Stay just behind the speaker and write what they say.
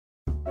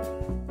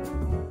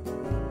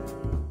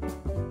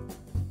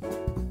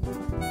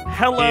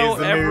Hello,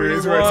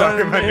 everyone. We're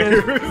talking about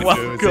news.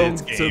 Welcome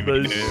to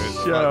the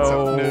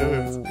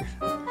show.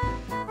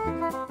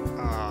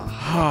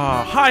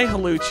 Hi,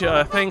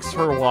 Halucha. Thanks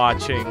for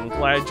watching.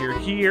 Glad you're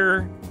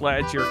here.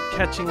 Glad you're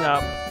catching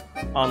up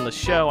on the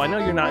show. I know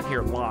you're not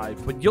here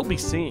live, but you'll be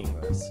seeing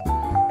this.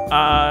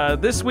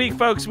 This week,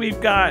 folks, we've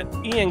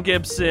got Ian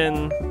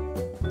Gibson.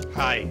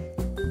 Hi.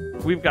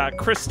 We've got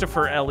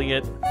Christopher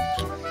Elliott.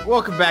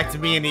 Welcome back to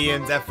me and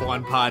Ian's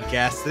F1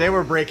 podcast. Today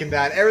we're breaking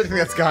down everything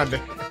that's gone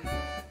down.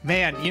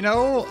 Man, you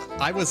know,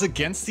 I was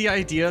against the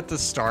idea at the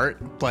start,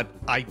 but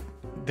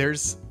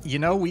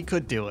we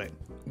could do it.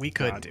 We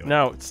could do it.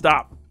 No,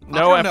 stop.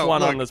 No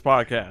F1 on this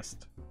podcast.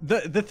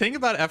 The thing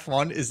about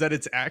F1 is that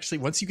it's actually,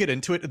 once you get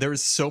into it, there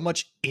is so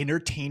much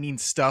entertaining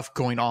stuff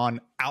going on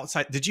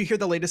outside. Did you hear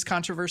the latest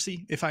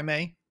controversy, if I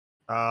may?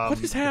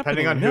 What is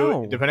happening?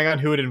 Depending on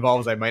who it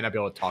involves, I might not be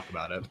able to talk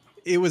about it.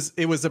 It was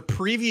a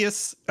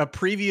previous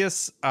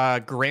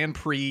Grand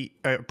Prix,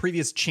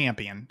 previous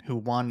champion who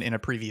won in a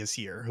previous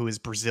year, who is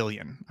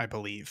Brazilian, I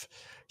believe.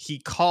 He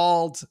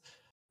called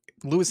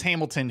Lewis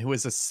Hamilton, who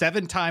is a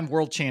 7-time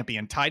world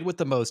champion, tied with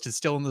the most, is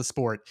still in the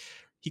sport.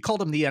 He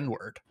called him the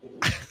N-word.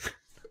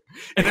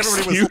 And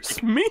everybody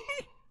was like, me?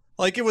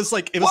 It was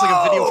like a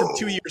video from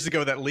 2 years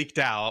ago that leaked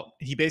out.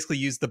 He basically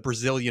used the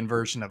Brazilian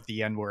version of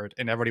the N-word,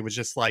 and everybody was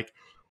just like,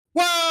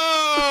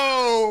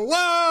 whoa,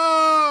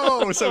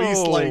 whoa. So he's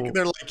like,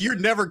 they're like, you're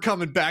never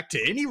coming back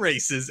to any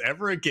races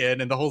ever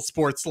again. And the whole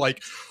sport's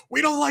like,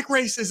 we don't like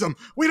racism.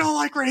 We don't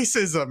like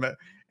racism.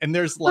 And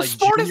there's like, the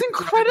sport is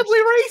incredibly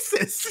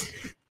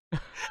racist.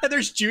 And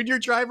there's junior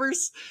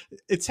drivers.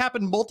 It's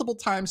happened multiple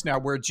times now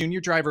where a junior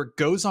driver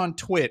goes on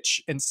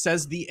Twitch and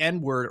says the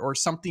N-word or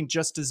something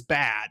just as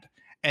bad,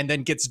 and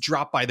then gets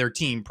dropped by their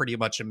team pretty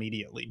much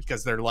immediately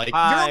because they're like, you're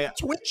on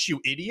Twitch,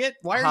 you idiot.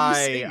 Why are you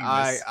saying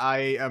this?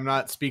 I am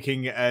not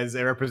speaking as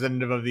a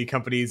representative of the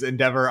company's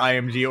Endeavor,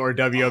 IMG, or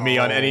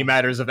WME on any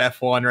matters of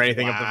F1 or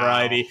anything of the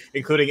variety,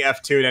 including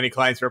F2 and any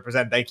clients to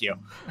represent. Thank you.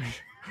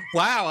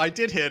 Wow, I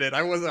did hit it.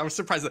 I was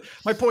surprised.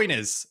 My point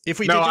is, if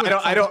we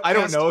I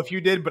don't know if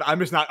you did, but I'm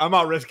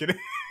not risking it.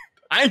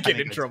 I ain't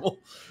getting in trouble.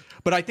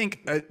 But I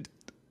think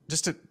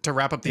just to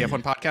wrap up the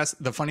F1 podcast,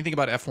 the funny thing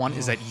about F1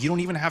 is that you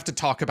don't even have to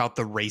talk about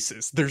the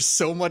races. There's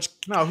so much.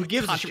 No, who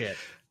gives a shit?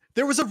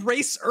 There was a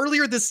race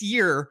earlier this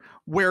year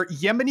where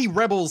Yemeni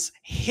rebels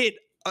hit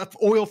an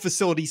oil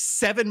facility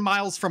 7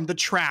 miles from the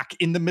track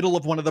in the middle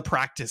of one of the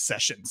practice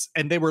sessions.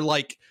 And they were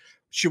like,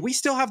 should we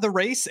still have the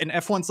race? And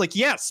F1's like,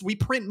 yes, we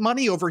print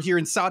money over here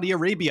in Saudi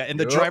Arabia. And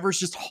the drivers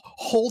just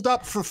hold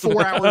up for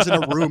 4 hours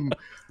in a room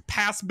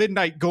past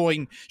midnight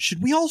going,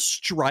 should we all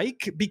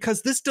strike?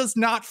 Because this does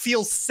not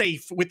feel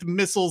safe with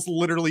missiles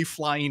literally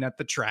flying at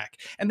the track.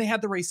 And they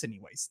had the race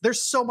anyways.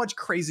 There's so much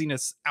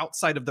craziness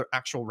outside of the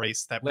actual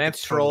race that Lance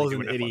Stroll is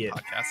an idiot.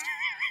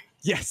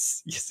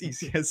 Yes,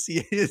 he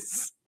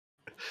is.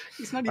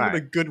 He's not even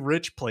a good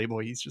rich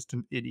playboy. He's just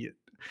an idiot.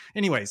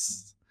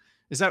 Anyways.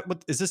 Is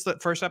this the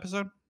first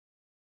episode?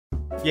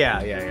 Yeah.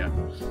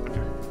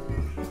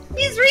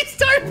 He's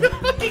restarting the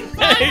fucking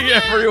podcast. Hey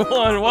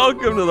everyone,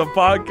 welcome to the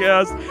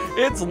podcast.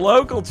 It's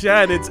Local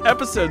Chat. It's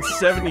episode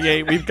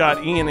 78. We've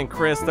got Ian and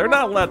Chris. They're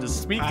not allowed to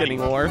speak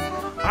anymore.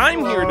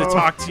 I'm here to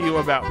talk to you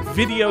about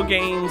video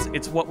games.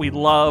 It's what we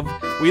love.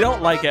 We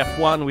don't like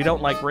F1, we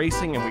don't like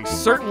racing, and we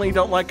certainly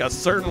don't like a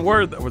certain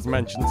word that was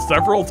mentioned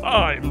several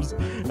times.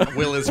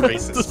 Will is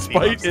racist.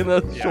 Despite in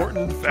a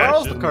shortened fashion.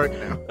 Charles the cart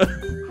now.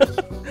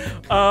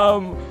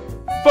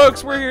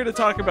 Folks, we're here to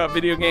talk about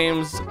video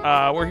games.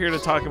 We're here to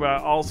talk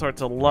about all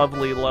sorts of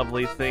lovely,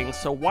 lovely things.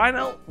 So why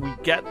don't we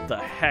get the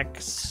heck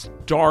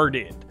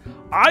started?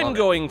 I'm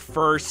going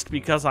first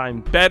because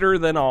I'm better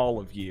than all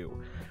of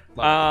you.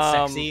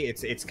 It's sexy.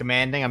 It's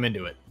commanding. I'm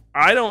into it.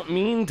 I don't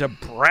mean to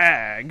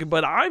brag,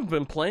 but I've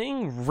been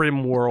playing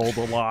Rimworld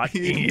a lot.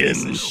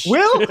 Ian.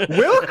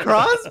 Will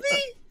Crosby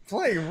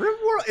playing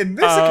Rimworld in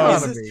this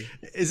economy?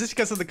 Is this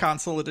because of the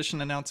console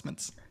edition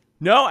announcements?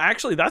 No,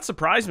 actually, that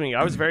surprised me.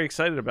 I was very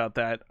excited about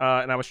that,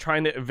 and I was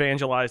trying to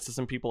evangelize to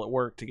some people at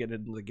work to get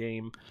into the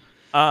game.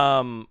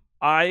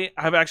 I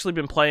have actually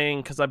been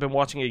playing because I've been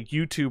watching a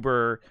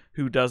YouTuber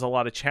who does a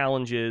lot of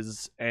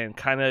challenges and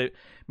kind of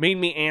made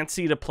me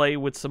antsy to play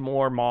with some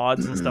more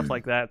mods and stuff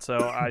like that. So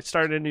I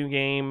started a new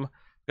game,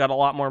 got a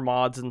lot more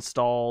mods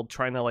installed,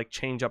 trying to like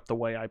change up the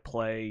way I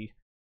play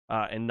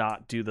and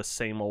not do the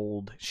same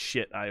old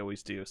shit I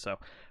always do. So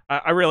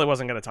I really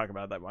wasn't going to talk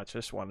about it that much. I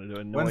just wanted to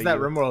annoy you. When's that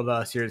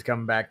Rimworld series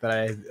coming back that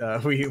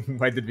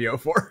I did VO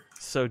for?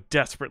 So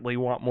desperately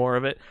want more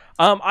of it.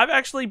 I've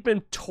actually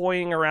been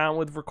toying around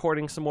with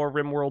recording some more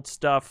Rimworld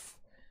stuff.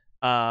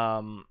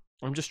 I'm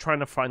just trying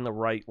to find the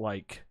right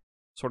like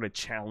sort of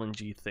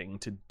challengey thing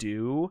to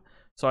do,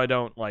 so I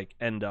don't like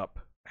end up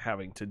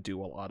having to do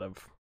a lot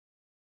of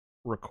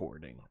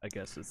recording, I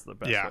guess is the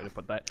best way to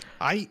put that.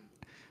 I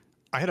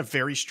had a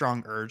very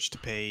strong urge to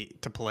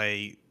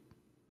play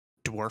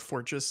Dwarf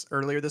Fortress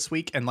earlier this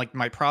week, and like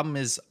my problem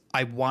is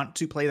I want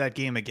to play that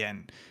game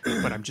again,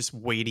 but I'm just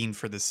waiting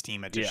for the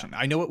Steam edition.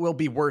 I know it will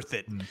be worth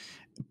it,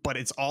 but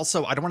it's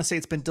also, I don't want to say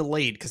it's been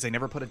delayed because they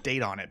never put a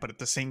date on it, but at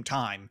the same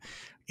time,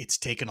 it's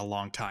taken a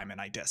long time,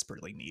 and I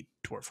desperately need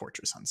Dwarf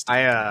Fortress on Steam.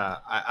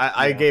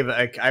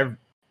 I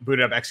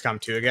booted up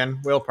XCOM 2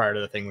 again, Will, prior to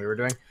the thing we were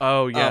doing.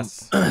 Oh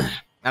yes. And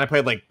I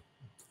played like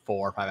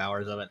 4 or 5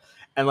 hours of it.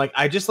 And like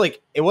I just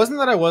like, it wasn't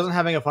that I wasn't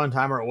having a fun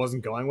time or it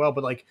wasn't going well,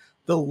 but like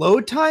the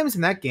load times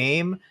in that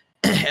game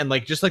and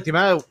like just like the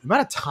amount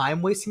of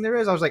time wasting there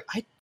is, I was like,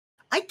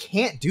 I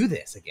can't do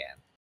this again.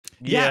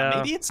 Yeah,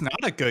 maybe it's not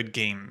a good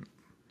game,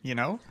 you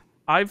know?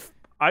 I've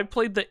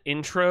played the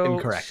intro.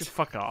 Incorrect.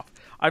 Fuck off.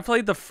 I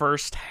played the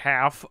first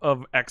half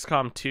of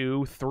XCOM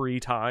 2 3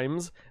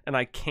 times, and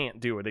I can't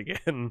do it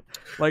again.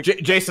 Like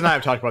Jason and I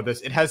have talked about this.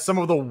 It has some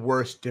of the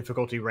worst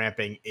difficulty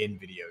ramping in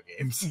video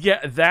games.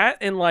 Yeah, that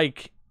and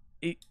like,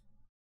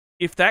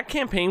 if that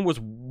campaign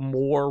was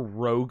more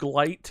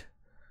roguelike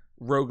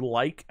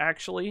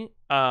actually,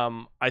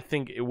 I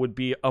think it would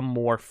be a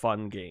more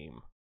fun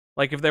game.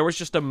 Like if there was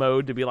just a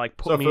mode to be like,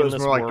 put me in this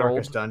world. Like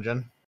Darkest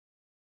Dungeon.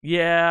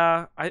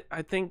 Yeah,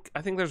 I think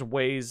there's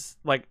ways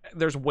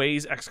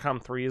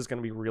XCOM 3 is going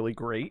to be really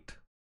great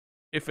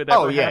if it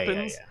ever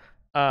happens.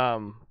 Yeah.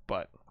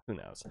 But who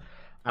knows?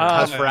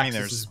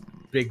 There's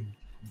big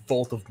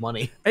vault of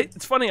money.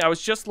 It's funny. I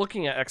was just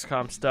looking at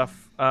XCOM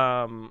stuff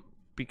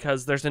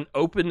because there's an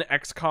open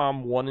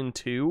XCOM 1 and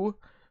 2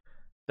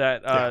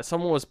 that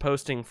someone was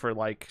posting for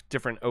like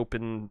different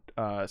open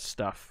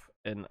stuff,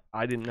 and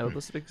I didn't know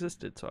this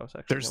existed, so I was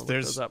actually gonna look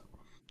those up.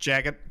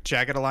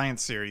 Jagged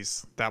Alliance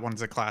series. That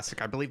one's a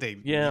classic. I believe they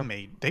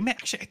made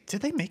actually,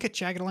 did they make a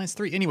Jagged Alliance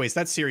 3? Anyways,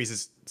 that series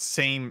is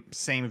same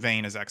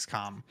vein as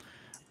XCOM.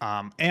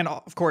 And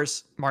of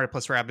course, Mario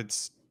plus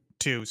Rabbids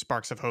 2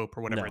 Sparks of Hope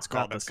or whatever it's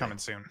called. That's coming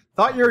soon.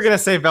 Thought you were gonna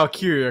say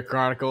Valkyria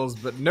Chronicles,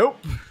 but nope.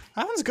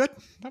 That one's good.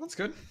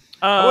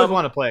 I always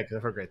want to play it because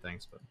I've heard great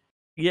things, but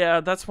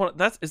yeah,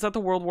 is that the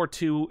World War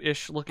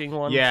II-ish looking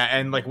one? Yeah,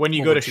 and like when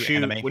you go to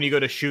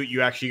shoot,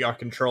 you actually are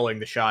controlling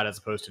the shot as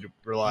opposed to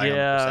relying on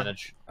the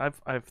percentage.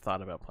 I've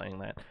thought about playing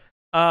that. It's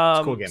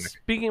a cool gimmick.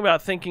 Speaking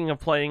about thinking of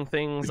playing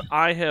things,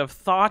 I have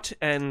thought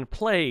and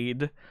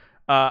played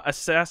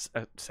Assassin's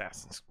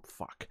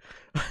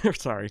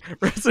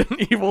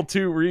Resident Evil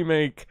 2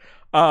 remake.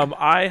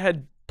 I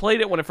had played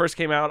it when it first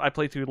came out. I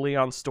played through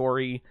Leon's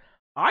story.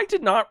 I'm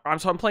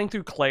playing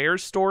through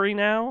Claire's story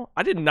now.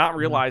 I did not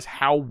realize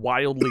how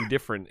wildly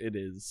different it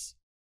is.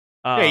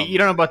 Hey, you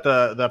don't know about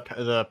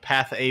the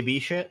Path AB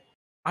shit?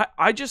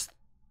 I just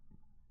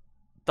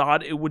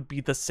thought it would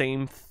be the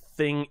same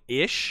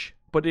thing-ish,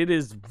 but it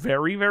is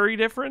very, very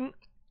different,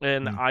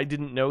 and I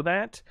didn't know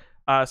that.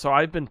 So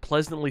I've been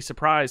pleasantly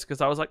surprised,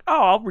 because I was like,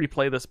 oh, I'll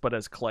replay this, but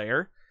as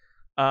Claire.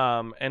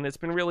 And it's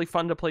been really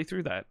fun to play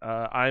through that.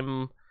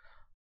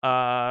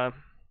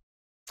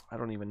 I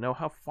don't even know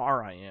how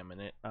far I am in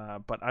it,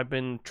 but I've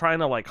been trying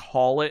to like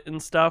haul it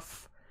and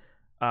stuff,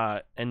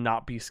 and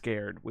not be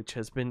scared, which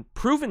has been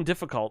proven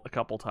difficult a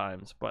couple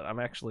times, but I'm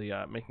actually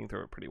making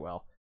through it pretty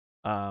well.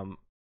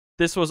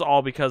 This was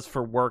all because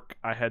for work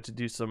I had to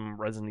do some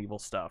Resident Evil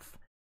stuff,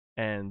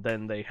 and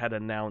then they had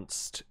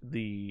announced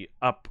the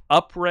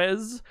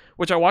up-res,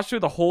 which I watched through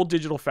the whole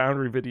Digital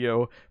Foundry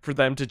video for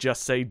them to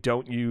just say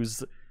don't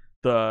use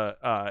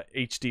the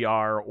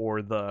HDR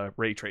or the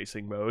ray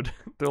tracing mode.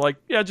 They're like,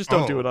 yeah, just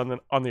don't do it on the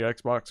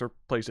Xbox or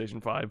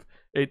PlayStation 5.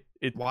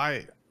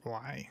 Why?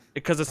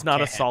 Because it's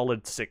not a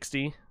solid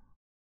 60.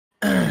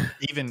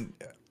 Even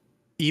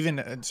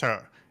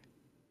so,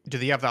 do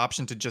they have the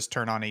option to just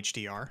turn on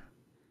HDR?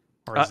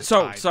 Or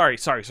sorry,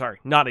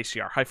 not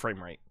HDR, high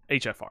frame rate,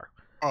 HFR.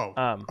 Oh,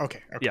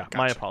 okay. Yeah, gotcha,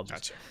 my apologies.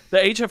 Gotcha. The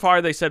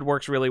HFR they said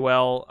works really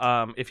well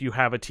if you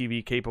have a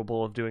TV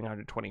capable of doing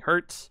 120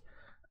 hertz.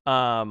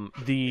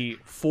 The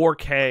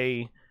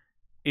 4K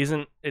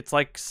it's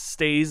like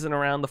stays in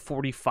around the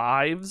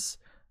 45s,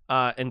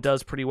 and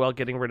does pretty well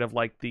getting rid of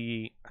like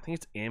I think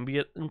it's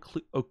ambient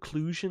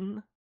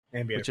occlusion,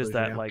 which is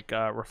that like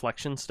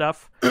reflection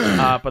stuff.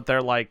 But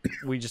they're like,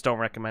 we just don't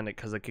recommend it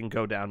because it can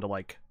go down to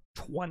like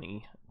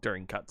 20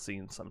 during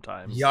cutscenes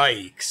sometimes.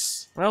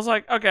 Yikes. And I was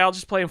like, okay, I'll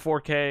just play in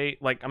 4K.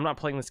 Like, I'm not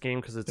playing this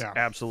game because it's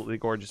absolutely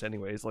gorgeous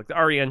anyways. Like, the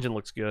RE engine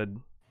looks good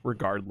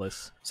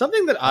regardless.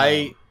 Something that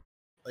I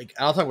like,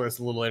 I'll talk about this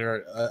a little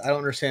later, I don't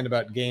understand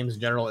about games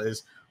in general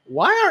is,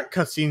 why aren't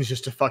cutscenes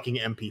just a fucking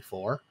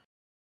MP4?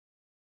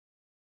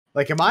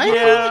 Like,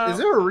 is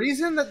there a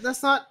reason that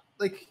that's not,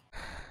 like...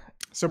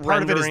 So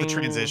part of it is the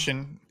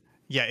transition.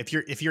 Yeah,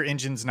 if your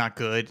engine's not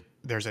good,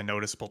 there's a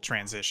noticeable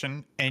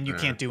transition, and you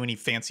can't do any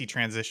fancy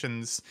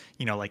transitions,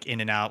 like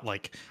in and out,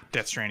 like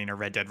Death Stranding or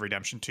Red Dead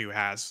Redemption 2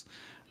 has.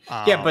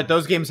 Yeah, but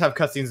those games have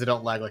cutscenes that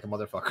don't lag like a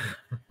motherfucker.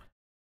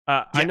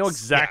 I know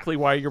exactly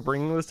why you're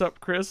bringing this up,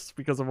 Chris,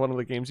 because of one of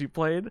the games you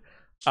played.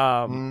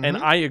 And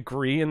I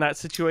agree in that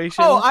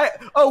situation.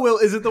 Will,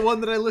 is it the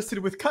one that I listed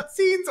with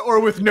cutscenes or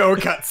with no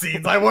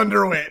cutscenes? I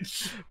wonder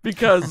which.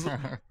 Because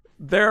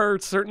there are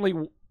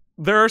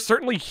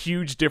certainly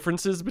huge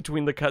differences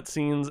between the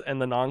cutscenes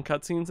and the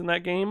non-cutscenes in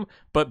that game,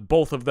 but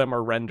both of them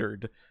are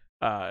rendered.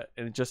 And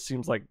it just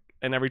seems like,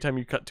 and every time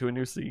you cut to a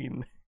new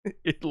scene,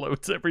 it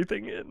loads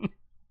everything in.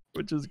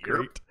 which is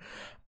great.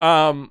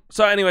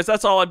 So anyways,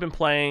 that's all I've been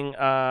playing.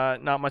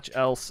 Not much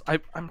else. I'm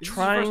Is this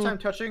trying. your first time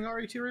touching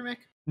RE2 remake?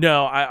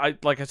 No, I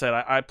like I said,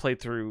 I played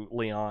through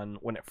Leon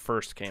when it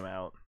first came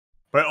out,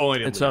 But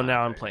only and so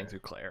now I'm playing through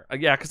Claire.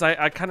 Yeah, because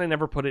I kind of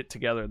never put it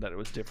together that it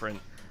was different.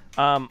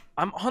 I'm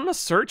on the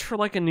search for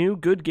like a new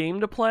good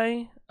game to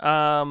play.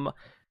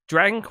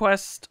 Dragon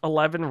Quest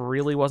 11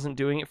 really wasn't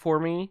doing it for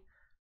me.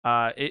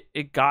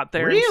 It got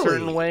there in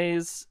certain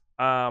ways.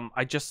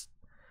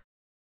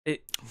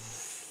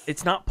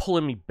 It's not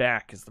pulling me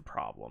back is the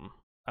problem.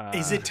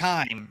 Is it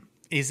time?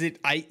 Is it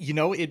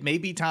it may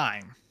be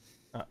time.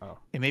 Uh-oh.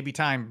 It may be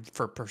time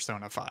for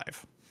Persona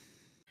 5.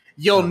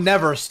 You'll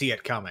never see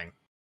it coming.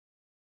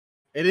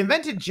 It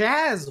invented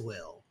jazz,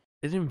 Will.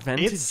 It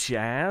invented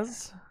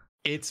jazz?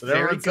 It's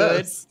very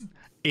good.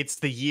 It's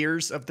the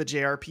years of the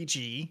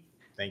JRPG.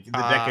 Thank you. The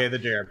decade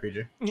of the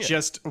JRPG. Yeah.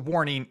 Just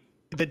warning,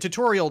 the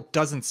tutorial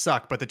doesn't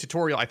suck, but the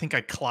tutorial, I think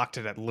I clocked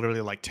it at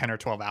literally like 10 or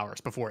 12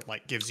 hours before it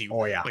like gives you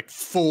like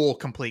full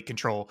complete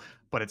control,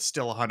 but it's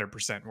still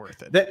 100%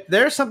 worth it.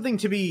 There's something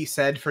to be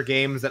said for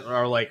games that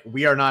are like,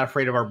 we are not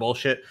afraid of our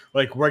bullshit.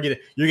 Like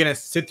you're gonna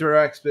sit through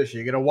our exposition,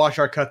 you're gonna watch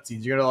our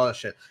cutscenes, you're gonna do all that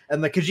shit.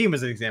 And like Kojima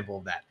is an example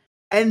of that.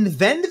 And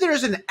then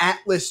there's an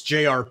Atlas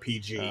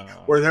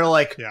JRPG where they're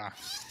like,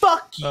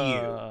 fuck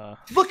you.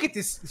 Look at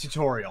this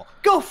tutorial.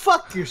 Go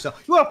fuck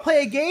yourself. You want to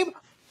play a game?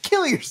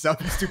 Kill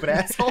yourself, you stupid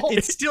asshole.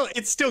 It's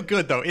still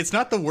good though. It's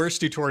not the worst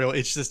tutorial.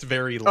 It's just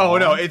very long. Oh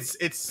no, it's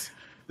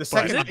the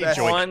second best.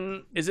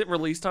 Is it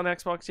released on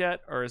Xbox yet,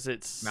 or is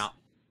it? No.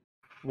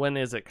 When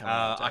is it coming?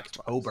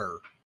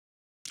 October.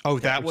 Oh,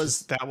 that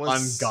was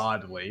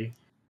ungodly.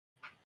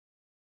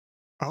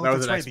 Oh, that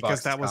that's right,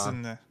 because that was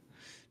in the.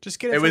 Just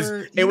get it.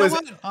 It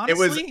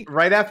was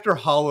right after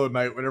Hollow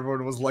Knight when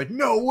everyone was like,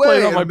 "No way!"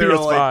 Play it on my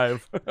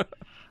PS5. Like,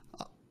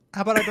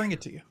 how about I bring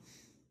it to you?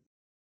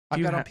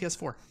 I've got it on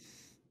PS4.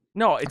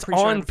 No, it's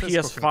on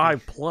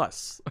PS5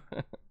 Plus.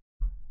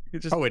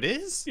 It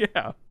is?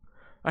 Yeah,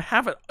 I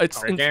have it. It's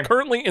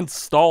currently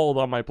installed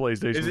on my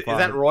PlayStation 5. Is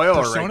that Royal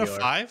or Persona regular?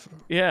 5?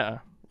 Yeah,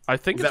 I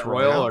think is it's that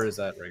Royal or is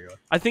that regular?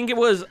 I think it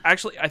was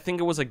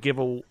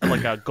a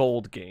like a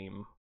gold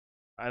game.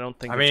 I don't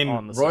think. It's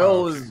on the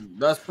Royal stock.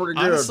 that's pretty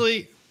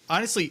good.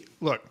 Honestly,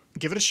 look,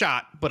 give it a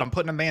shot. But I'm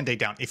putting a mandate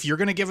down. If you're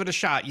gonna give it a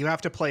shot, you have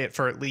to play it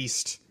for at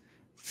least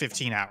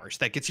 15 hours.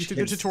 That gets you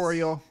through the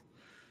tutorial.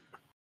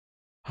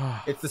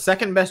 It's the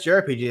second best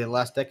JRPG in the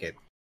last decade.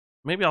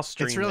 Maybe I'll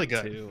stream. It's really it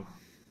good too,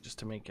 just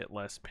to make it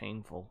less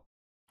painful.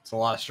 It's a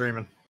lot of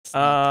streaming.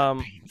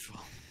 Painful.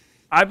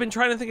 I've been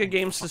trying to think of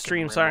games to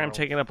stream. Sorry, I'm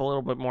taking up a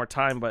little bit more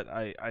time, but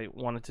I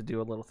wanted to do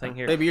a little thing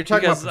here. Maybe you're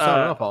talking about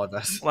Persona. I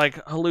apologize.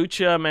 Like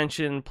Halucha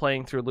mentioned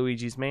playing through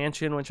Luigi's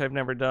Mansion, which I've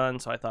never done,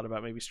 so I thought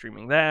about maybe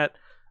streaming that.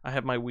 I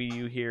have my Wii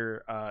U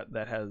here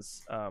that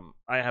has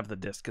I have the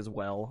disc as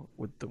well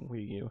with the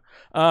Wii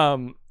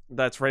U.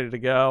 That's ready to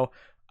go.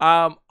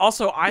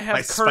 Also, I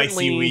have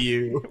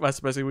currently my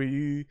spicy Wii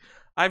U.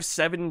 I have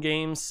 7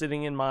 games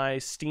sitting in my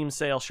Steam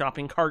sale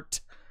shopping cart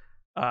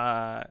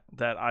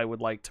that I would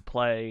like to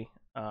play.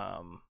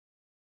 I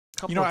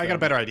got a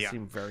better idea.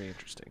 Seem very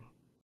interesting.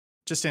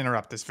 Just to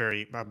interrupt this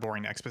very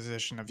boring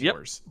exposition of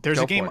yours. There's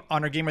a game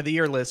on our Game of the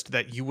Year list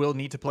that you will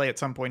need to play at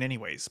some point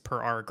anyways,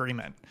 per our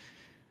agreement.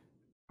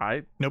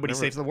 Nobody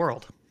Saves the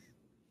World.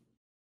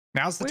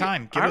 Now's the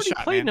time. Give it a shot,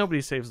 I played man.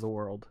 Nobody Saves the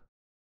World.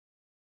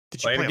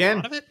 Did you play again? A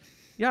lot of it?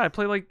 Yeah, I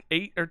played like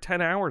 8 or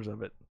 10 hours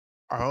of it.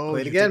 Oh,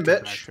 play it again,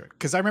 bitch.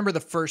 Because I remember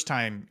the first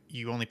time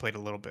you only played a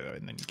little bit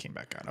and then you came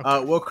back on.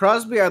 Okay. Well,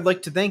 Crosby, I'd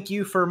like to thank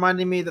you for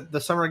reminding me that the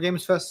Summer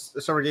Games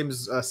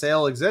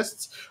sale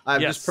exists.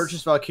 I've just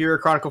purchased Valkyria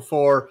Chronicle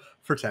 4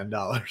 for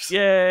 $10.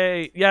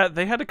 Yay! Yeah,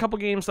 they had a couple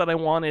games that I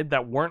wanted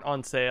that weren't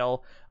on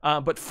sale,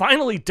 but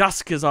finally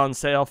Dusk is on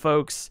sale,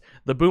 folks.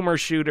 The boomer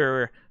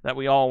shooter that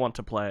we all want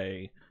to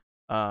play.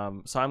 So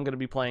I'm going to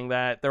be playing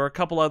that. There were a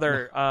couple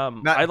other.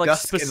 Not I like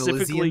Dusk specifically.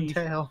 And Elysium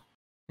Tale?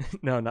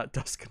 No, not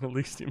Dusk and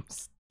Elysium.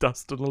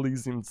 Dust and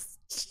Elysium.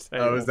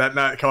 Oh, is that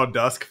not called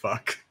Dusk?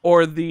 Fuck.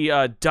 Or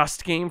the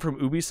Dust game from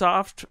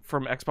Ubisoft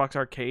from Xbox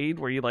Arcade,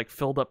 where you like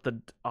filled up the.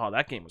 Oh,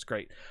 that game was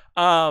great.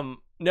 No,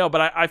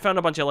 but I found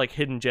a bunch of like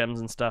hidden gems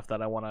and stuff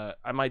that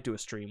I might do a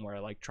stream where I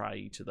like try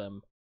each of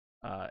them,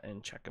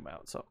 and check them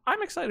out. So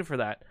I'm excited for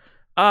that.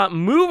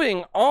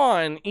 Moving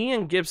on,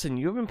 Ian Gibson,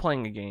 you've been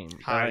playing a game.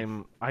 Hi.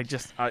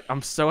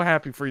 I'm so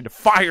happy for you to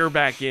fire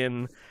back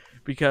in,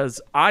 because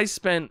I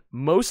spent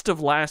most of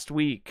last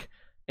week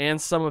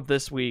and some of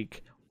this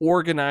week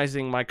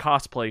organizing my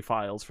cosplay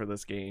files for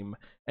this game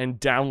and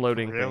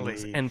downloading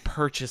things and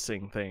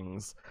purchasing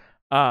things.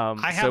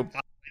 I think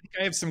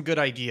I have some good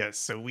ideas,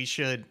 so we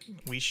should.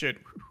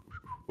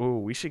 Ooh,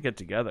 we should get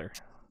together.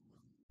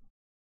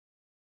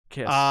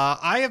 Kiss.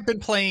 I have been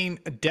playing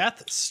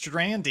Death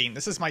Stranding.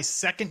 This is my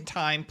second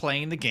time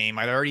playing the game.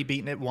 I'd already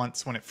beaten it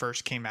once when it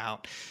first came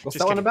out. What's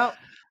that one about?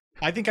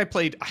 I think I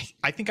played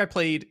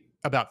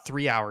about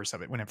 3 hours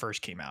of it when it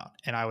first came out,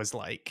 and I was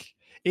like,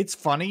 it's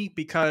funny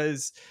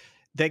because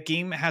that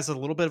game has a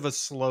little bit of a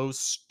slow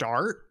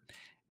start,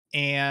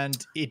 and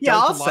it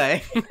does I'll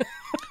say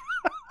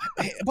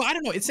Well, I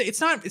don't know.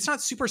 It's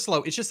not super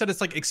slow. It's just that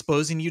it's like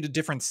exposing you to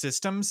different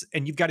systems,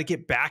 and you've got to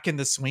get back in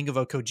the swing of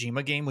a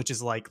Kojima game, which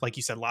is like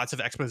you said, lots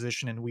of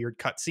exposition and weird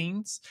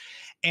cutscenes.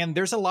 And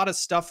there's a lot of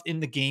stuff in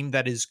the game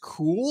that is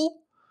cool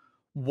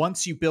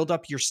once you build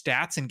up your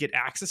stats and get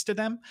access to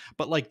them.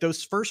 But like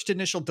those first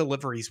initial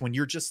deliveries, when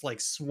you're just like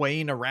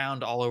swaying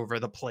around all over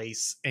the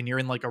place and you're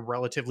in like a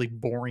relatively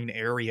boring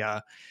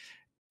area,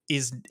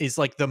 is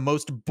like the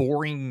most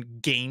boring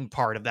game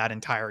part of that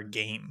entire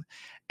game.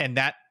 And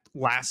that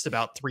lasts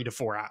about 3 to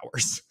 4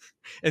 hours.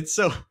 And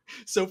so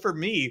for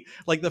me,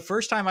 like the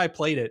first time I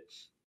played it,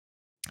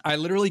 I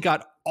literally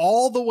got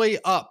all the way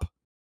up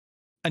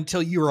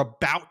until you're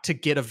about to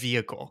get a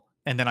vehicle,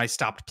 and then I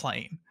stopped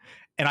playing.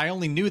 And I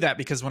only knew that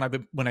because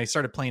when I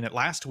started playing it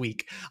last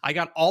week, I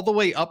got all the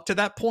way up to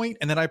that point,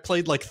 and then I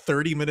played like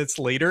 30 minutes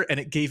later, and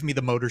it gave me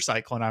the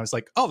motorcycle, and I was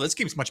like, "Oh, this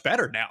game's much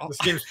better now. This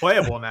game's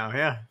playable now."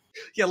 Yeah,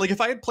 yeah. Like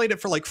if I had played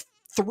it for like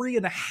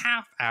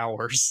 3.5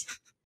 hours,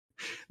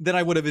 then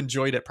I would have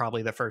enjoyed it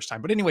probably the first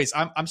time. But anyways,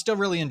 I'm still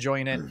really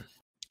enjoying it.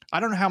 I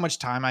don't know how much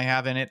time I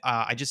have in it.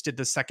 I just did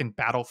the second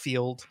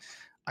Battlefield.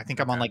 I think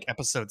I'm on like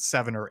episode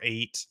 7 or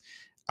 8.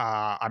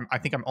 I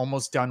think I'm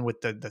almost done with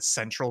the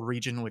central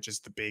region, which is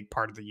the big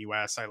part of the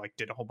US. I like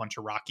did a whole bunch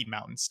of Rocky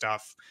Mountain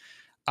stuff.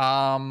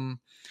 I'm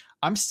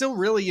still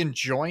really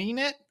enjoying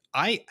it.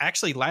 I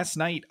actually last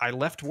night I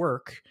left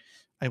work.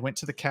 I went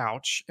to the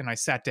couch and I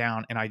sat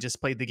down and I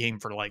just played the game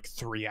for like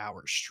 3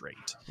 hours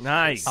straight.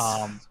 Nice.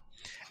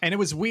 And it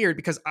was weird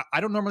because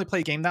I don't normally play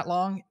a game that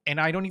long, and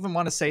I don't even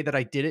want to say that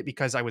I did it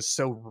because I was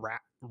so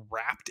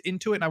wrapped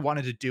into it and I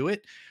wanted to do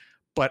it.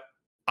 But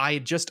I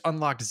had just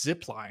unlocked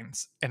zip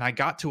lines, and I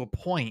got to a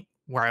point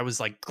where I was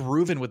like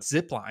grooving with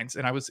zip lines,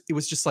 and it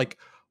was just like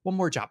one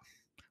more job.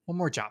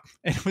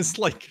 And it was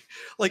like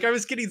I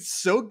was getting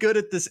so good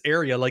at this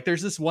area. Like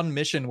there's this one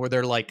mission where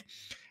they're like,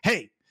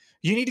 "Hey,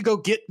 you need to go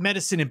get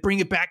medicine and bring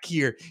it back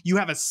here. You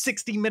have a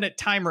 60-minute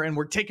timer, and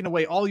we're taking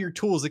away all your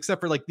tools except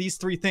for like these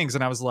 3 things."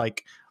 And I was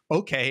like,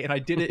 okay. And I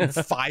did it in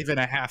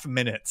 5.5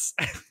 minutes.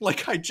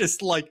 Like I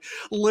just like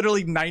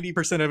literally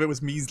 90% of it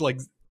was me like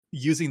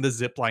using the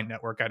zipline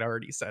network I'd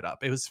already set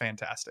up. It was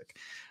fantastic.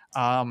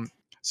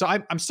 So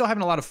I'm still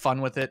having a lot of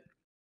fun with it.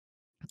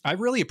 I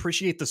really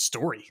appreciate the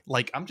story.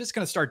 Like I'm just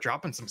gonna start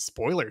dropping some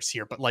spoilers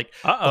here, but like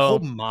the whole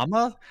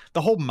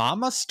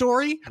mama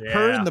story,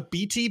 her and the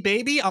BT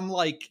baby, I'm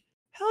like,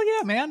 hell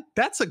yeah, man,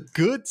 that's a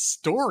good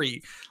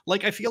story.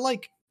 Like I feel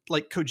like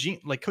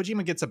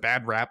Kojima gets a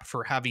bad rap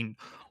for having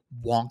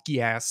wonky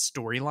ass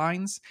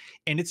storylines,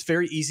 and it's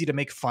very easy to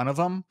make fun of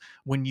them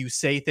when you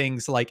say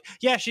things like,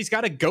 yeah, she's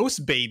got a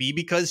ghost baby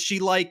because she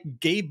like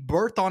gave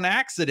birth on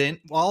accident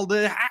while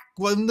the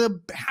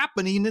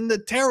happening and the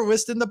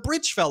terrorist and the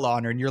bridge fell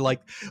on her, and you're like,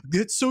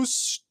 it's so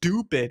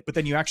stupid. But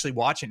then you actually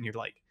watch it and you're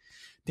like,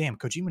 damn,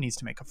 Kojima needs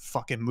to make a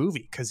fucking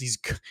movie because he's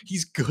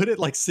good at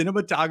like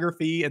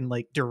cinematography and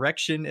like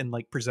direction and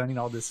like presenting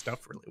all this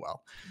stuff really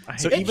well.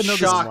 So even though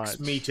shocks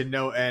me to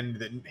no end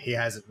that he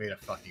hasn't made a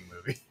fucking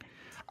movie.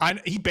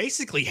 He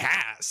basically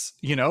has,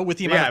 you know, with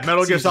the amount of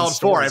Metal Gear Solid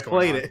 4. I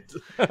played it.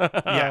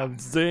 Yeah,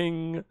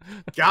 zing,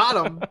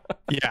 got him.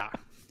 Yeah,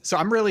 so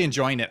I'm really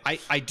enjoying it.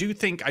 I do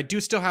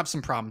still have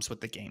some problems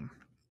with the game.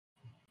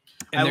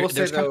 And I will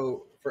say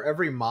though, for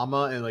every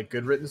mama and like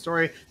good written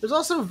story, there's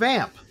also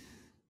Vamp.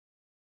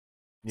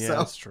 Yeah, so,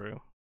 that's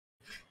true.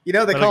 You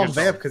know they call him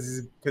Vamp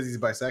because he's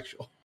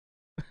bisexual.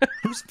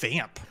 Who's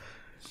Vamp?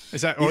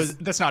 Is that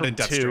that's not in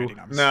Death Stranding?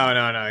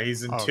 No.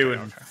 He's in 2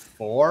 and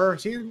 4. I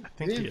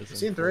think he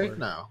is in 3. 4.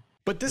 No.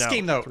 But this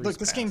game though, look,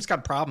 this game's got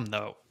a problem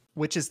though,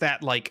 which is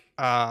that like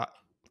I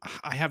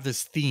have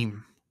this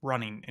theme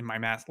running in my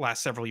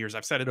last several years.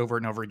 I've said it over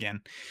and over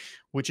again,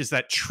 which is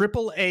that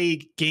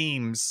AAA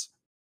games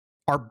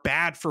are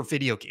bad for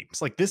video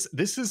games. Like this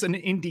is an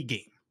indie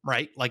game.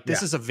 Right? Like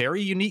this is a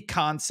very unique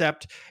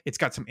concept. It's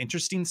got some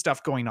interesting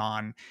stuff going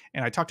on.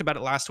 And I talked about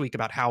it last week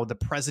about how the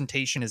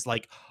presentation is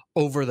like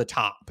over the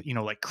top, you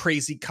know, like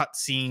crazy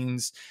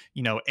cutscenes,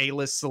 you know,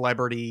 A-list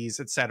celebrities,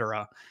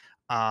 etc.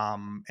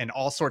 And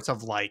all sorts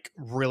of like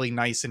really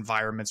nice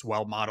environments,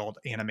 well-modeled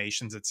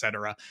animations,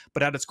 etc.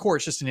 But at its core,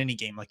 it's just an indie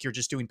game. Like you're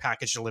just doing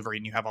package delivery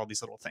and you have all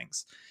these little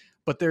things.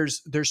 But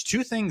there's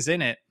 2 things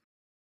in it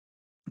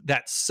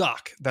that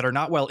suck, that are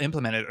not well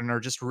implemented and are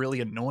just really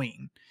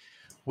annoying,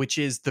 which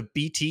is the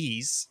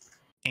BTs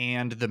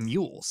and the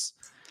mules.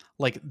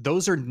 Like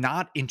those are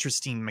not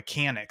interesting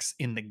mechanics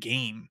in the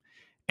game.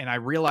 And I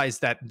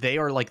realized that they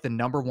are like the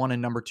number 1 and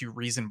number 2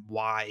 reason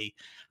why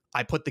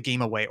I put the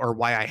game away, or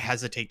why I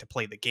hesitate to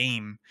play the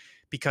game,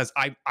 because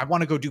I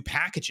want to go do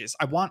packages.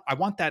 I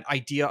want that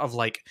idea of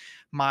like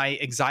my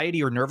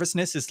anxiety or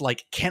nervousness is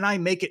like, can I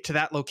make it to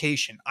that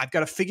location? I've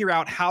got to figure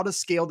out how to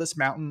scale this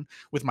mountain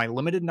with my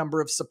limited number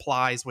of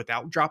supplies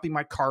without dropping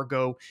my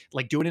cargo,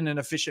 like do it in an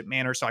efficient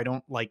manner so I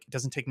don't like, it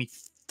doesn't take me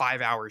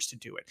 5 hours to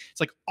do it. It's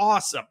like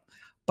awesome.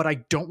 but I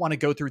don't want to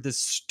go through this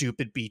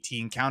stupid BT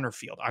encounter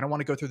field. I don't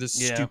want to go through this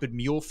stupid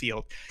mule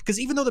field, because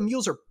even though the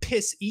mules are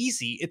piss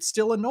easy, it's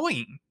still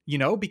annoying, you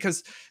know,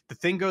 because the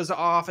thing goes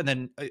off and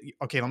then,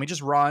 okay, let me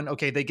just run.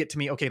 Okay, they get to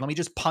me. Okay, let me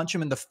just punch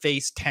them in the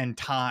face 10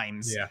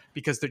 times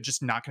because they're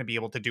just not going to be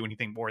able to do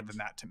anything more than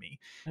that to me.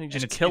 And you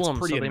just kill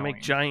them so they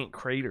make giant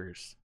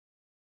craters.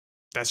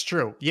 That's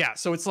true. Yeah,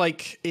 so it's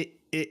like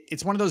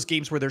it's one of those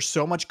games where there's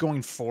so much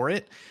going for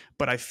it,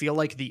 but I feel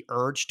like the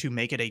urge to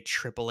make it a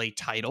AAA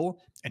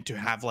title and to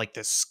have like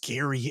the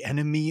scary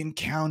enemy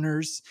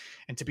encounters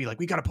and to be like,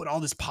 we got to put all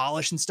this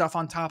polish and stuff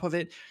on top of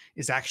it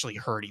is actually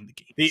hurting the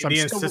game. The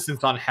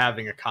insistence on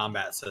having a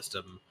combat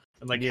system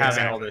and like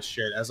having all this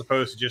shit, as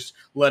opposed to just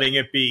letting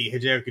it be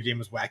Hideo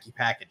Kojima's wacky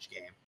package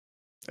game.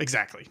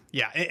 Exactly.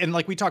 Yeah. And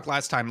like we talked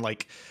last time,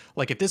 like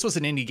if this was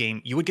an indie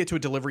game, you would get to a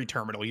delivery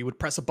terminal, you would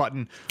press a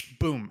button,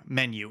 boom,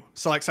 menu,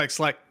 select,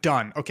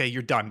 done. Okay,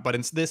 you're done. But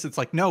in this, it's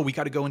like, no, we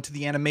got to go into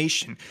the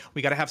animation.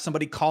 We got to have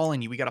somebody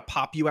calling you. We got to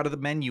pop you out of the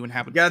menu and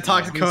have it. You got to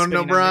talk to Conan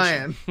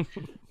O'Brien.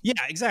 Yeah,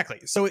 exactly.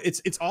 So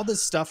it's all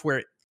this stuff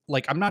where,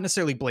 like, I'm not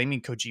necessarily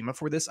blaming Kojima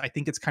for this. I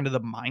think it's kind of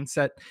the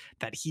mindset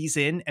that he's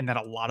in and that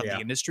a lot of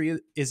the industry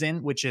is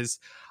in, which is,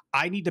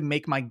 I need to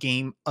make my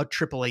game a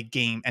AAA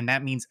game. And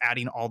that means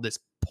adding all this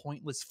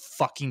pointless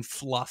fucking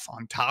fluff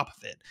on top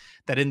of it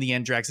that in the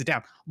end drags it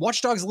down.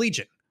 Watch Dogs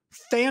Legion,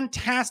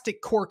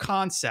 fantastic core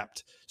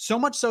concept. So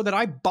much so that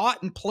I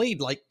bought and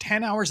played like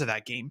 10 hours of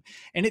that game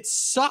and it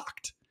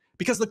sucked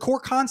because the core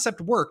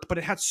concept worked, but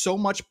it had so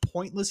much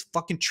pointless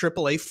fucking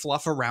AAA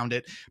fluff around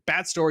it.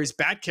 Bad stories,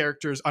 bad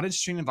characters,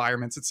 uninteresting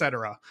environments,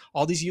 etc.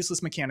 All these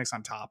useless mechanics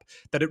on top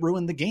that it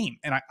ruined the game.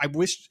 And I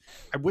wish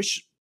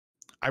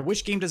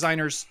game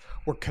designers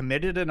were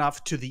committed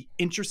enough to the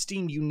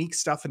interesting, unique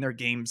stuff in their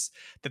games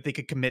that they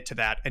could commit to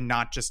that and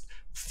not just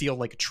feel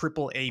like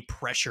AAA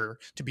pressure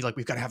to be like,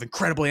 we've got to have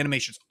incredible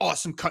animations,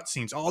 awesome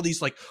cutscenes, all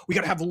these, like, we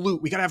got to have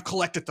loot, we got to have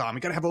collectathon, we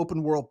got to have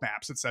open world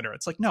maps, etc.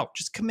 It's like, no,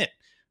 just commit.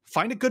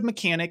 Find a good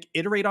mechanic,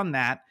 iterate on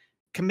that,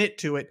 commit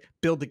to it,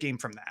 build the game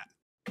from that.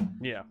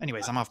 Yeah.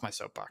 Anyways, I'm off my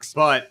soapbox.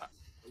 But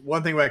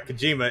one thing about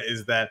Kojima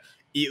is that,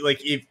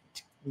 if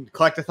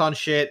collectathon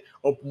shit,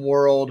 open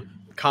world,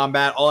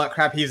 combat, all that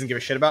crap, he doesn't give a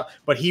shit about,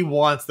 but he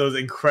wants those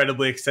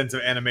incredibly extensive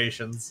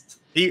animations.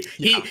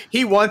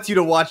 He wants you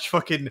to watch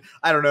fucking,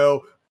 I don't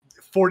know,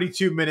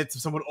 42 minutes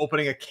of someone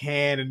opening a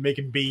can and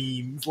making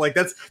beans. Like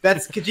that's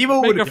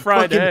Kojima would make a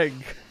fried egg.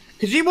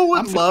 Kojima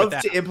would love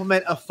to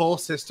implement a full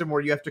system where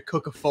you have to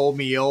cook a full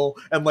meal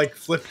and like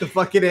flip the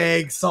fucking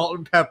egg, salt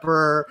and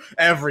pepper,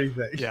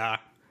 everything. Yeah.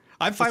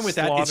 I'm fine with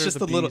that. It's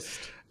just a little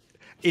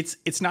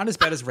It's not as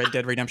bad as Red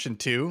Dead Redemption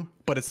 2,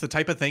 but it's the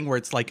type of thing where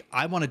it's like,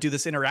 I want to do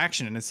this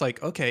interaction. And it's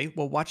like, okay,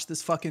 well, watch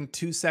this fucking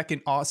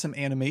 2-second awesome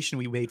animation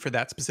we made for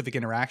that specific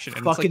interaction.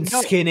 And fucking it's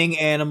like, no. skinning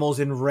animals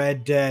in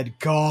Red Dead.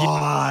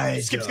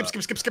 God. Skip. So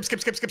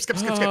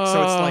it's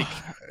like,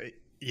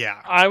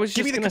 yeah. I was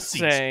just going to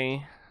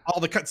say... all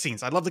the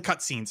cutscenes. I love the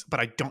cutscenes, but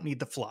I don't need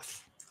the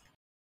fluff.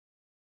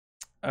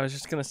 I was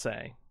just going to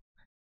say,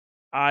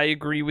 I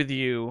agree with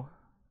you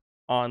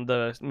on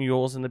the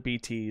mules and the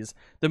BTs.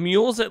 The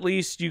mules, at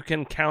least you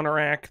can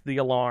counteract the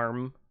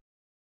alarm.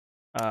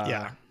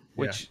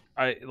 Which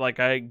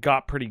I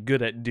got pretty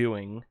good at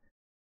doing.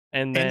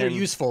 And they're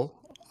useful.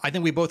 I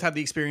think we both had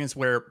the experience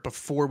where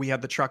before we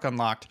had the truck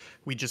unlocked,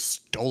 we just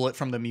stole it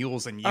from the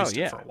mules and used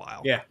it for a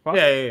while. Yeah.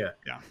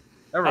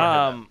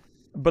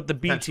 But the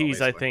BTs,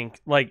 I think,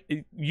 like,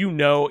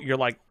 you're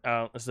like,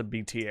 oh, this is a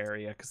BT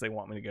area because they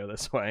want me to go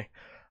this way.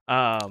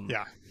 And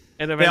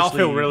they all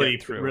feel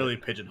really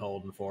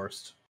pigeonholed and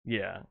forced.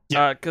 Yeah.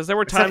 Because there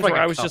were times where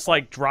I was just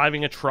like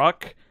driving a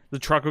truck, the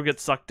truck would get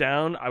sucked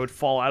down, I would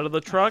fall out of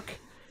the truck,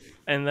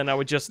 and then I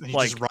would just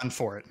just run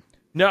for it.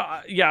 No,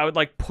 I would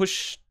like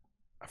push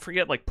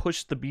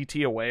the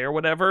BT away or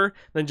whatever,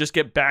 then just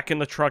get back in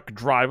the truck,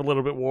 drive a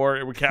little bit more,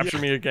 it would capture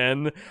me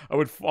again, I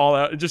would fall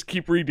out and just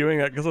keep redoing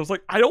that because I was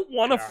like, I don't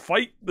want to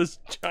fight this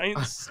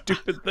giant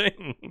stupid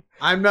thing.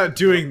 I'm not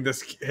doing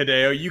this,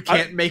 Hideo. You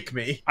can't make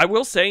me. I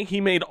will say he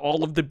made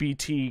all of the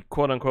BT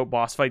quote-unquote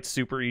boss fights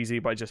super easy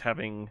by just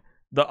having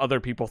the other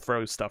people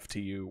throw stuff to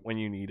you when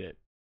you need it.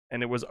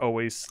 And it was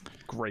always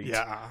great.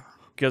 Yeah.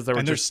 Because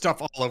there's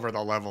stuff all over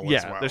the level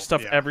as well. There's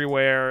stuff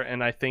everywhere,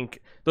 and I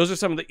think those are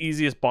some of the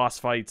easiest boss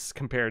fights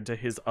compared to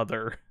his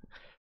other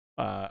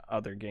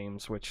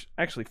games, which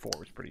actually 4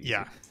 was pretty easy.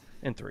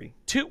 And 3.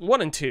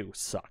 1 and 2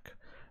 suck.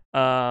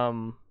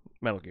 Metal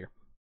Gear.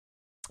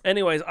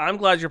 Anyways, I'm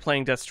glad you're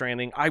playing Death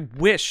Stranding. I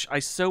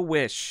so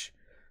wish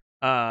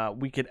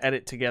we could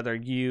edit together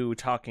you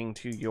talking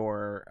to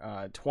your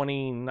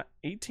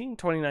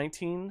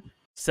 2019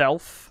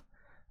 self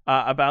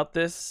about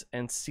this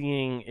and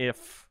seeing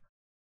if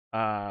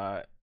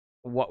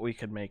what we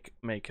could make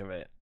of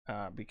it,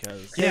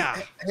 because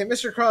hey,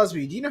 Mr.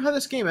 Crosby, do you know how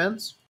this game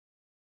ends?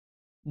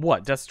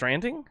 What, Death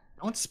Stranding?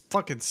 Don't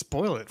fucking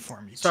spoil it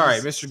for me. Sorry,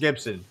 Mr.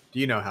 Gibson, do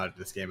you know how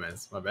this game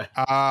ends? My bad.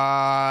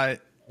 I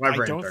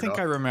don't think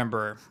I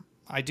remember.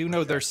 I do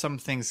know there's some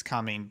things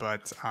coming,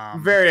 but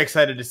I'm very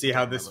excited to see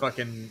how this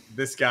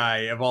guy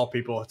of all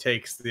people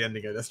takes the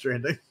ending of Death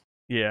Stranding.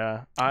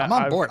 Yeah, I'm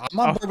on board. I'm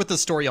on board with the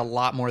story a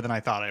lot more than I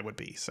thought I would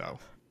be. So,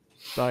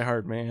 Die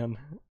Hard, man.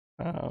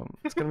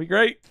 It's gonna be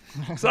great.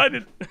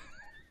 Excited.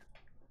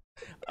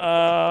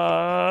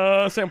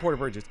 Sam Porter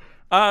Bridges.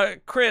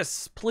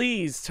 Chris,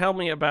 please tell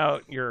me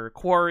about your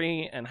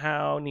quarry and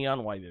how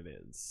neon white it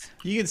is.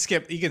 you can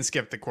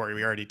skip the quarry.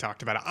 We already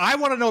talked about it. I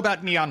want to know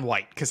about neon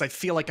white because I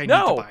feel like I need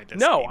to buy this.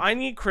 No, game. I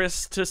need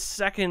Chris to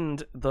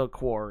second the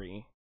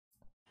quarry.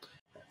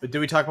 But did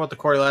we talk about the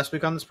quarry last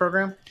week on this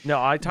program?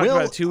 No, I talked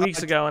about it 2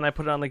 weeks ago, and I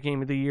put it on the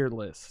Game of the Year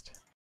list.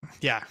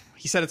 Yeah,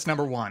 he said it's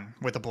number 1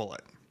 with a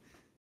bullet.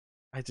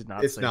 I did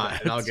not. It's say not,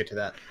 that. and I'll get to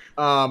that.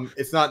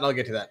 It's not, and I'll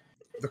get to that.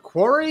 The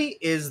Quarry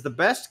is the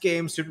best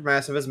game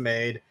Supermassive has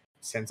made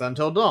since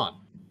Until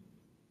Dawn.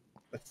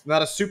 It's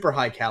not a super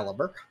high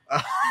caliber.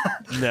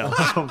 No,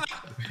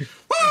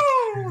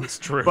 it's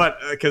true. But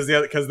because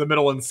the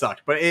middle one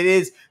sucked. But it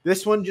is.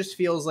 This one just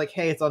feels like,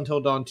 hey, it's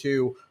Until Dawn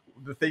 2,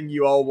 the thing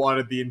you all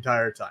wanted the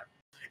entire time.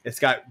 It's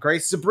got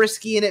Grace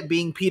Zabriskie in it,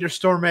 being Peter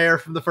Stormare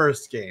from the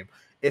first game.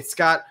 It's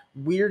got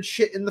weird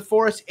shit in the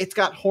forest. It's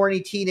got horny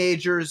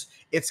teenagers.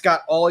 It's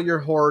got all your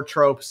horror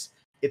tropes.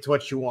 It's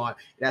what you want.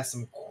 It has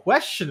some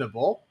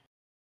questionable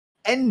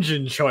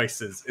engine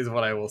choices, is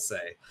what I will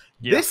say.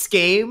 Yeah. This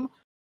game,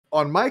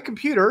 on my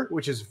computer,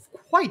 which is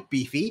quite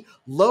beefy,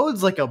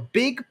 loads like a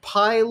big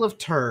pile of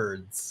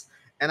turds.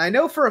 And I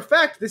know for a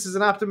fact this is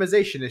an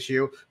optimization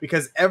issue,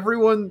 because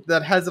everyone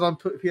that has it on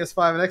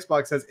PS5 and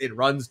Xbox says it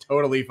runs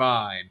totally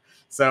fine.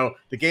 So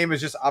the game is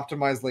just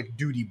optimized like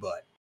duty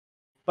butt.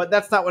 But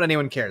that's not what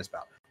anyone cares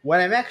about. When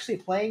I'm actually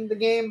playing the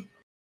game,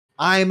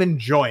 I'm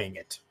enjoying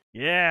it.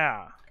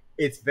 Yeah.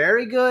 It's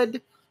very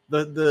good.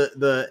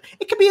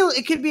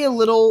 It could be a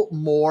little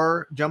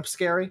more jump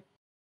scary.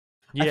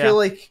 Yeah. I feel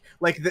like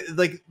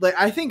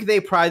I think they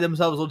pride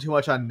themselves a little too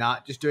much on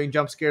not just doing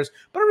jump scares,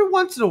 but every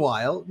once in a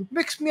while,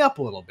 mix me up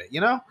a little bit,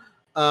 you know?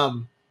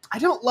 I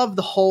don't love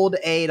the hold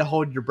A to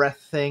hold your breath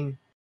thing.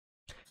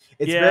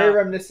 It's very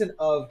reminiscent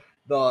of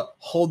the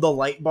hold the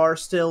light bar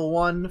still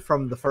one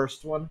from the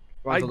first one.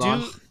 I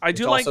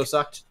do like also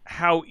sucked.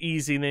 How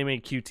easy they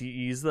make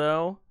QTEs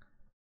though,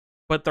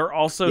 but they're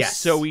also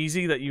so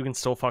easy that you can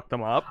still fuck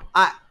them up.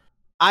 I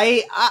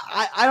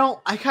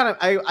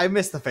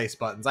miss the face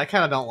buttons. I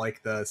kind of don't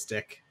like the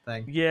stick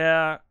thing.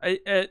 Yeah.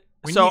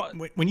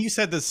 When you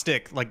said the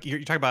stick, like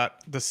you're talking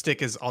about the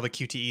stick is all the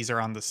QTEs are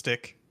on the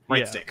stick.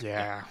 Right stick.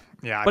 Yeah.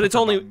 But it's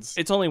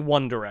only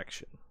one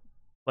direction.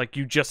 Like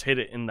you just hit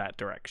it in that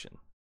direction.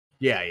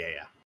 Yeah.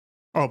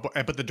 Oh,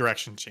 but the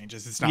direction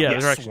changes. It's not the like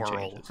direction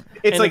swirl. changes.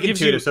 It's And like it gives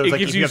intuitive, you- so it's it like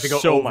gives if you have to go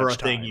so over much a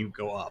thing, time. you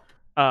go up.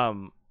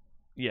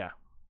 Yeah.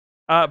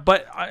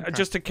 But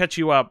just to catch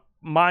you up,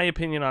 my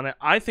opinion on it,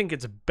 I think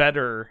it's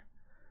better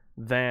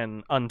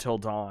than Until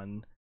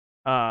Dawn.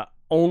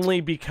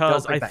 Only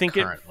because I think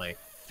it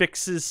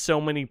fixes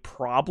so many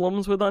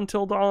problems with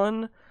Until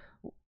Dawn.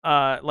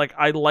 Like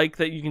I like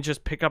that you can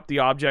just pick up the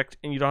object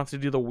and you don't have to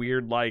do the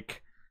weird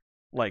like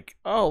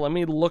oh, let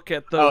me look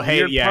at the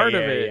weird part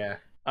of it. Yeah.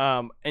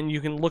 And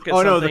you can look at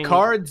no, something...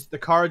 the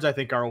cards I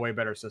think are a way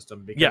better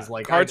system because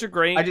cards are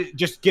great. I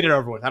just get it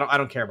over with. I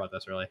don't care about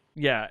this really.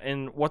 Yeah,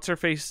 and what's her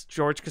face?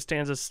 George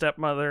Costanza's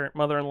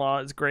mother-in-law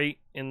is great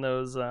in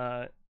those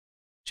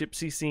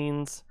gypsy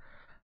scenes.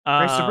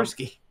 Grace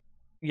Zabriskie.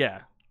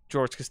 Yeah,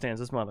 George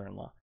Costanza's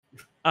mother-in-law.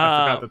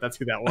 I forgot that's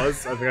who that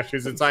was. I forgot she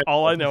was inside.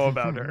 All I know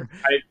about her.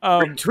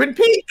 Twin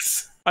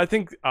Peaks. I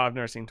think I've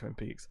never seen Twin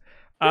Peaks.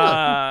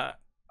 Yeah.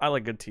 I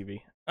like good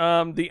TV.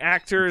 The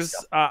actors,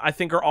 I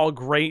think, are all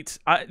great.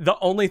 The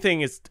only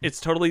thing is, it's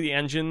totally the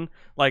engine.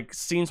 Like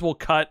scenes will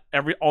cut.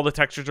 All the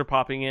textures are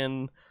popping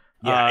in.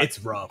 Yeah,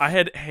 it's rough. I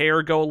had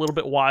hair go a little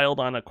bit wild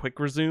on a quick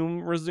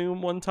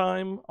resume one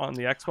time on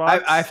the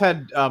Xbox. I've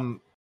had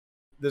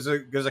there's a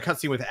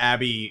cutscene with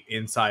Abby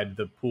inside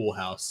the pool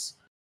house.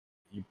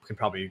 You can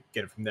probably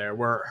get it from there,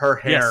 where her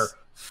hair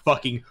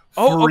fucking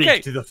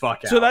freaked the fuck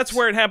out. So that's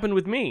where it happened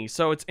with me.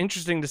 So it's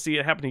interesting to see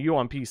it happen to you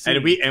on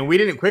PC. And we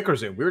didn't quick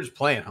resume. We were just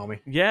playing, homie.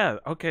 Yeah.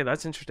 Okay,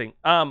 that's interesting.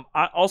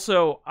 I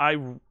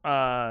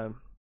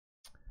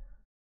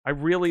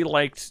really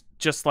liked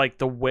just like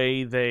the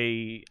way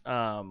they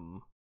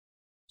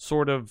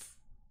sort of.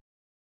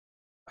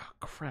 Oh,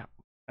 crap.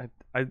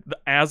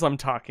 As I'm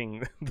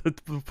talking, the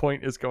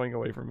point is going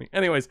away from me.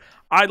 Anyways,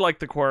 I like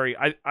the quarry.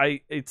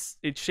 It's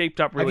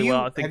shaped up really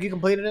well. I think. Have you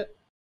completed it?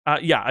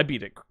 Yeah, I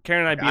beat it.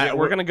 Karen and I beat it.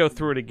 We're gonna go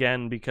through it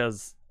again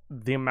because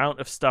the amount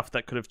of stuff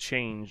that could have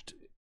changed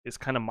is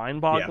kind of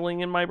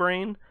mind-boggling in my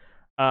brain.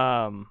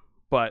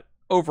 But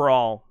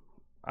overall,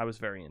 I was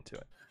very into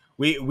it.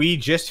 We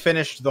just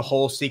finished the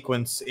whole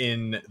sequence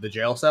in the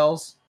jail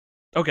cells.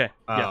 Okay.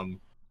 Like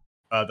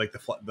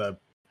the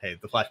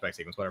flashback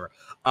sequence, whatever.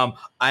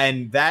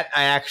 And that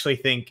I actually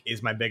think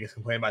is my biggest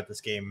complaint about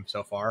this game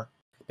so far.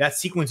 That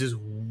sequence is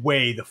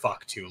way the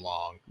fuck too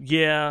long.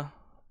 Yeah.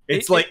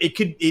 It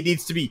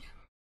needs to be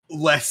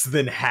less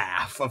than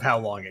half of how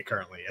long it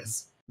currently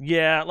is.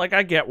 Yeah, like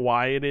I get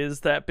why it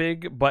is that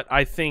big, but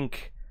I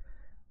think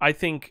I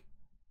think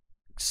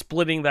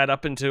splitting that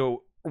up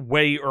into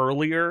way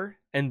earlier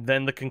and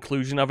then the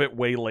conclusion of it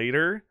way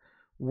later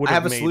would I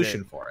have have a made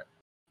solution it. for it.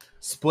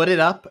 Split it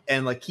up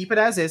and like keep it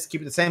as is,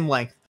 keep it the same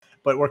length,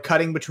 but we're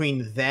cutting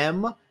between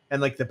them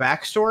and like the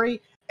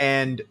backstory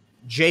and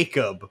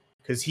Jacob,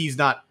 because he's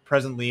not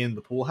presently in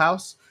the pool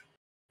house.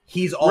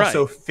 He's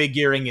also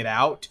figuring it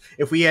out.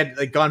 If we had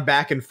like gone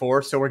back and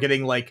forth, so we're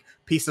getting like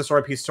piece of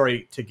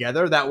story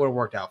together, that would have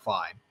worked out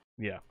fine.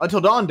 Yeah. Until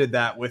Dawn did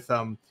that with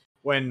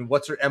when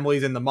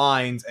Emily's in the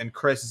mines and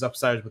Chris is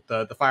upstairs with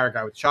the fire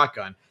guy with the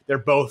shotgun. They're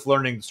both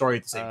learning the story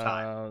at the same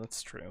time.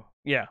 That's true.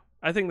 Yeah,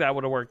 I think that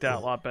would have worked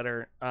out a lot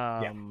better.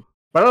 Yeah.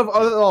 But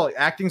overall,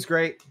 acting's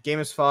great. Game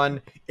is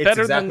fun. It's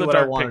better exactly than the what I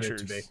Dark wanted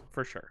Pictures, it to be.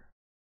 for sure.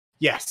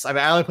 Yes,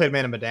 I only played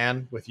Man of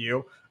Medan with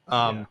you,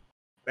 and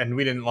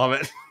we didn't love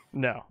it.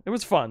 No, it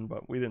was fun,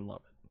 but we didn't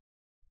love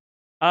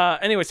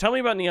it. Anyways, tell me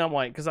about Neon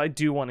White, because I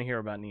do want to hear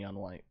about Neon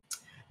White.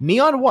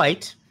 Neon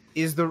White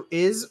is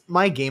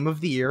my game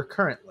of the year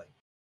currently.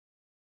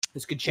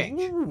 This could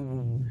change.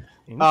 Ooh,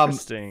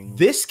 interesting.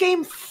 This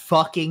game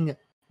fucking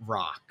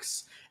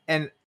rocks,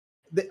 and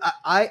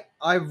I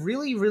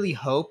really really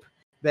hope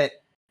that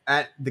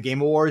at the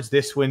Game Awards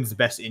this wins the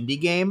best indie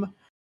game,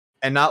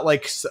 and not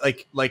like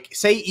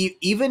say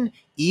even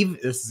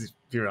this is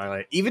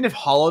even if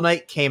Hollow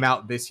Knight came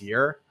out this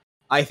year,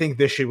 I think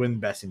this should win the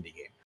best indie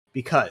game,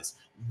 because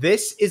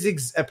this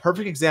is a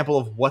perfect example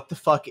of what the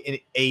fuck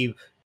a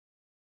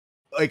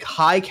like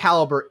high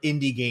caliber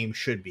indie game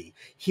should be.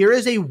 Here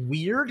is a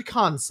weird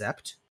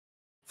concept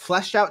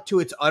fleshed out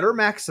to its utter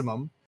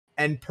maximum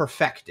and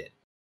perfected.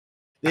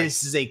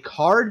 This is a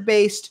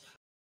card-based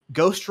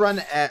Ghost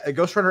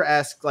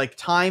Runner-esque like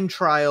time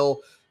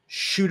trial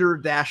shooter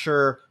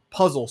dasher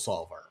puzzle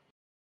solver.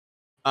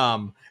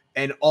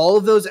 And all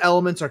of those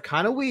elements are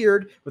kind of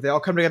weird, but they all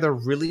come together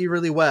really,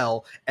 really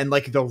well. And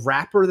like the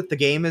wrapper that the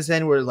game is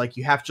in, where like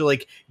you have to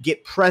like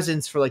get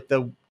presents for like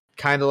the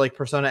kind of like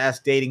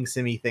Persona-esque dating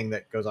simmy thing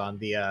that goes on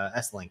the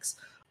S-Links.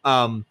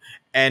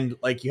 And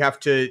like you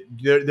have to,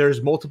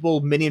 there's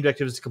multiple mini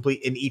objectives to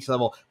complete in each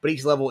level, but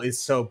each level is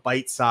so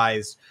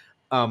bite-sized.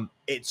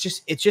 It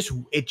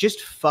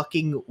just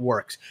fucking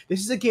works. This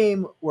is a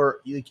game where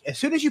as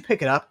soon as you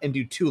pick it up and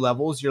do 2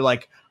 levels, you're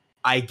like,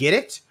 I get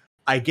it.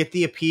 I get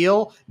the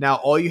appeal. Now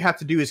all you have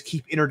to do is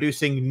keep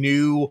introducing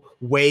new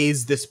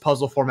ways this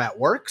puzzle format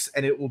works,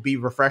 and it will be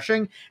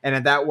refreshing.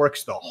 And that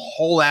works the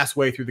whole ass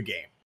way through the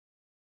game.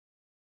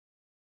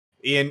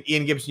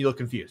 Ian Gibson, you look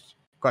confused.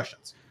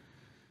 Questions?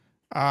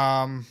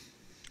 No,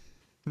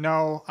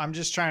 I'm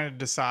just trying to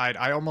decide.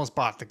 I almost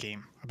bought the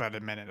game about a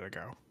minute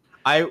ago.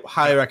 I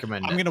highly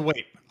recommend it. I'm gonna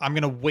wait. I'm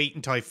gonna wait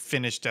until I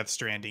finish Death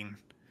Stranding,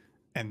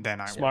 and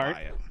then I will buy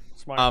it.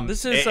 Smart.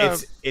 This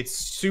is it's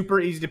super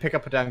easy to pick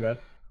up and down. Good.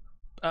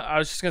 I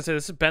was just gonna say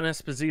this is Ben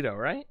Esposito,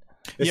 right?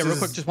 Real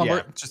quick, just one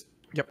more.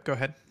 Go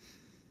ahead.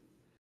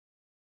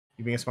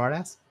 You being a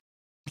smartass?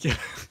 Yeah.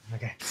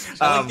 Okay.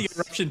 I like the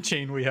eruption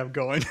chain we have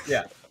going.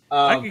 Yeah.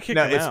 I can kick him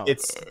out.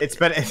 It's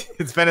Ben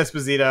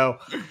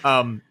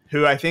Esposito,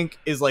 who I think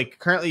is like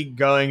currently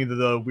going to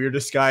the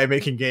weirdest guy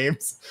making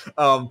games.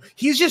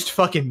 He's just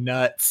fucking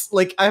nuts.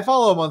 Like I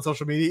follow him on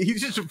social media.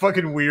 He's just a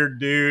fucking weird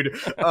dude.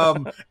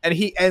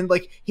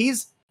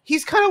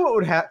 He's kind of what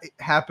would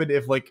happen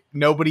if like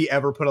nobody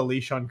ever put a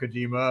leash on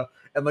Kojima,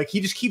 and like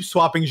he just keeps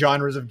swapping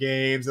genres of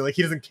games, and like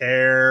he doesn't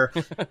care.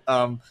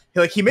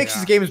 He makes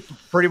his games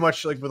pretty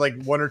much like with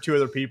like 1 or 2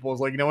 other people. It's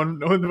like no one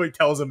really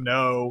tells him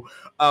no.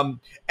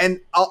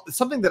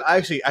 Something that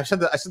I said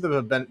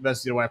that Ben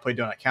Esposito when I played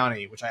Donut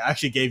County, which I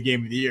actually gave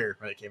Game of the Year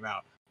when it came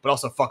out, but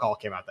also fuck all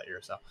came out that year.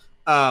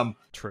 So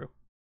true.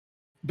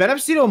 Ben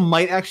Esposito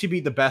might actually be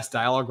the best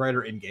dialogue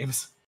writer in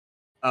games.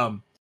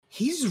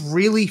 He's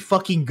really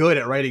fucking good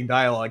at writing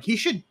dialogue. He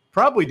should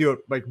probably do it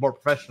like more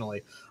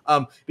professionally.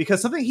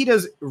 Because something he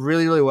does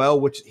really, really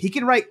well, which he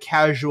can write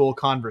casual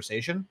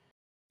conversation.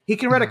 He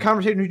can write a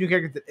conversation with a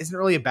character that isn't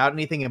really about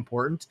anything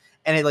important,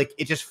 and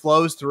it just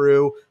flows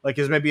through. Like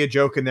there's maybe a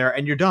joke in there,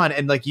 and you're done.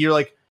 And like you're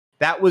like,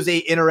 that was a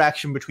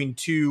interaction between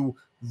 2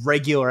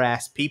 regular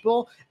ass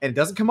people, and it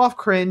doesn't come off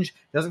cringe,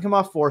 doesn't come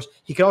off forced.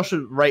 He can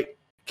also write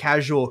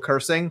casual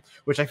cursing,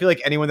 which I feel like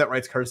anyone that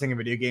writes cursing in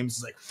video games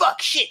is like, fuck,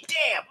 shit,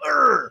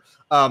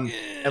 damn,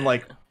 and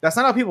like that's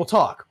not how people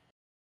talk.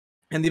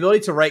 And the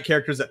ability to write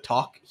characters that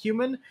talk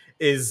human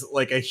is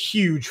like a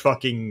huge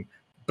fucking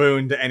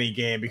boon to any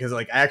game, because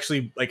like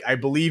I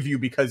believe you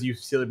because you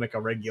seem like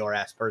a regular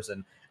ass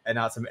person and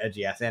not some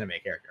edgy ass anime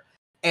character.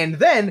 And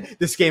then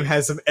this game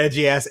has some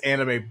edgy ass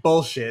anime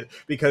bullshit,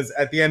 because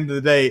at the end of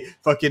the day,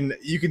 fucking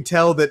you can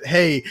tell that,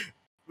 hey,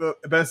 Ben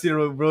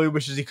Esposito really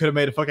wishes he could have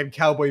made a fucking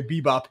Cowboy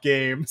Bebop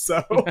game.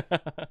 So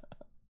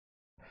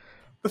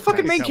the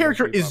fucking main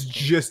character is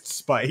just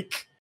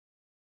Spike.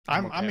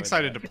 I'm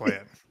excited to play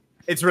it.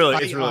 It's really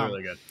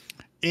good.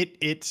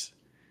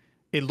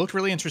 It looked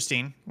really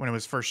interesting when it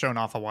was first shown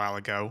off a while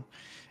ago,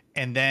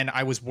 and then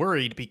I was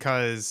worried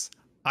because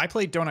I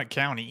played Donut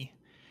County,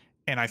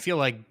 and I feel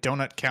like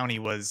Donut County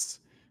was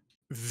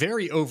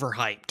very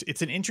overhyped.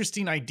 It's an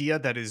interesting idea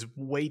that is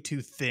way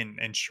too thin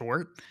and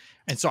short.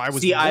 And so I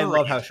was I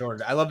love how short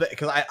it is. I love it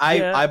because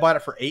I bought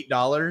it for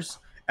 $8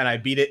 and I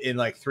beat it in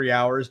like 3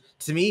 hours.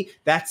 To me,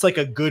 that's like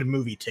a good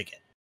movie ticket.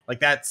 Like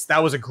that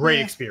was a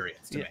great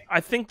experience to me. I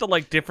think the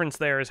like difference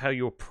there is how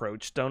you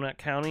approach Donut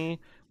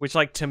County, which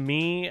like to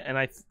me, and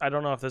I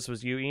don't know if this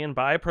was you, Ian,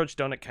 but I approached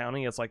Donut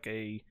County as like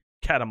a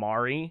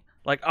Katamari.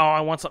 Like, oh, I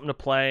want something to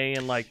play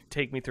and like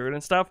take me through it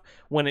and stuff,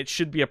 when it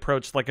should be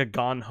approached like a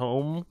Gone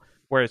Home,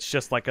 where it's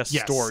just like a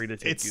story to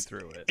take you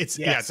through it. It's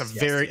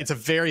a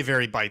very,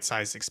 very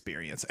bite-sized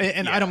experience.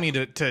 And I don't mean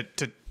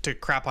to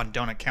crap on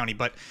Donut County,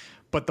 but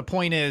the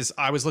point is,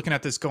 I was looking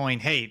at this going,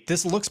 hey,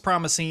 this looks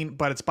promising,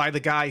 but it's by the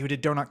guy who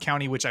did Donut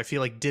County, which I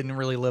feel like didn't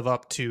really live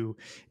up to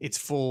its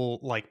full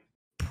like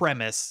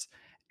premise.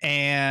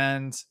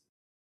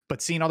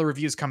 But seeing all the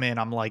reviews come in,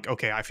 I'm like,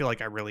 okay, I feel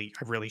like I really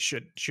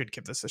should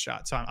give this a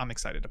shot. So I'm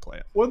excited to play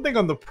it. One thing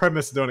on the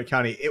premise of Donut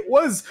County,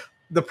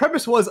 the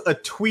premise was a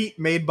tweet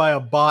made by a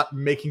bot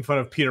making fun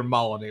of Peter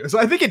Molyneux. So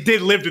I think it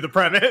did live to the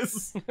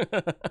premise.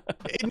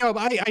 No,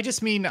 I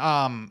just mean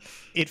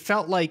it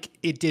felt like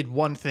it did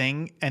one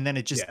thing and then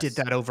it just did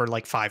that over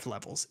like 5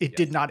 levels. It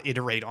did not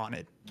iterate on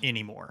it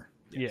anymore.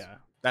 Yes. Yeah,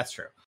 that's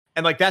true.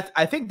 And like that,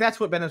 I think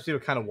that's what Ben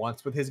Esposito kind of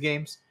wants with his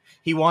games.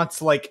 He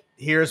wants like,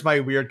 here's my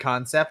weird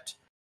concept.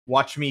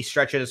 Watch me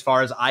stretch it as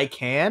far as I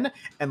can,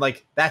 and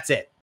like that's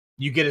it.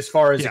 You get as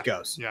far as it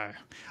goes. Yeah,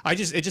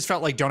 it just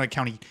felt like Donut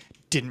County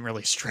didn't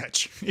really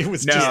stretch. It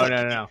was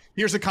no.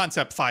 Here's a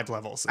concept, 5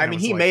 levels. I mean,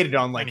 he made it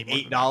on like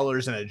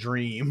 $8 in a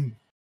dream,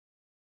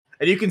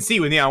 and you can see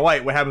with Neon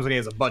White what happens when he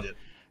has a budget.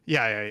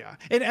 Yeah.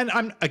 And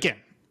I'm again.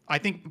 I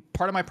think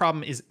part of my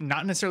problem is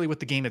not necessarily with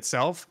the game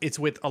itself. It's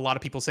with a lot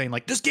of people saying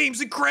like, "This game's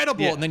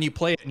incredible," and then you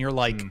play it and you're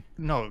like,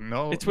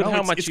 "No." It's with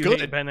how much you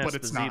hate Ben Esposito. But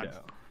it's not.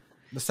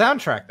 The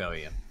soundtrack, though,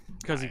 Ian.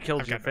 Because he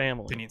killed your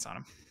family. Opinions on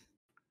him.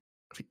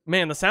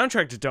 Man, the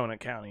soundtrack to Donut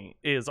County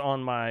is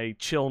on my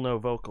Chill No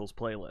Vocals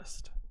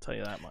playlist. I'll tell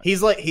you that much.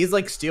 He's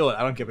like, steal it.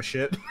 I don't give a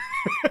shit.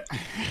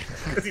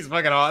 Because he's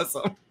fucking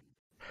awesome.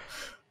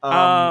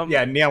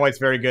 Yeah, Neon White's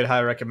very good.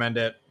 Highly recommend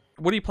it.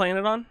 What are you playing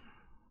it on?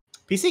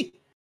 PC.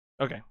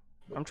 Okay.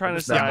 I'm trying to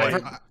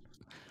decide.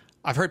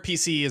 I've heard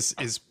PC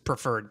is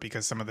preferred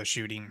because some of the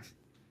shooting.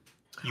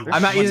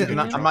 I'm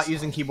not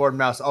using keyboard and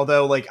mouse,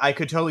 although like I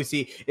could totally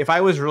see if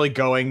I was really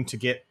going to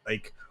get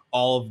like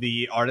all of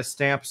the artist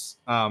stamps.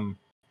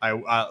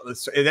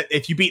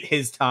 If you beat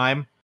his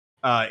time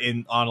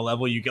on a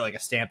level, you get like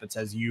a stamp that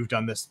says you've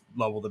done this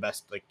level the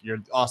best. Like you're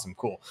awesome,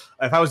 cool.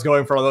 If I was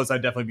going for all those,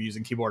 I'd definitely be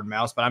using keyboard and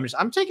mouse. But I'm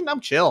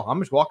chill. I'm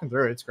just walking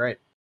through it. It's great.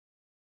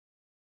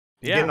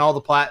 I'm getting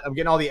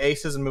all the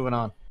aces and moving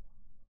on.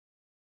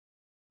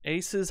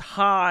 Aces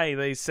high,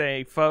 they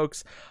say,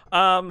 folks.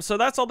 So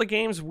that's all the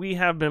games we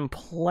have been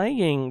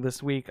playing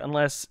this week,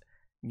 unless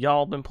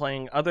y'all been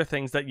playing other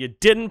things that you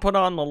didn't put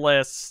on the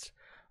list.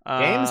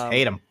 Games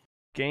hate them.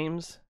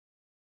 Games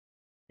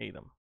hate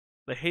them.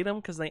 They hate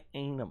them because they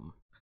ain't them.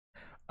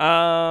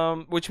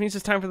 Which means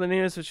it's time for the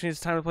news, which means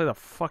it's time to play the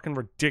fucking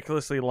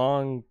ridiculously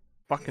long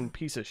fucking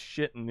piece of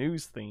shit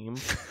news theme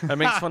that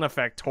makes fun of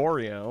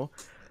Factorio.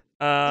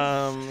 So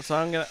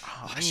I'm gonna.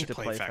 I need to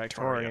play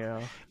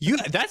Factorio.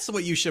 That's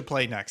what you should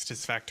play next.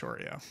 Is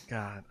Factorio.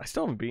 God, I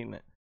still haven't beaten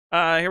it.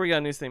 Here we go.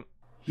 News theme.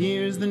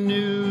 Here's the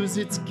news.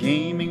 It's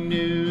gaming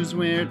news.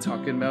 We're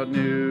talking about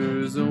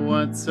news.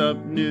 What's up,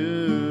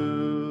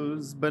 news?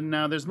 But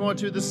now there's more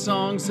to the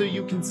song, so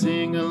you can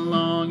sing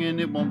along,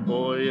 and it won't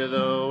bore you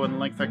though.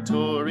 Unlike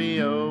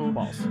Factorio,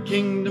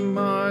 Kingdom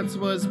Hearts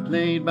was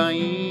played by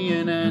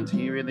Ian, and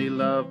he really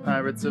loved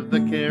Pirates of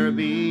the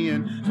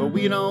Caribbean. But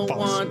we don't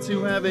want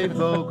to have a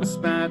vocal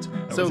spat,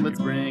 so let's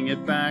bring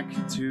it back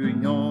to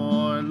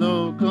your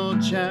local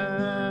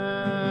chat.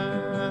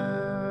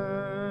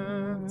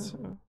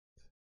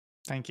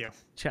 Thank you.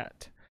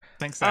 Chat.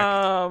 Thanks,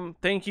 Zach.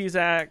 Thank you,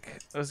 Zach.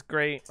 It was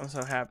great. I'm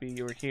so happy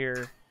you were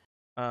here.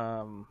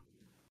 Yeah.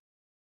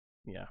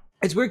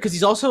 It's weird because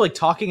he's also like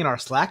talking in our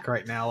Slack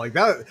right now. Like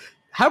that.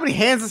 How many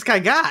hands this guy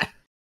got?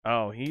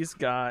 Oh, he's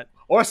got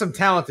some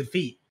talented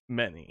feet.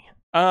 Many.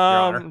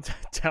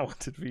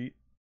 Talented feet.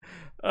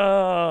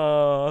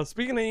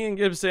 Speaking of Ian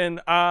Gibson,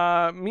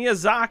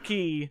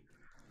 Miyazaki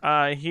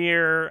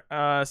here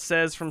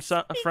says from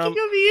Speaking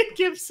of Ian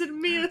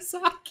Gibson,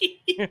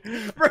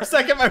 Miyazaki. For a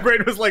second, my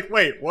brain was like,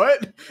 "Wait,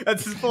 what?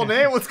 That's his full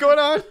name? What's going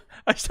on?"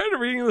 I started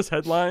reading this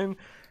headline.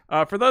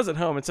 For those at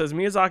home, it says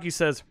Miyazaki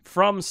says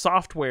from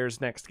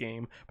Software's next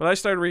game, but I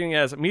started reading it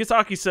as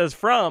Miyazaki says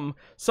from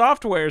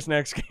Software's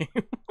next game.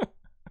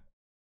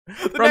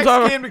 The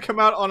next game to come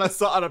out on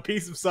a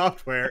piece of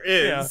software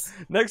is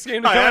next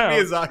game to come out.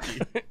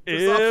 Miyazaki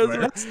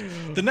is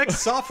the next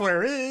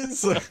software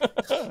is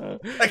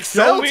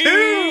Excel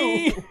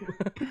 2.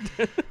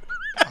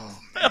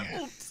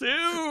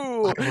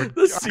 Oh man,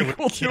 the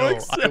sequel to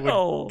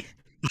Excel.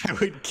 I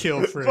would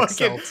kill for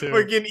Excel 2.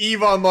 Like in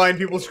EVE Online,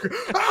 people scream,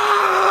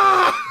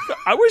 "Ah!"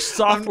 I wish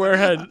software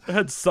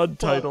had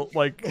subtitle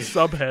like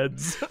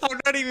subheads. I'm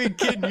not even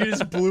kidding. You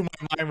just blew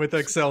my mind with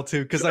Excel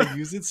too, because I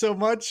use it so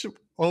much.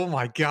 Oh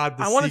my god,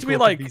 the I want it to be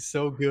sequel like could be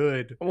so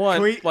good.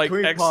 One, like can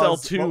we Excel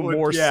pause? 2 What would-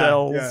 more yeah,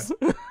 cells.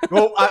 yeah.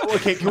 Well,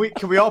 okay.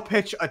 Can we all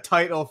pitch a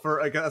title for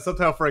like a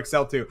subtitle for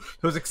Excel 2?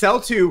 So it's Excel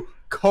 2 :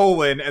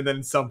 and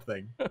then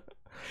something.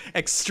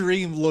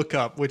 Extreme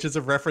Lookup, which is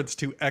a reference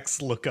to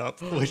X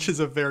Lookup, which is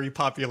a very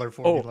popular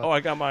formula. Oh, I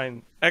got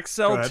mine.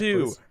 Excel ahead,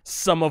 2, please.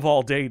 sum of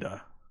all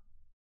data.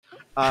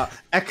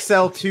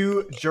 Excel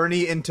 2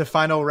 Journey into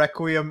Final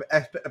Requiem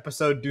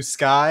episode Du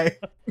Sky.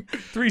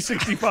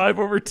 365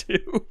 over 2.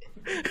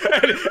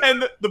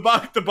 and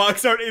the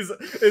box art is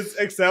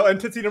Excel and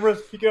Tootsie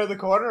numbers peeking out of the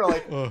corner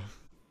like Ugh.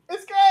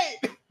 it's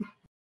great.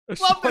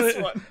 Love this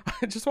one.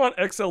 I just want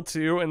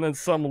XL2 and then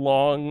some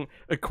long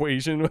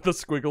equation with a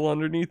squiggle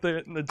underneath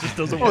it, and it just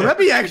doesn't Oh, work.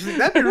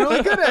 that'd be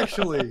really good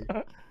actually.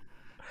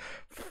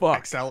 Fuck.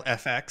 Excel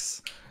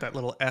FX, that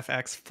little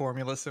FX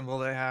formula symbol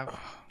they have.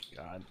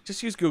 God.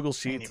 Just use Google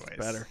Sheets. Anyways. It's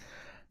better.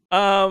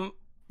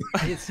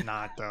 It's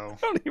not though.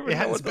 I don't even It know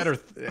has what better,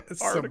 this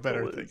some article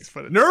better is. things.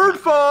 But it's Nerd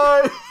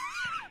fight.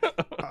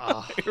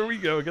 Here we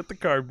go. Get the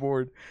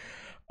cardboard.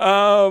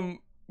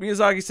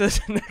 Miyazaki says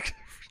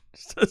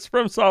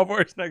From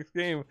Software's next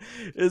game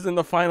is in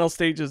the final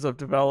stages of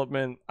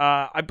development.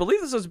 I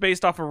believe this was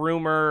based off a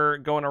rumor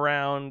going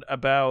around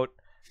about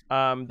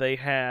they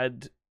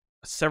had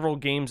several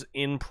games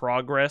in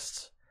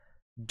progress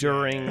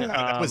during.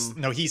 that was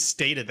no. He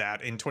stated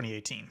that in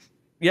 2018.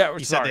 Yeah,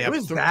 He said sorry. they It have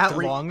was that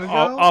three- long ago.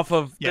 Off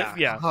of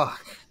Yeah. Ugh.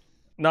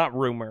 not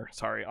rumor.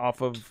 Sorry,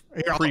 off of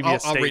Here, I'll-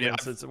 previous I'll read it.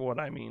 statements. Is what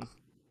I mean.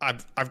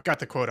 I've got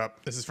the quote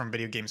up. This is from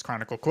Video Games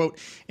Chronicle. Quote,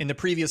 in the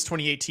previous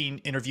 2018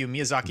 interview,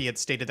 Miyazaki had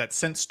stated that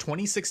since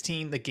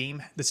 2016,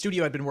 the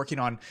studio had been working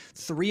on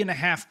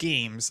 3.5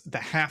 games, the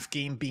half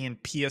game being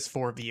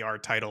PS4 VR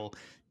title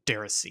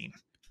Deracine.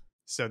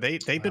 So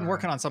they've been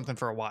working on something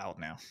for a while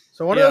now.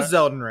 So one Yeah. of those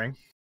Elden Ring,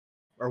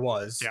 or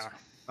was. Yeah.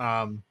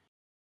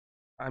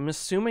 I'm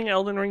assuming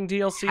Elden Ring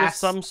DLC of Has-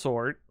 some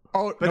sort.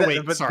 Oh, But, no, they,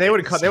 wait, but sorry. they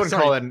wouldn't call Sorry.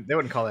 they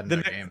wouldn't call that The,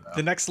 another game though.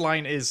 the next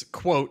line is,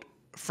 quote,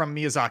 from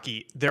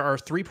Miyazaki, there are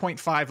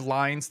 3.5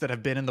 lines that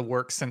have been in the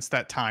works since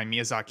that time,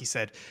 Miyazaki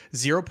said.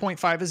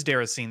 0.5 is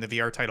Deracine, the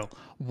VR title.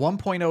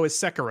 1.0 is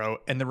Sekiro,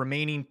 and the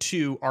remaining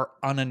 2 are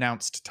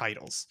unannounced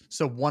titles.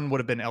 So one would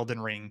have been Elden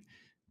Ring.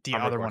 The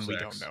Armored other Core one we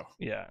 6. don't know.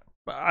 Yeah,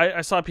 but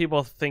I saw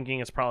people thinking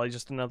it's probably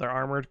just another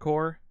Armored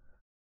Core.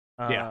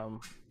 Yeah.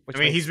 Which I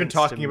mean, makes he's been sense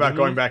to talking about me.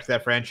 going back to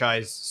that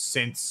franchise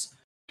since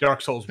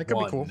Dark Souls That could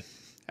 1. be cool.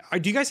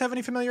 Do you guys have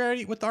any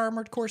familiarity with the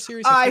Armored Core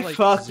series? I feel like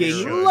fucking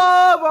zero.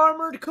 love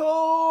Armored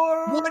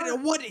Core.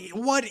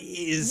 What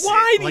is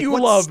Why it? do you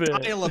what love it?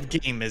 style of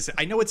game is it?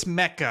 I know it's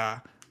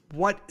mecha.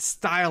 What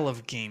style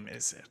of game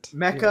is it?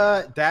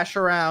 Mecha, dash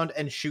around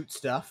and shoot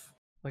stuff,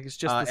 Like it's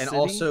just the and city?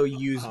 also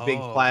use big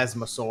Oh.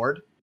 plasma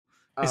sword.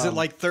 Is it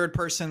like third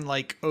person,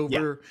 like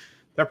over?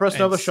 Third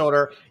person over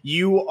shoulder?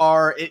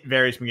 It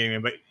varies from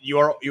game, but you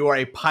are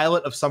a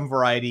pilot of some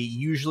variety,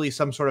 usually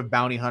some sort of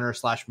bounty hunter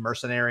 /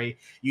 mercenary.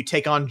 You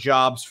take on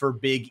jobs for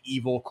big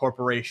evil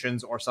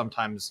corporations or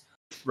sometimes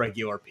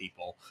regular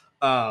people,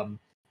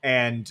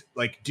 and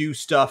like do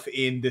stuff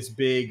in this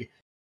big,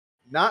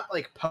 not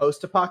like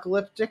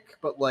post-apocalyptic,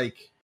 but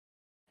like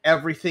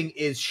everything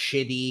is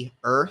shitty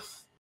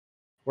Earth,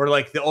 where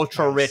like the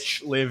ultra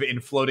rich live in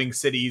floating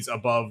cities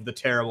above the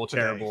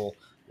terrible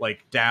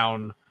like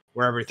down.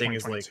 Where everything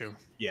is like, 2022.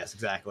 yes,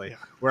 exactly. Yeah.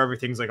 Where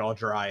everything's like all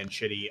dry and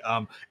shitty.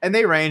 And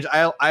they range.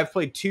 I've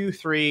played 2,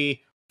 3,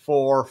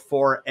 4,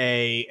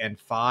 4A, and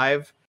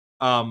 5.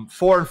 4 and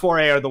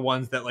 4A are the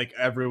ones that like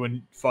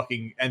everyone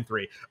fucking, and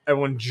 3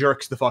 everyone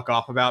jerks the fuck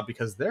off about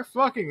because they're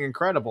fucking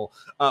incredible.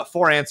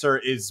 4 Answer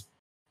is,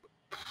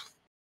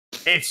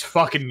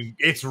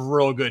 it's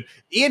real good.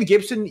 Ian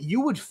Gibson,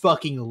 you would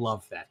fucking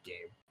love that game.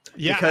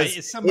 Yeah, Because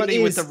it's somebody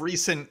it with is- a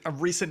recent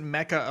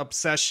mecha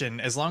obsession.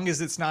 As long as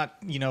it's not,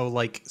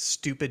 like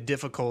stupid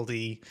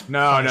difficulty.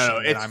 No, punishing,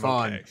 then it's I'm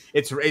fun.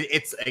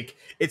 okay.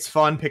 It's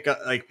fun. Pick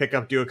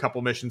up, do a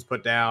couple missions,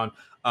 put down,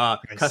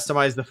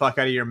 customize the fuck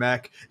out of your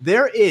mech.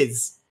 There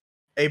is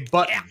a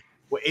button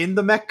in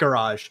the mech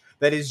garage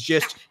that is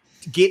just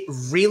get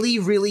really,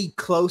 really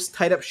close,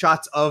 tight up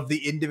shots of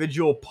the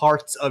individual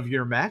parts of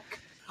your mech.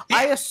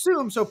 I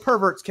assume so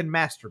perverts can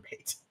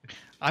masturbate.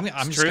 I'm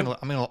just true.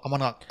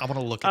 gonna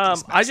look at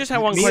this. I just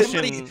have one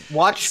question.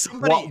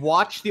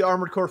 Watch the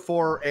Armored Core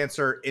 4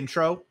 Answer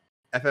intro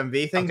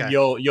FMV thing. Okay.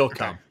 You'll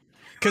come.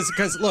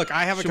 Because look,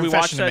 I have a Should we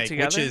watch confession to that make,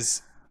 together? which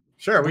is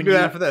Sure, we When can do that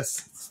you- after this.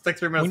 It's like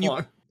 3 minutes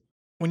long.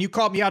 when you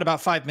called me out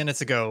about 5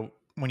 minutes ago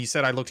when you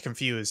said I looked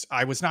confused.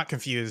 I was not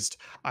confused.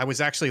 I was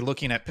actually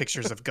looking at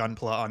pictures of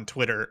Gunpla on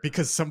Twitter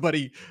because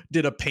somebody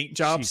did a paint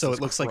job, so Jesus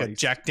it looks like a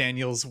Christ. Jack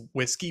Daniel's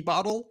whiskey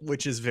bottle,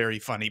 which is very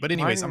funny. But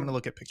anyways, Why- I'm gonna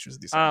look at pictures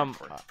of these.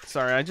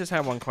 Sorry, I just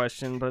have one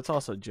question, but it's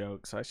also a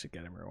joke, so I should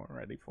get everyone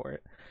ready for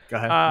it. Go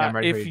ahead. Yeah, I'm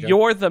ready for If you, Joe.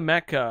 you're the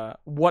mecha,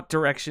 what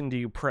direction do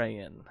you pray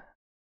in?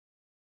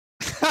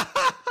 God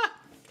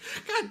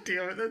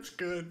damn it, that's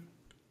good.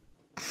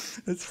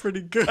 That's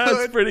pretty good.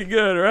 That's pretty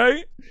good,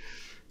 right?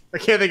 I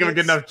can't think of a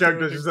good enough joke.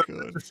 pretty That's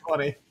good. just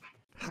funny.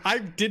 I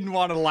didn't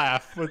want to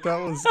laugh, but that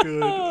was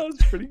good.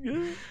 That's pretty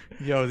good.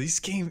 Yo, these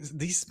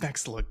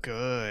specs look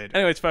good.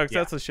 Anyways, folks, Yeah.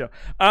 that's the show.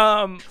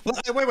 Well,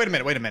 wait a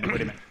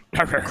minute.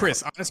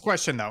 Chris, honest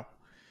question though.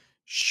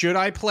 Should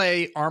I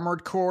play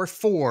Armored Core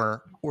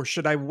 4 or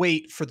should I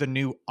wait for the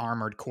new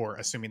Armored Core,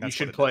 assuming that's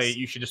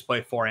You should just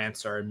play 4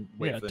 Answer and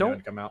wait for the new one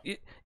to come out.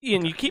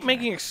 Ian, you keep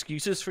making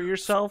excuses for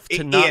yourself to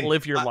Ian, not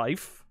live your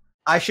life.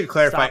 I should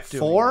clarify, Stop doing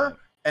 4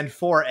 that. and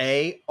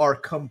 4A are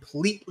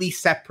completely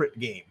separate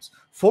games.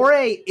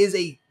 4A is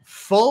a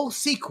full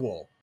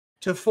sequel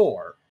to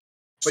 4,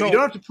 but So- you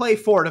don't have to play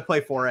 4 to play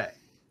 4A.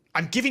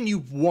 I'm giving you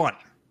one.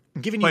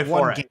 I'm giving Play you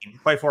one 4A. game.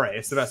 Play 4A.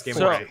 It's the best game.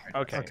 So, of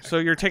okay, so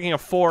you're taking a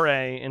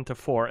 4A into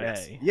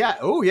 4A. Yeah.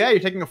 Oh, yeah. You're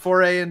taking a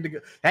 4A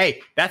into.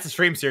 Hey, that's a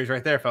stream series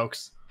right there,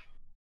 folks.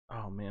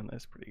 Oh man,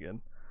 that's pretty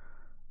good.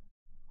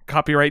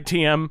 Copyright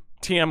TM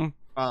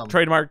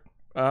trademark.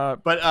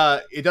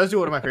 But it does do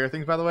one of my favorite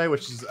things, by the way,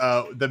 which is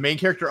the main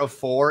character of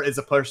 4 is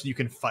a person you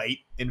can fight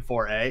in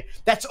 4A.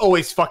 That's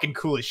always fucking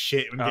cool as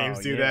shit when games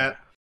do that.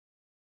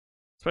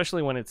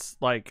 Especially when it's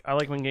like, I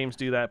like when games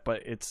do that,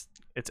 but it's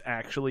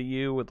actually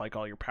you with like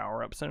all your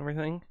power ups and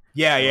everything.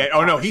 Yeah, yeah.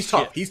 Oh no, he's shit.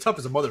 tough. He's tough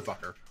as a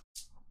motherfucker.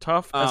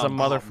 Tough as a Oh,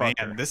 motherfucker.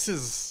 man, this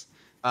is.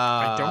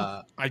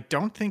 Uh, I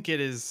don't think it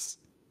is.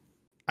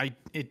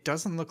 It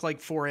doesn't look like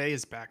 4A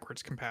is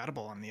backwards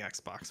compatible on the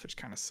Xbox, which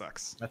kind of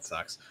sucks. that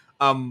sucks.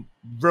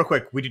 Real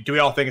quick, do we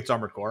all think it's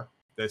Armored Core?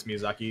 This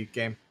Miyazaki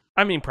game?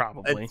 I mean,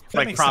 probably. It's That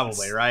like makes probably,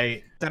 sense.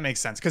 right? That makes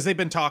sense because they've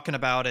been talking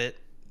about it.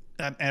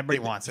 Everybody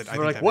wants it. I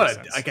For think like that what? makes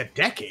sense. Like a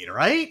decade,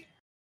 right?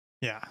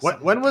 Yeah.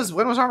 When was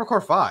Armored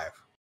Core 5?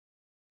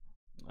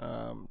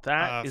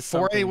 That is 4A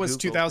something was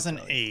Google could tell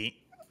you. 2008.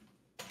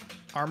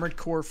 Armored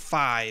Core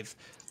 5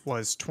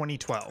 was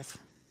 2012.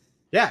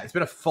 Yeah, it's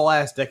been a full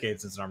ass decade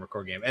since an Armored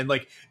Core game, and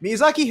like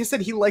Miyazaki has said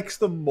he likes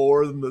them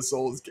more than the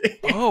Souls games.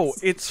 Oh,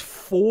 it's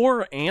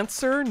 4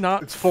 answer,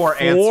 not It's 4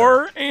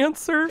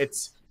 answer.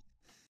 It's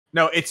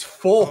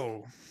full.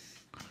 Oh.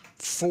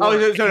 4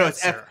 Oh no,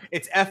 answer.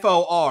 it's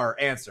FOR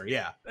answer.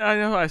 Yeah, I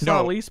know. I saw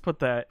No. Elise put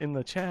that in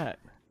the chat.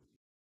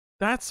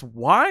 That's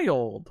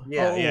wild.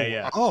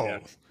 yeah. Oh.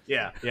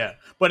 Yeah.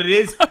 But it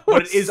is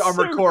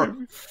Armored so Core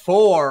confused.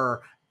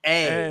 4A.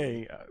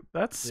 Hey,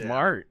 that's Yeah.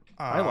 smart.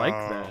 I like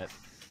Oh. that.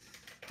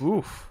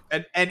 Oof.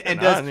 And Get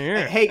does on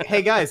here.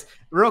 hey guys,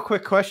 real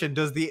quick question: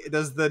 Does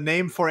the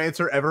name for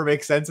answer ever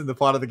make sense in the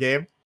plot of the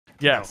game?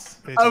 Yes.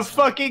 It Of does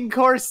not. fucking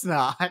course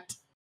not.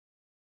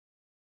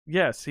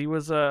 Yes, he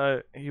was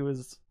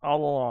all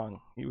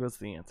along. He was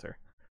the answer.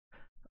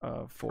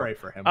 For Pray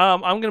for him.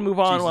 I'm gonna move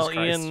on Jesus while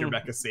Christ, Ian your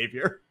Mecha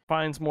savior.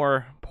 finds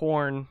more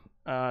porn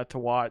to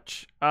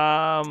watch.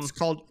 It's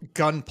called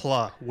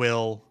Gunpla,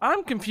 Will.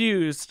 I'm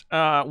confused.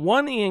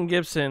 One Ian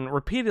Gibson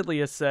repeatedly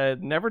has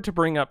said never to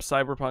bring up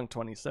Cyberpunk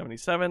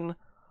 2077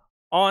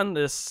 on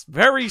this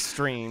very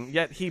stream,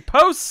 yet he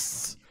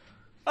posts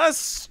a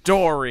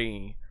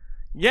story.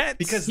 Yet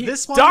Because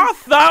this one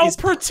doth thou is-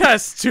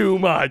 protest too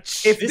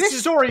much. If This this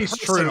is story is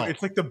personal. true,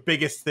 it's like the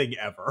biggest thing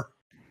ever.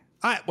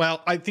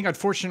 I think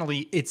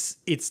unfortunately it's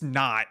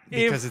not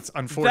because If it's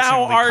unfortunately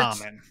thou art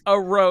common. a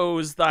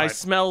rose, thy Right.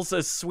 smells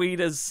as sweet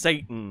as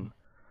Satan.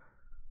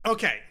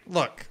 Okay,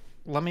 look,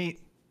 the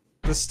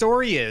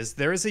story is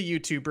there is a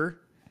YouTuber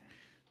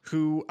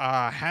who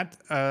had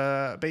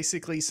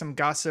basically some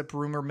gossip,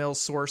 rumor mill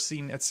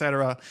sourcing,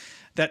 etc.,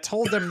 that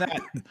told them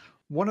that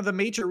one of the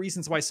major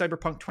reasons why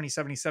Cyberpunk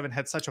 2077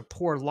 had such a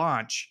poor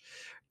launch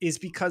is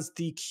because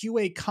the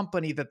QA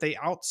company that they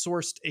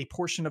outsourced a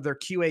portion of their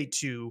QA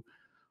to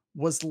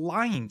was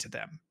lying to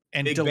them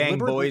and Big Bang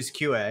Boys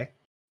QA.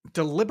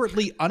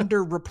 deliberately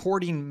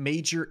underreporting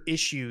major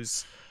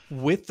issues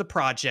with the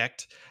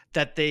project,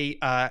 that they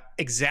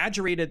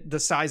exaggerated the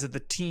size of the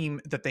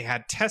team that they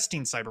had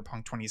testing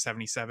Cyberpunk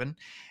 2077,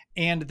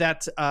 and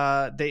that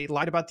they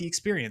lied about the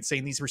experience,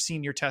 saying these were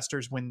senior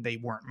testers when they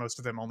weren't. Most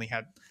of them only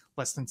had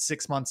less than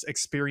 6 months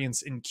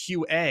experience in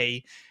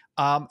QA.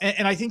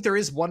 And I think there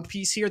is one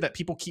piece here that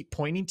people keep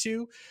pointing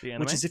to, The which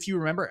anime? is if you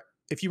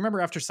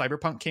remember after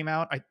Cyberpunk came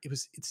out,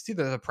 it's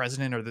either the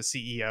president or the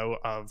CEO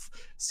of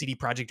CD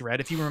Projekt Red.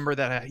 If you remember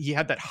that he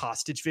had that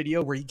hostage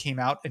video where he came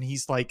out and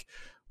he's like,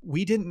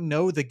 we didn't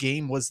know the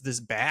game was this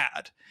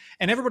bad.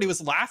 And everybody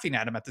was laughing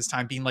at him at this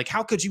time, being like,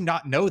 how could you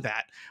not know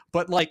that?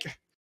 But like,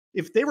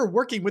 if they were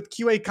working with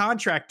QA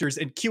contractors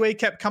and QA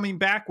kept coming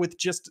back with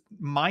just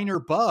minor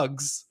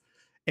bugs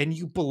and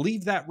you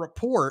believe that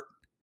report,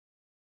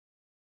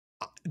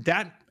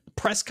 that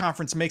press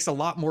conference makes a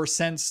lot more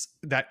sense.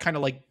 That kind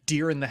of like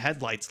deer in the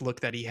headlights look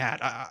that he had.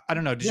 I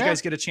don't know. Did you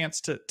guys get a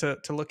chance to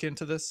look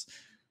into this?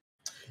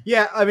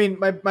 Yeah, I mean,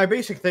 my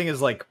basic thing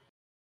is like,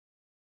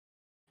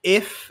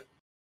 if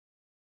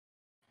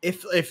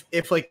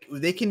like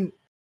they can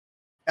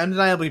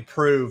undeniably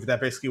prove that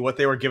basically what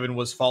they were given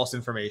was false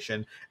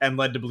information and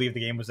led to believe the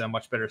game was in a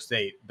much better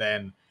state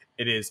than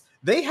it is,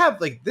 they have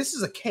like, this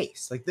is a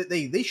case like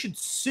they should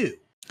sue.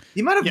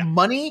 The amount of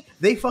money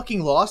they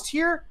fucking lost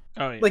here,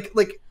 Oh, yeah. like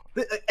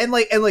And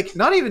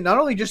not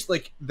only just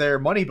like their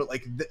money, but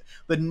like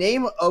the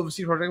name of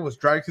CD Projekt Red was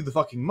dragged through the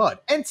fucking mud,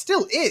 and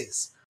still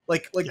is.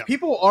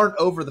 People aren't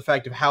over the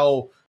fact of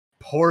how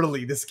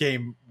poorly this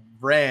game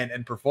ran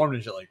and performed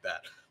and shit like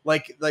that.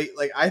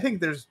 I think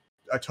there's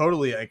a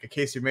totally like a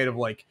case you made of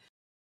like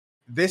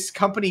this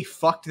company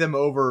fucked them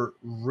over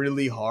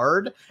really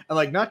hard, and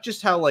like not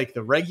just how like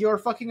the regular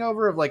fucking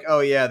over of like, oh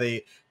yeah,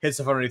 they hit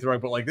stuff underneath the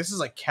rug, but like this is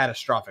like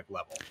catastrophic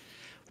level.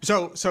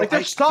 So like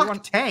their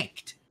stock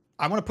tanked.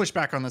 I want to push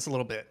back on this a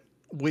little bit,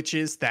 which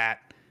is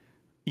that,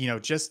 you know,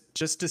 just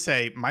to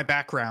say my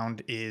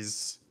background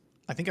is,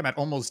 I think I'm at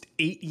almost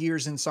 8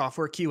 years in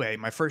software QA.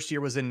 My first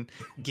year was in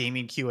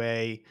gaming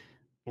QA.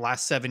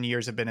 Last 7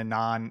 years have been in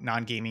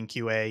non-gaming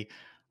QA.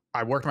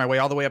 I worked my way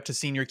all the way up to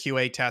senior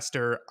QA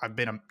tester. I've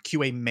been a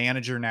QA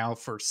manager now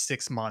for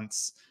 6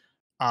 months.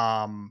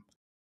 Part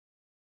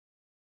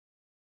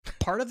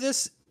of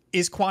this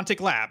is Quantic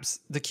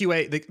Labs, the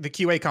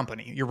QA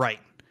company. You're right.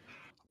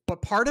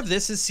 But part of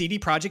this is CD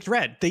Projekt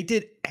Red. They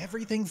did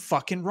everything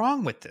fucking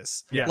wrong with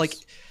this. Yes. Like,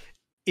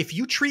 if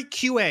you treat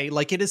QA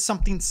like it is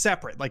something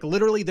separate, like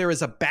literally there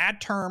is a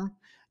bad term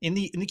in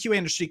the QA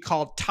industry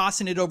called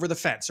tossing it over the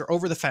fence or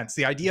over the fence.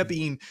 The idea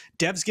being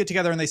devs get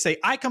together and they say,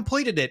 I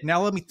completed it.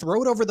 Now let me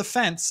throw it over the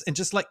fence and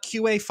just let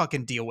QA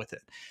fucking deal with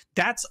it.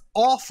 That's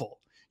awful.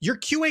 Your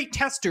QA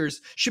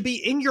testers should be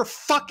in your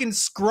fucking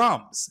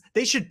scrums.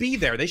 They should be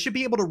there. They should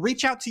be able to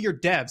reach out to your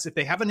devs if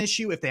they have an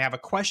issue, if they have a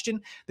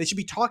question. They should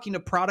be talking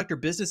to product or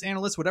business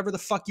analysts, whatever the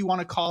fuck you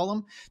want to call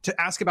them, to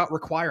ask about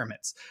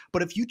requirements.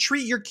 But if you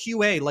treat your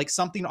QA like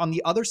something on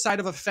the other side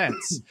of a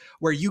fence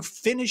where you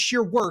finish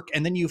your work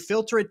and then you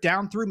filter it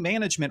down through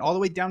management all the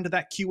way down to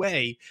that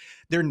QA,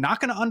 they're not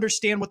going to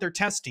understand what they're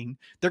testing.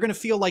 They're going to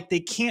feel like they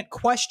can't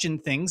question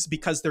things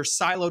because they're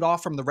siloed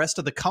off from the rest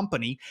of the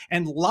company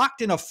and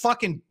locked in a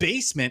fucking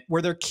basement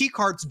where their key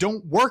cards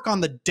don't work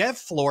on the dev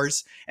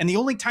floors. And the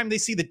only time they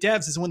see the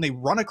devs is when they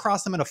run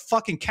across them in a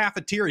fucking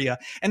cafeteria,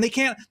 and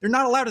they're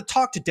not allowed to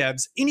talk to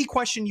devs. Any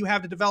question you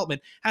have to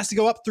development has to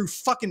go up through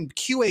fucking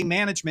QA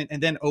management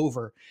and then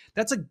over.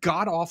 That's a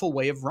god awful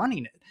way of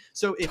running it.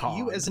 So if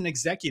you as an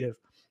executive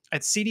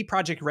at CD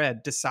Projekt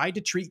Red decide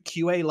to treat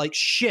QA like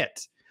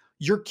shit,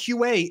 your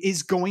QA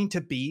is going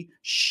to be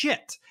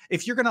shit.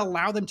 If you're going to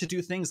allow them to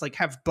do things like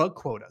have bug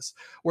quotas,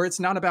 where it's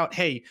not about,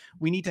 hey,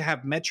 we need to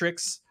have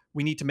metrics,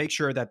 we need to make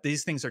sure that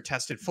these things are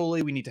tested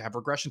fully, we need to have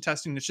regression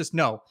testing. It's just,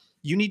 no,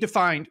 you need to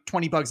find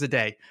 20 bugs a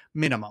day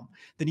minimum.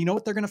 Then you know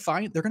what they're going to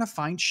find? They're going to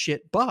find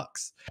shit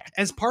bugs.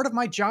 As part of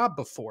my job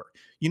before,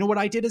 you know what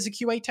I did as a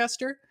QA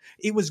tester?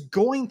 It was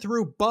going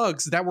through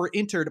bugs that were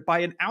entered by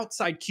an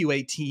outside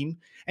QA team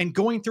and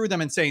going through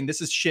them and saying, this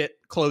is shit,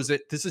 close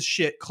it. This is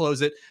shit,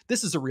 close it.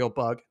 This is a real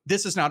bug.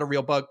 This is not a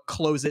real bug,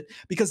 close it.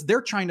 Because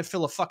they're trying to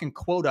fill a fucking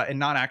quota and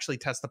not actually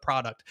test the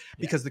product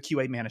because the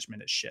QA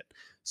management is shit.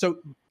 So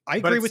I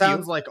agree with you. But it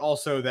sounds like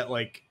also that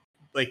like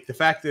the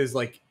fact is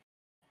like,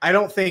 I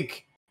don't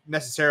think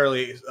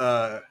necessarily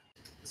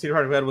CD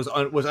Projekt Red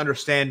was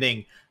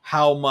understanding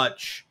how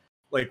much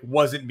like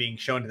wasn't being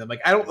shown to them.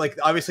 Like I don't like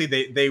obviously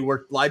they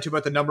were lied to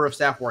about the number of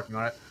staff working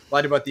on it,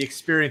 lied about the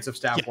experience of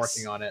staff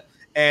working on it.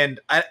 And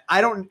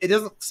I don't, it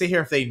doesn't say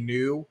here if they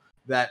knew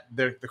that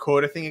the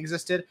quota thing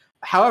existed.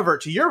 However,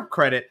 to your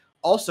credit,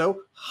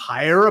 also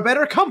hire a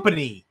better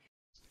company.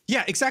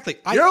 Yeah, exactly.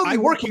 You're only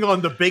working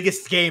on the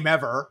biggest game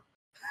ever.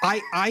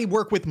 I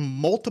work with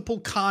multiple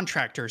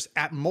contractors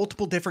at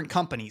multiple different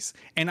companies,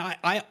 and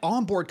I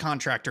onboard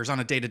contractors on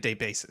a day-to-day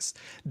basis.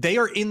 They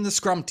are in the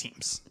Scrum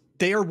teams.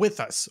 They are with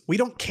us. We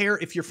don't care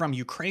if you're from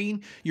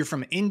Ukraine, you're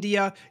from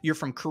India, you're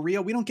from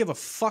Korea. We don't give a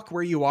fuck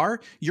where you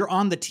are. You're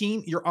on the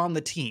team. You're on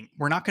the team.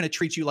 We're not going to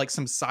treat you like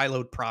some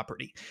siloed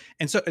property.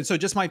 And so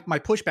just my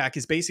pushback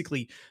is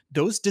basically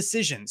those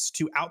decisions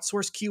to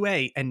outsource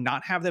QA and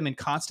not have them in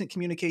constant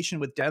communication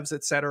with devs,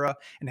 et cetera,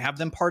 and have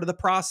them part of the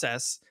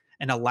process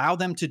and allow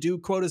them to do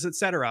quotas, et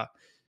cetera.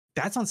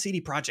 That's on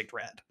CD Projekt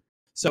Red.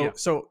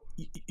 So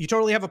you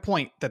totally have a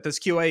point that this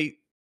QA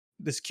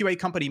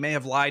company may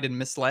have lied and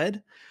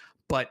misled,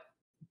 but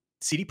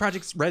CD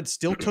Projekt Red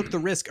still took the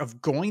risk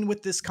of going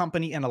with this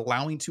company and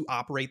allowing to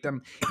operate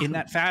them in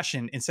that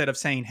fashion instead of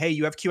saying, hey,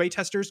 you have QA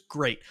testers?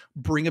 Great.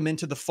 Bring them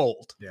into the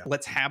fold. Yeah.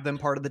 Let's have them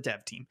part of the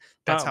dev team.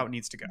 That's how it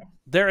needs to go.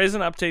 There is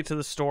an update to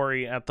the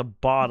story at the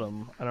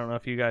bottom. I don't know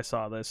if you guys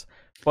saw this,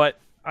 but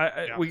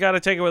we got to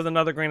take it with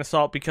another grain of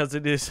salt because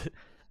it is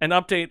an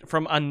update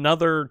from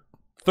another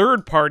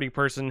third-party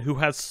person who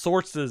has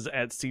sources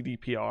at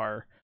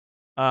CDPR.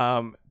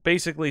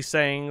 Basically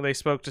saying they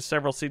spoke to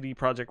several CD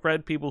Projekt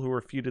Red people who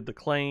refuted the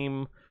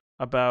claim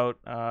about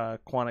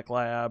Quantic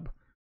Lab.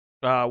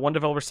 One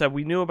developer said,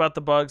 we knew about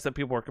the bugs that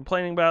people were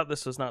complaining about.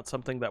 This was not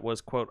something that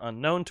was, quote,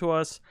 unknown to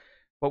us,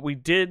 but we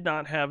did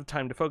not have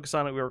time to focus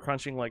on it. We were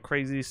crunching like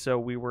crazy, so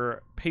we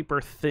were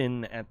paper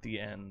thin at the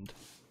end.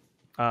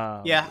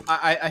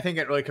 I think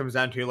it really comes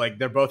down to, like,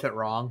 they're both at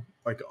wrong.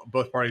 Like,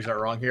 both parties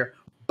are wrong here.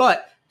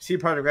 But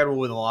CD Projekt Red will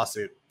win the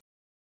lawsuit.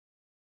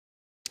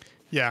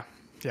 Yeah.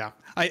 Yeah,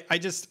 I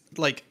just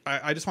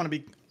want to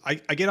be, I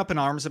get up in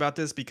arms about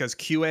this because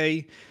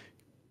QA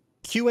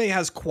QA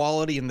has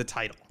quality in the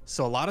title.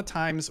 So a lot of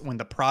times when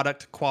the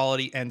product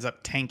quality ends up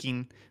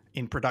tanking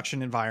in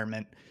production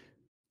environment,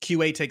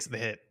 QA takes the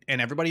hit,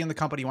 and everybody in the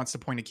company wants to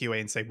point to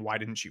QA and say, why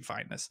didn't you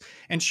find this?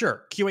 And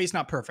sure, QA is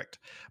not perfect,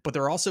 but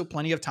there are also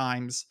plenty of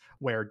times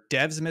where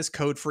devs miss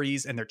code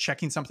freeze and they're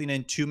checking something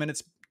in 2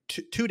 minutes,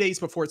 2 days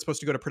before it's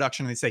supposed to go to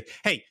production, and they say,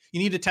 hey, you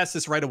need to test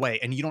this right away.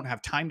 And you don't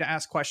have time to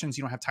ask questions.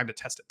 You don't have time to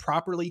test it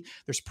properly.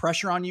 There's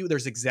pressure on you.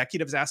 There's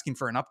executives asking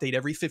for an update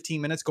every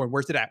 15 minutes going,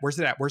 where's it at? Where's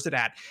it at? Where's it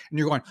at? And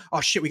you're going, oh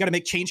shit, we got to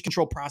make change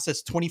control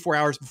process 24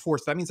 hours before.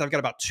 So that means I've got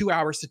about 2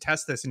 hours to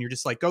test this. And you're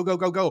just like, go, go,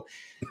 go, go.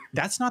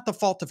 That's not the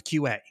fault of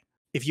QA.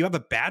 If you have a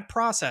bad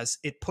process,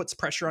 it puts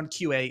pressure on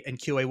QA, and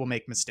QA will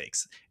make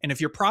mistakes. And if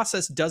your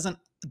process doesn't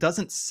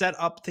set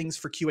up things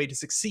for QA to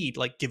succeed,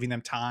 like giving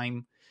them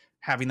time,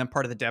 having them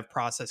part of the dev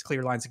process,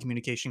 clear lines of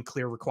communication,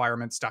 clear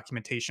requirements,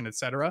 documentation,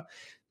 etc.,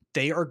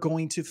 they are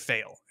going to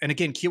fail. And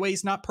again, QA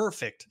is not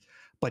perfect,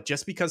 but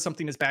just because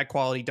something is bad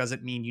quality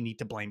doesn't mean you need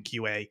to blame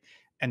QA.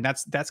 And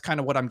that's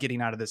kind of what I'm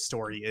getting out of this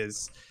story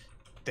is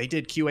they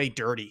did QA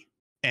dirty.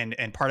 And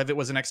part of it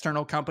was an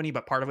external company,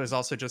 but part of it is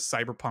also just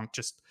Cyberpunk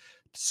just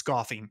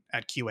scoffing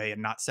at QA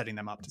and not setting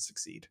them up to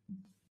succeed.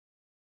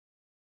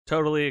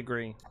 Totally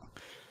agree.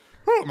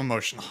 I'm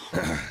emotional.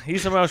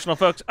 He's emotional,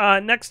 folks.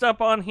 Next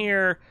up on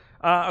here,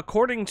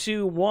 according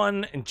to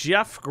one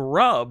Jeff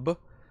Grubb,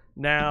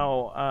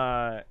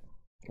 now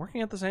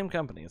working at the same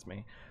company as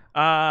me,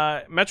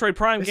 Metroid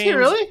Prime Is Games. he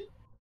really?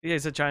 Yeah,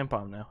 he's at Giant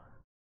Bomb now.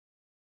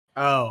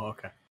 Oh,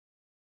 okay.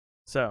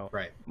 So,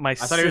 Right. my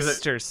thought he was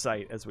sister's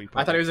site, as we put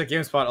I thought it. he was at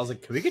GameSpot. I was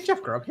like, can we get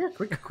Jeff Grubb here?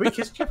 Can we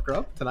kiss Jeff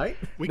Grubb tonight?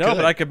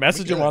 But I could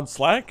message him on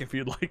Slack if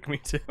you'd like me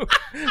to. Do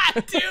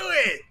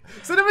it!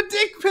 Send him a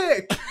dick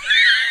pic!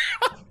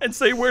 And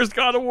say, where's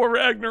God of War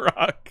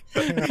Ragnarok?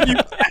 You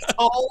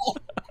asshole!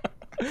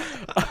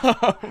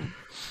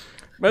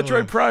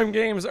 Metroid Prime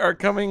games are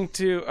coming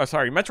to... Oh,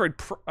 sorry.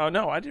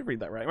 no, I did read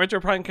that right.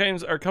 Metroid Prime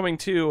games are coming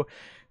to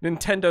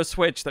Nintendo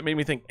Switch. That made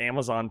me think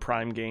Amazon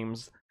Prime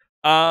games.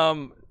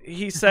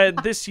 He said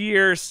this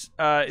year,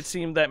 it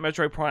seemed that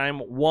Metroid Prime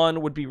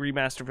 1 would be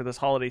remastered for this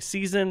holiday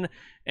season,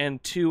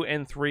 and 2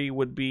 and 3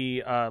 would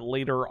be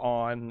later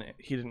on.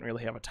 He didn't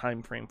really have a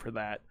time frame for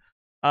that.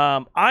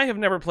 I have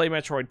never played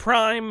Metroid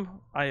Prime.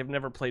 I have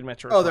never played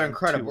Metroid Prime they're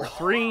incredible. 2 or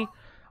 3.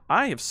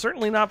 I have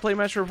certainly not played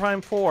Metroid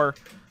Prime 4.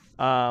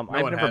 I've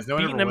never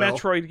beaten a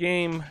Metroid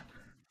game.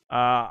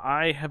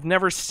 I have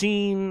never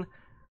seen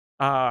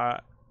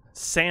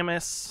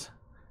Samus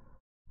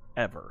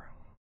ever.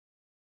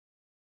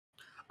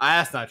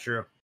 That's not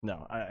true.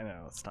 No, I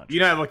know it's not true.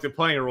 You and I have looked at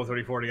plenty of Rule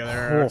 34 together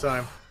at a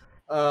time.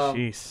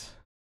 Jeez.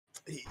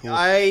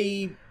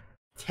 I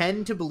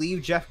tend to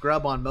believe Jeff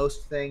Grubb on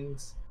most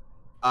things.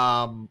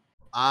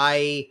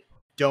 I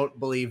don't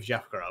believe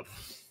Jeff Grubb.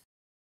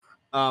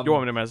 You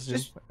want me to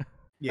message him?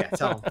 Yeah,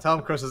 tell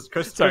him Chris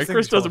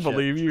doesn't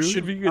believe you.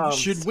 Should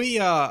we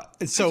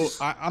so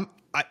I'm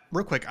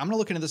real quick, I'm gonna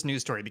look into this news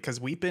story because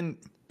we've been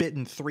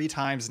bitten 3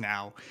 times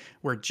now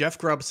where Jeff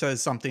Grubb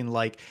says something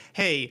like,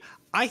 hey,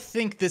 I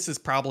think this is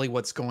probably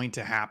what's going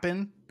to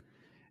happen.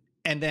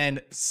 And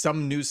then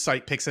some news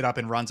site picks it up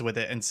and runs with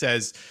it and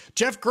says,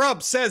 Jeff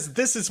Grubb says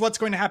this is what's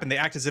going to happen. They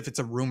act as if it's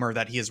a rumor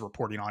that he is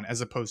reporting on as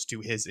opposed to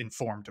his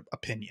informed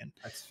opinion.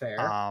 That's fair.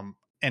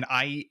 And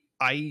I'm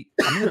going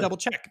to double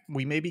check.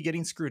 We may be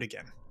getting screwed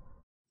again.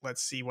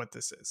 Let's see what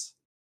this is.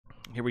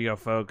 Here we go,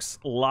 folks.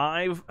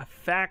 Live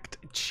fact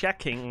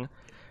checking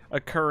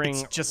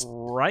occurring just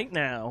right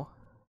now.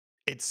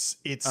 It's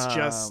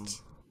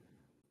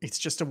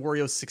just a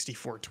Wario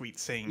 64 tweet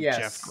saying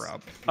Jeff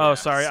Grubb. Oh,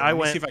 sorry. So I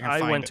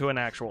went to an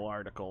actual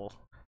article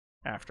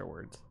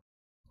afterwards.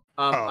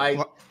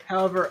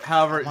 However,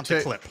 I want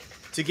the clip.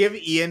 To give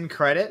Ian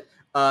credit,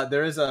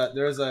 there is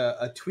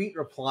a tweet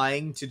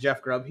replying to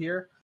Jeff Grubb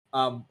here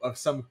of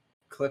some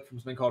clip from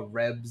something called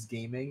Rebs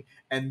Gaming,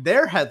 and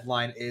their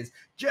headline is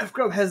Jeff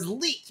Grubb has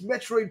leaked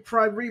Metroid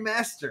Prime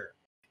Remaster.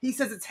 He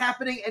says it's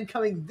happening and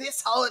coming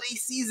this holiday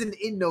season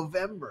in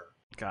November.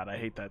 God, I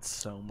hate that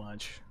so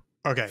much.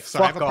 Okay,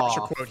 so I have a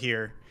partial quote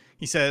here.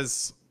 He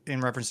says,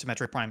 in reference to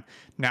Metroid Prime,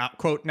 now,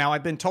 quote, now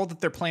I've been told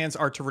that their plans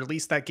are to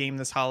release that game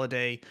this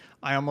holiday.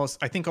 I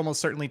think almost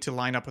certainly to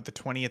line up with the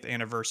 20th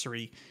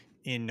anniversary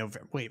in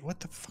November. Wait, what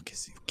the fuck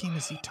game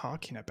is he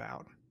talking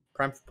about?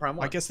 Prime 1.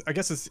 I guess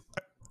it's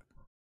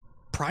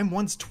Prime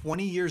 1's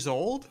 20 years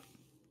old?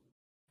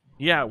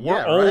 Yeah,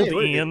 we're old,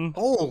 right? Ian.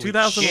 Old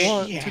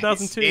 2001, shit.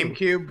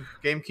 2002.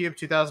 GameCube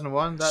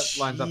 2001. That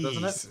lines up,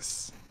 doesn't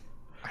it?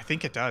 I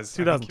think it does.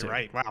 2002. You're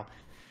right. Wow.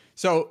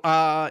 So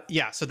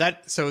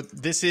so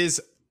this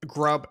is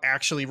Grubb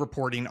actually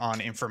reporting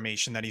on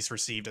information that he's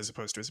received as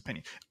opposed to his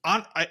opinion.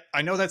 I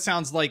know that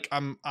sounds like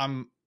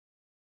I'm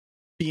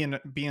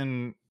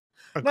being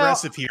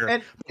aggressive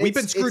here. We've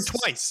been screwed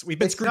twice. We've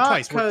been screwed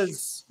twice.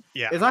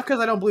 It's not because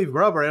I don't believe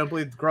Grubb or I don't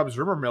believe Grubb's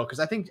rumor mill, because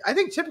I think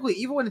typically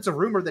even when it's a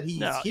rumor that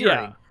he's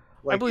hearing,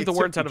 I believe the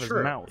words out of his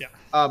mouth.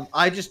 Yeah.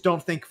 I just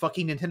don't think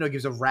fucking Nintendo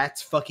gives a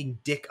rat's fucking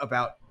dick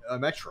about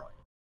Metroid.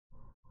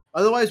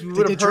 Otherwise, we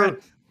would have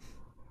heard.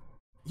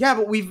 Yeah,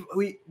 but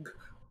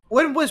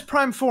When was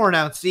Prime 4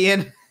 announced,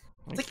 Ian?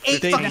 It's like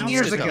 8 They fucking announced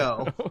years it,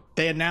 ago.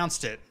 They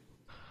announced it.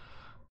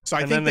 So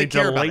I And think then they they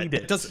care about delayed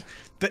it.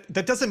 it.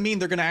 That doesn't mean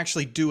they're going to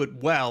actually do it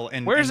well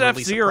and Where's and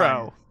release a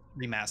F-Zero?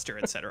 Prime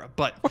remaster, etc.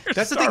 But Where's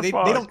that's the thing.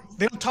 Star They Fox?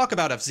 don't talk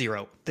about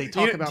F-Zero. They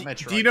talk about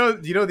Metroid.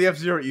 Do you know the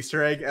F-Zero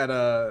Easter egg at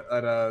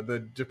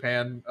the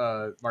Japan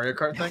Mario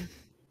Kart thing?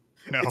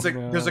 No. It's like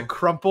No. there's a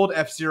crumpled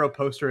F-Zero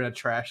poster in a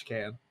trash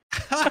can.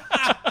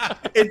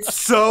 It's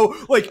so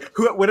like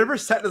whatever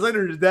set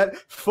designer did that,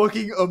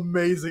 fucking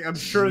amazing. I'm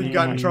sure he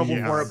got in trouble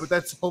for it, but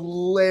that's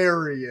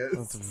hilarious.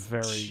 That's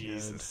very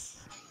Jesus.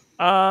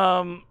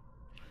 good.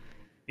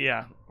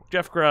 Yeah,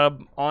 Jeff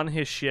Grubb on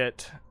his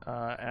shit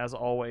as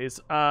always.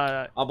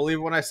 I'll believe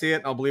it when I see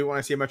it. I'll believe it when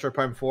I see Metroid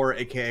Prime 4,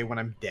 aka when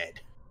I'm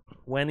dead.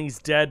 When he's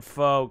dead,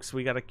 folks,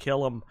 we gotta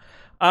kill him.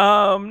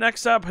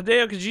 Next up,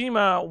 Hideo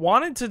Kojima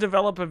wanted to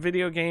develop a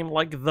video game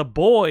like The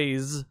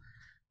Boys,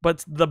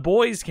 but The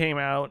Boys came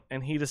out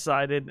and he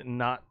decided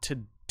not to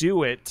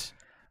do it.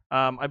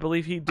 I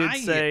believe he did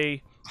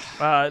say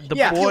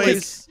The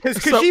Boys. Because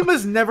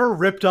Kojima's never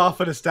ripped off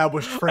an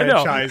established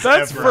franchise.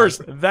 That's ever.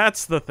 first.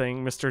 That's the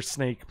thing, Mr.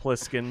 Snake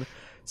Plissken.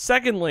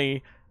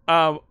 Secondly,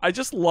 I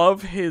just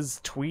love his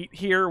tweet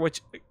here,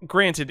 which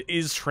granted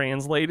is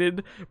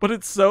translated, but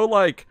it's so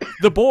like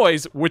The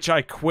Boys, which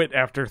I quit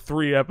after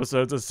 3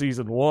 episodes of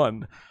season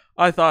 1.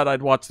 I thought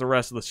I'd watch the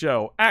rest of the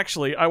show.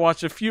 Actually, I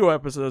watched a few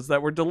episodes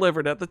that were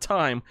delivered at the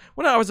time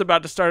when I was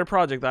about to start a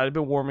project that I had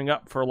been warming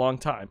up for a long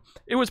time.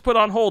 It was put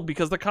on hold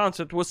because the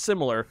concept was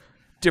similar.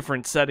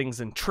 Different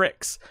settings and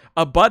tricks.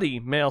 A buddy,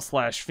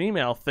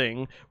 male/female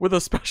thing, with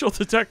a special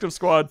detective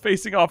squad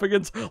facing off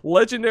against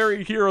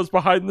legendary heroes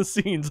behind the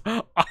scenes.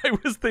 I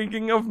was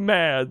thinking of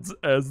Mads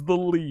as the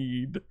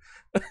lead.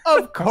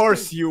 Of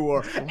course you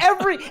were.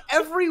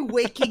 Every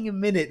waking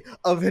minute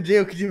of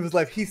Hideo Kojima's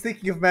life, he's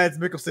thinking of Mads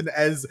Mikkelsen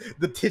as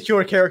the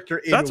titular character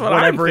in That's what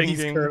whatever I'm he's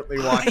thinking. currently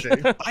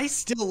watching. I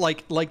still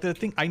like the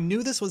thing. I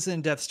knew this was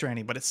in Death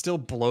Stranding, but it still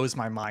blows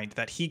my mind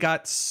that he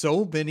got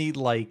so many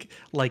like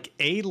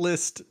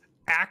A-list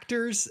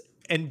actors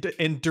and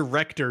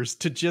directors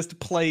to just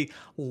play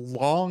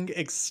long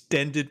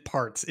extended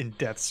parts in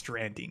Death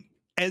Stranding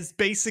as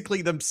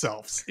basically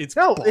themselves. It's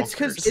No, bonkers. it's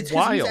because he's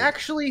wild.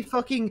 actually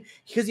fucking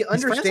because he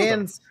friends with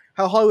understands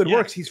how Hollywood Yeah.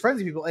 works. He's friends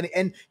with people,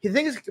 and the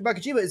thing is about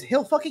Kojima is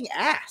he'll fucking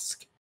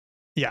ask.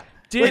 Yeah.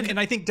 Did- And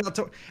I think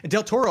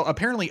Del Toro,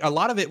 apparently a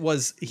lot of it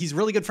was he's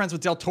really good friends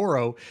with Del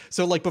Toro.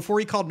 So like before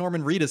he called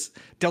Norman Reedus,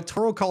 Del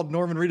Toro called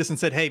Norman Reedus and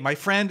said, "Hey, my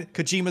friend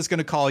Kojima's going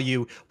to call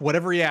you.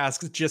 Whatever he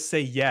asks, just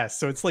say yes."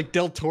 So it's like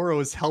Del Toro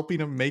is helping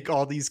him make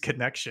all these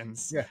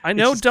connections. Yeah. I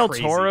know just Del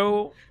crazy.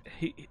 Toro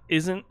he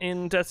isn't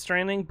in Death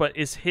Stranding, but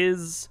is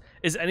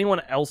anyone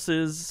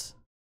else's?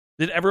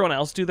 Did everyone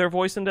else do their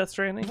voice in Death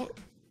Stranding?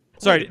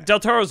 Sorry, Del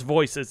Toro's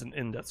voice isn't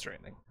in Death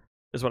Stranding,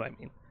 is what I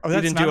mean. Oh, He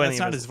that's didn't not, do that's any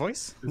not of his voice?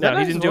 Is that No, not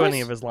he his didn't do voice?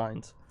 any of his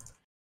lines.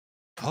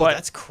 Oh, But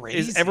that's crazy.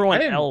 Is everyone I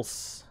didn't-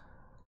 else?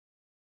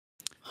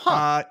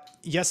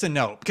 Yes and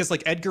no, because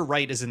like Edgar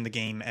Wright is in the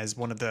game as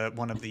one of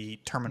the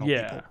terminal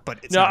Yeah. people, but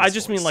it's No, not I his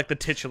just voice. mean like the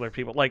titular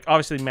people. Like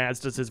obviously Mads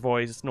does his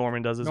voice,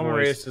 Norman does his Norman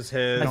voice. Reedus is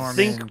his. I Norman,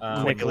 think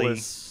Quigley.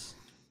 Nicholas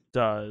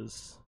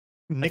does.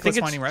 Nicholas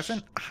it's- Winding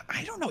Refn.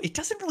 I don't know. It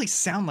doesn't really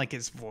sound like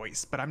his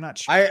voice, but I'm not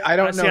sure. I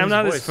don't See, know. I'm his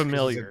not as voice 'cause he's a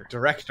familiar.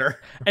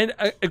 director. And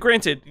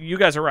granted, you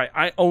guys are right.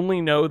 I only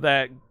know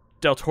that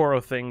Del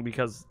Toro thing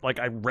because like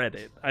I read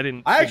it. I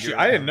didn't. I figure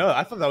actually it didn't out. know.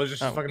 I thought that was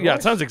just his Oh, fucking. yeah, voice.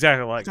 it sounds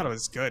exactly I like. thought it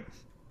was good.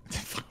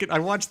 I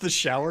watched the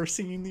shower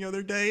scene the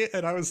other day,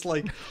 and I was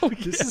like,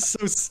 "This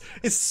is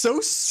it's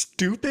so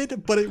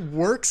stupid, but it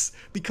works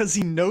because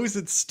he knows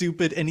it's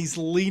stupid and he's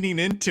leaning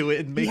into it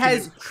and He making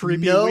has it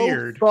creepy no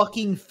weird."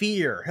 fucking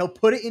fear. He'll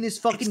put it in his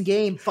fucking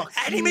game. Fuck.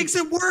 And he makes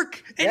it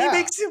work. And Yeah. he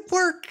makes it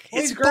work.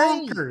 Well, It's he's great.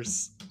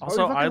 bonkers.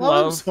 Also, I him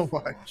love so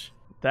much.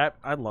 that.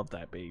 I love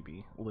that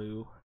baby,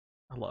 Lou.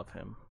 I love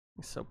him.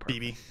 He's so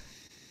perfect.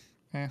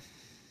 BB.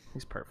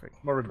 He's perfect.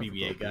 More of a Perfect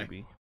BB-8 little guy.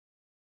 baby.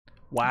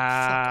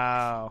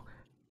 Wow.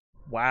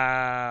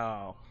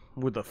 Wow.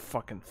 With a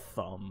fucking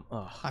thumb.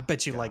 Ugh. I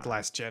bet you like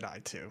Last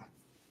Jedi too.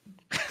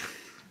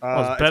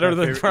 Well, it's better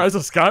than Rise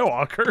of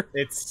Skywalker.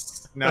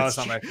 It's no, it's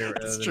not my favorite.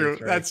 That's That's true.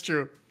 That's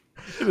true.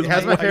 It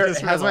has my I favorite.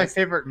 just It has my realized.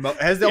 favorite. It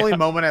has the only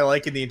moment I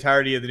like in the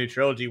entirety of the new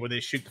trilogy when they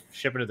shoot the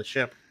ship into the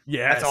ship.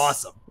 Yes. That's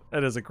awesome.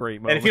 That is a great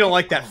And moment. if you don't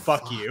like that,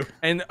 fuck you.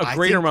 And a I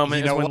greater think- moment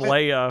you is know when what?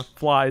 Leia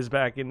flies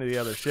back into the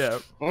other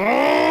ship.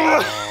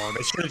 Oh,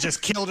 they should have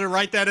just killed her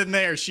right then and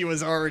there. She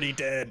was already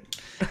dead.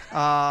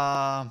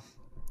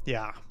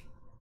 Yeah.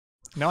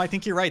 No, I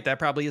think you're right. That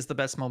probably is the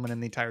best moment in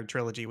the entire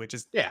trilogy, which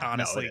is Yeah, no,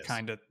 honestly it is.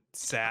 kind of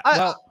sad.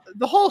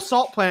 The whole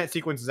Salt Planet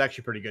sequence is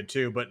actually pretty good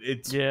too, but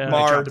it's Yeah. They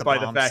dropped marred the by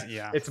bombs, the fact.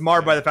 yeah. It's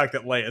marred by the fact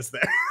that Leia's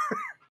there.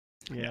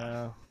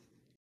 Yeah.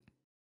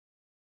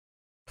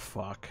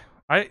 Fuck.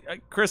 I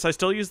Chris, I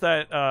still use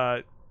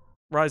that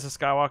Rise of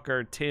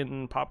Skywalker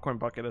tin popcorn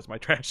bucket as my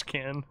trash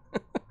can.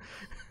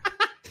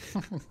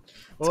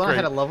 Well, I great.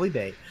 had a lovely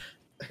day.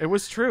 It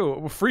was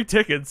true. Free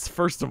tickets,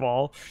 first of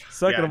all.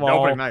 Second of all,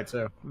 opening night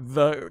too.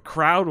 the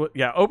crowd,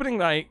 opening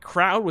night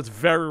crowd was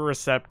very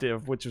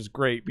receptive, which was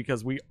great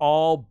because we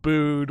all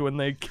booed when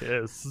they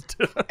kissed.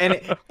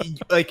 And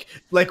like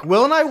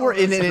Will and I were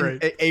in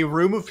great. a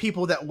room of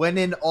people that went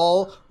in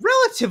all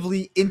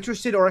relatively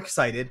interested or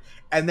excited,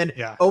 and then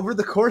over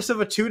the course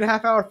of a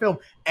 2.5 hour film,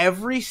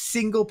 every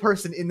single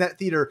person in that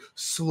theater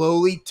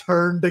slowly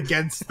turned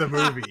against the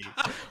movie.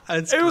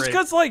 It was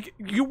because like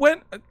you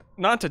went,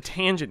 not to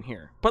tangent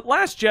here, but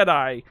Last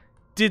Jedi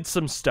did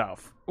some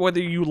stuff.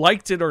 Whether you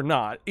liked it or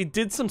not, it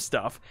did some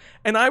stuff,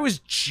 and I was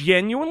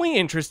genuinely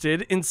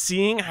interested in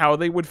seeing how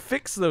they would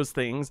fix those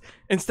things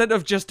instead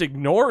of just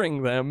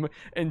ignoring them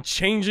and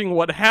changing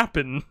what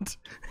happened,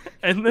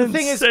 and then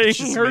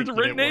saying her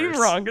name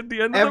wrong at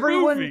the end of the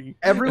movie.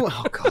 Everyone,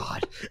 oh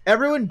god,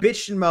 everyone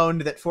bitched and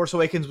moaned that Force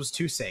Awakens was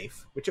too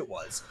safe, which it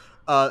was.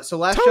 So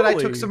Last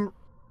Jedi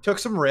took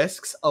some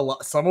risks,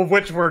 some of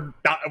which were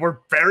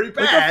very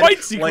bad, like a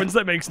fight sequence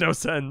that makes no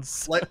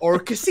sense, or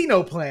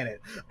Casino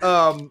Planet.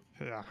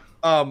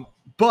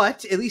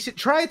 But at least it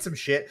tried some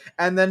shit,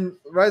 and then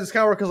Rise of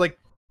Skywalker was like,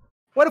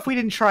 what if we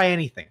didn't try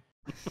anything?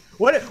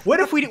 What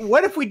if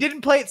we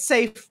didn't play it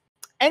safe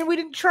and we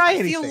didn't try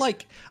anything?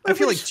 I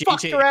feel like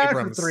J.J.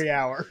 Abrams for 3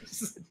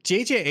 hours.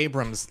 J.J.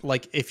 Abrams,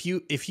 like if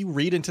you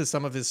read into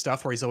some of his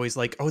stuff where he's always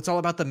like, oh, it's all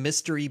about the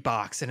mystery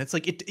box, and it's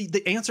like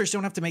the answers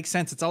don't have to make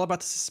sense. It's all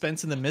about the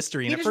suspense and the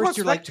mystery. And at first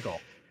you're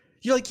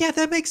like, yeah,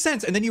 that makes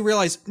sense. And then you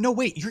realize, no,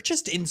 wait, you're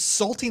just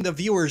insulting the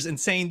viewers and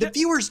saying the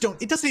viewers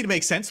it doesn't need to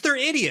make sense. They're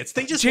idiots.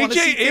 They just want to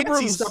see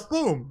fancy stuff.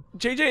 Boom.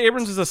 J.J.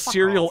 Abrams is a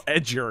serial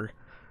edger.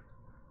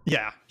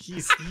 Yeah,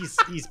 he's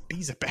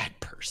a bad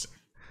person.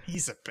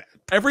 He's a bad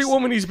person. Every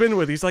woman he's been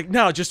with, he's like,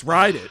 no, just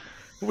ride it.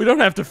 We don't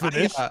have to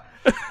finish. So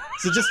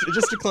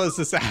just to close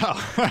this out.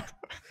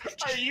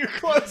 Are you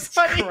close,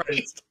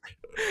 honey?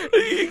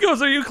 He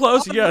goes, are you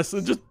close? Yes.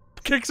 And just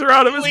kicks her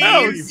out of his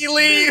house. He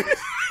leaves.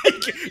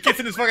 Gets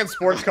in his fucking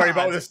sports car he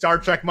bought with his Star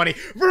Trek money.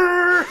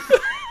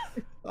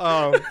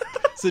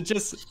 So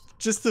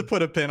just to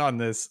put a pin on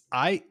this,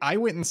 I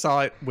went and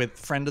saw it with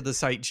friend of the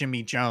site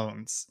Jimmy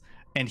Jones,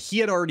 and he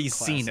had already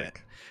seen it,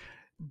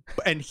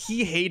 and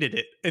he hated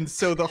it. And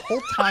so the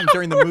whole time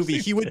during the movie,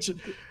 he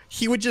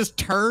would just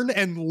turn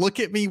and look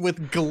at me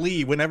with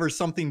glee whenever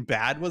something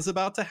bad was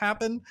about to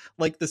happen,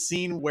 like the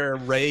scene where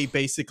Rey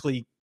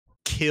basically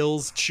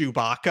kills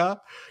Chewbacca.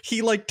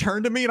 He like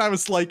turned to me, and I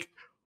was like,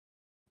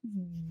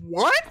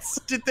 what?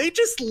 Did they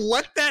just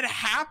let that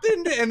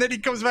happen? And then he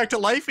comes back to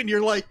life, and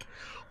you're like,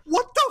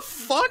 what the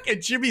fuck?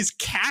 And Jimmy's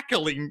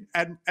cackling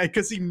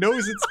because he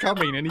knows it's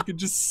coming, and he can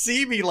just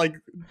see me like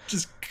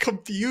just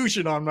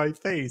confusion on my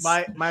face.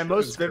 My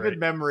most vivid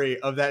memory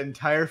of that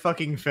entire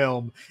fucking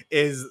film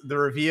is the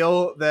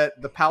reveal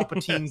that the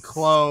Palpatine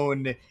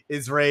clone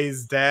is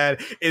Rey's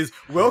dad. Is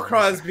Will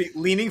Crosby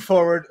leaning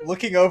forward,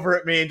 looking over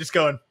at me, and just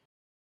going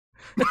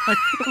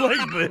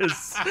like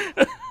this.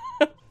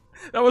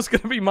 That was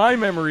going to be my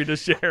memory to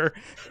share.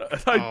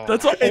 That's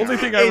the only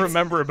thing I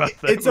remember about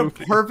that It's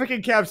movie. a perfect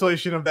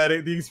encapsulation of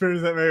the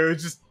experience that movie. It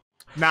was just,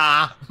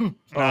 nah.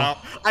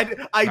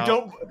 I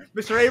don't,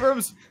 Mr.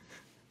 Abrams,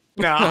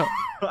 nah.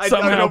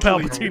 Somehow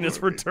Palpatine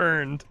has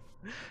returned.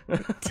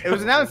 It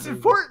was announced in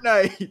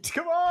Fortnite.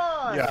 Come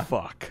on. Yeah.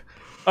 Fuck.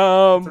 It's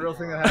a real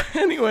thing that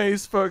happened.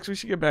 Anyways, folks, we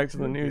should get back to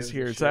the news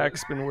here.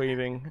 Zach's been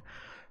waiting.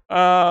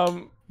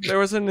 There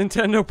was a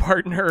Nintendo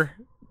partner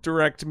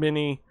Direct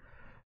Mini.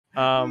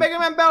 Mega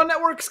Man Battle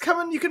Network's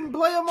coming. You can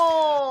play them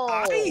all.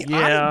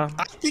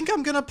 I think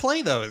I'm gonna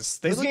play those.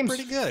 They look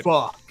pretty good.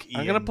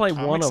 I'm gonna play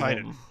one of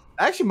them.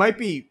 Actually, might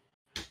be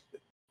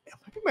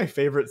my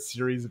favorite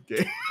series of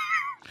games.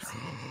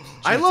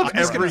 I love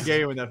every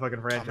game in that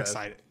fucking franchise. I'm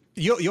excited.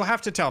 You'll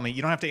have to tell me.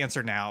 You don't have to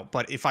answer now.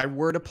 But if I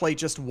were to play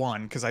just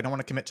one, because I don't want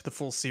to commit to the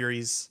full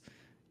series,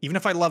 even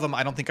if I love them,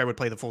 I don't think I would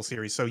play the full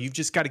series. So you've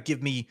just got to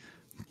give me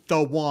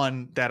the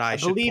one that I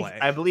should play.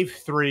 I believe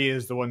 3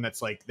 is the one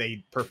that's like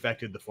they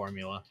perfected the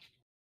formula.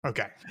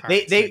 Okay.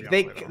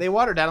 They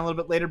water down a little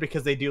bit later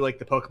because they do like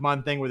the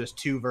Pokemon thing where there's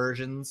 2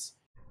 versions.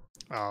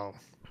 Oh.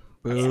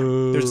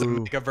 There's a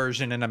mega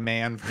version and a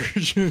man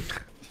version.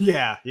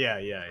 Yeah.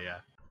 But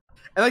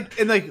only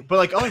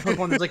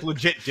Pokemon there's like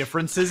legit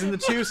differences in the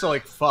 2, so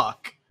like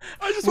fuck.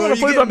 I just want to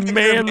play the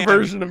man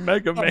version of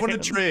Mega Man. I want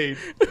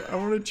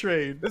to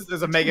trade.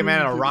 There's a Mega Man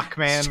and a Rock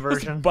Man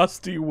version.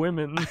 Busty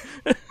women.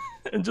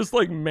 And just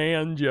like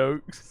man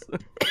jokes.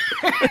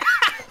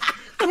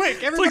 Quick,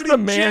 it's like the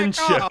man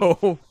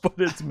show, but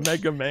it's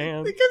Mega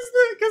Man. Because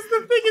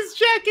the thing is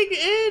jacking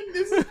in.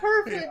 This is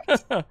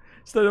perfect.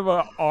 Instead of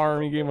an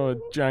arm, he gave him a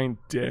giant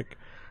dick.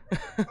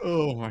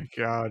 Oh my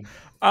god.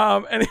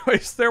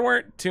 Anyways, there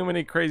weren't too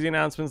many crazy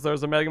announcements. There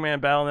was a Mega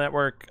Man Battle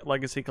Network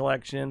Legacy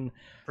Collection.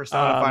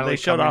 They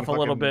showed off a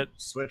little bit.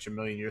 Switch a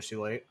million years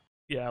too late.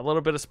 Yeah, a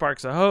little bit of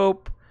Sparks of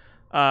Hope.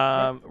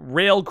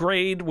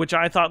 Railgrade, which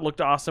I thought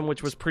looked awesome,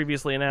 which was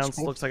previously announced.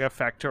 Looks like a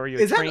Factorio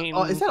train.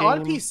 Is that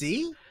on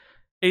PC?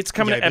 It's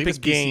coming to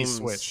Epic Games.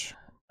 Switch.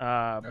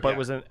 But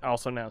was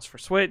also announced for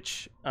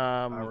Switch.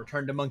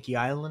 Return to Monkey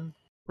Island.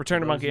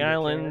 Return to Those Monkey you that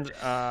Island,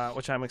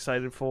 which I'm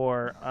excited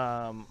for.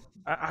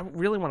 I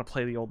really want to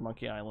play the old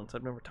Monkey Islands.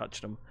 I've never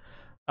touched them.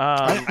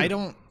 I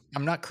don't.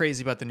 I'm not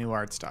crazy about the new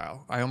art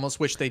style. I almost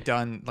wish they'd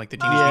done like the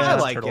Teenage Yeah. Mutant I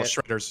Ninja like Turtles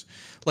it. Shredders.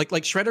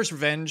 Like Shredder's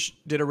Revenge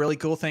did a really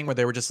cool thing where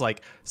they were just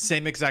like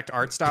same exact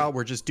art style.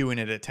 We're just doing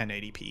it at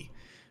 1080p.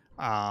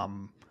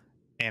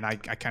 And I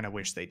kind of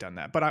wish they'd done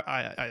that. But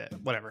I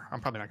whatever.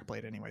 I'm probably not gonna play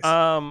it anyways.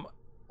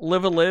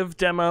 Live a Live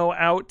demo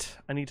out.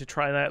 I need to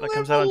try that. That Live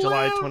comes out on a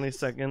July Live.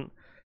 22nd.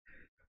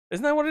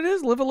 Isn't that what it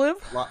is? Live a Live?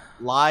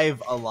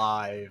 Live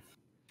Alive.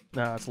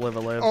 No, it's Live a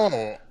Live. Oh,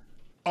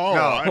 No.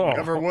 I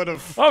never would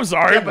have. I'm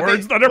sorry, Yeah, but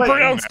words they- that are but-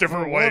 pronounced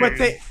different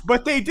ways.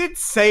 But they did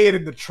say it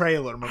in the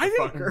trailer, I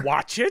motherfucker. didn't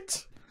watch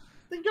it.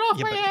 Then get off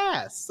Yeah, my but-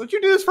 ass! Don't you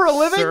do this for a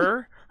living?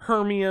 Sir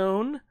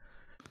Hermione.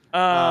 You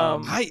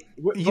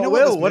know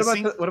Will, what was what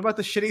missing? about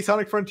the shitty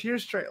Sonic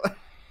Frontiers trailer?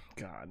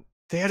 God.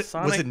 They had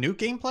Sonic- was it new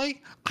gameplay?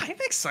 I'm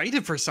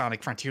excited for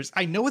Sonic Frontiers.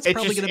 I know it's It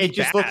probably just, going to be it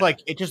just bad. looked like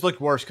it just looked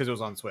worse because it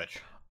was on Switch.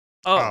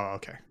 Oh, Oh,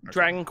 okay.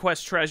 Dragon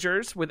Quest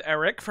Treasures with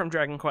Eric from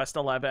Dragon Quest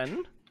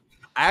 11.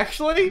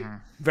 Actually,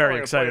 Very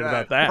gonna excited play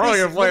about that. that. Probably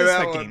gonna play What is that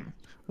that one. game?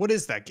 What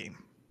is that game?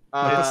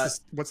 Like, uh,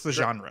 what's the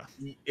genre?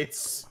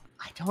 it's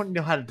I don't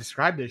know how to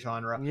describe the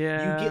genre.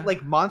 Yeah. You get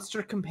like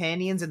monster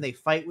companions and they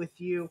fight with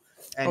you.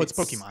 And Oh, it's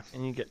Pokemon.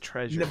 And you get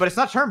treasure. No, but it's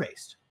not turn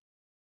based.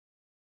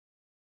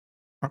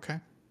 Okay.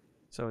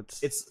 So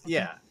it's It's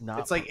yeah. not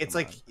It's like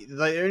Pokemon.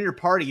 like in your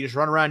party, you just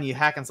run around, and you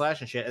hack and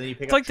slash and shit, and then you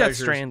pick It's up like Death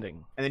treasures,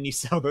 Stranding. and then you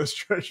sell those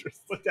treasures.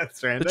 Like Death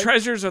Stranding. The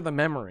treasures are the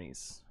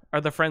memories,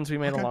 are the friends we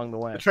made Okay. along the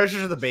way. The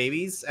treasures are the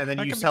babies, and then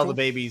That you could be sell cool. the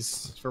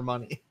babies for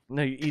money.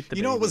 No, you eat the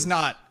You know what was babies.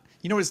 not?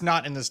 You know what is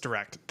not in this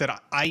direct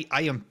that I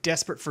am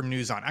desperate for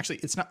news on. Actually,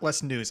 it's not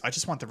less news. I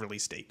just want the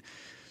release date.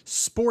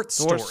 Sports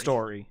Your Story.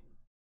 story.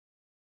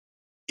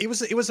 It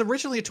was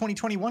originally a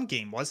 2021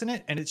 game, wasn't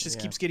it? And it just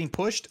Yeah. keeps getting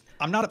pushed.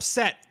 I'm not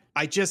upset.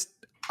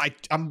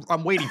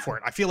 I'm waiting for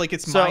it. I feel like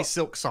it's So, my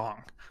Silk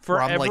Song. For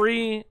where I'm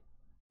like,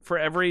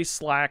 every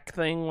Slack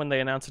thing when they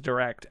announce a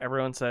direct,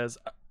 everyone says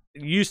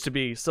it used to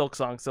be Silk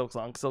Song, Silk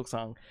Song, Silk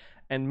Song,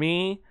 and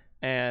me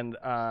and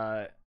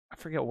I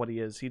forget what he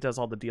is. He does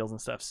all the deals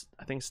and stuff.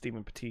 I think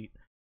Stephen Petit.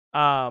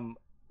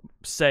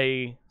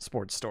 Say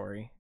Sports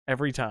Story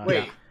every time.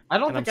 Wait, I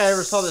don't And think I'm I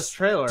ever saw this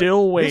trailer.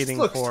 Still waiting this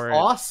looks for it.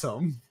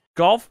 awesome.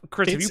 Golf,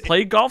 Chris. Have It's- you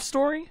played Golf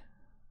Story?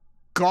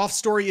 Golf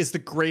Story is the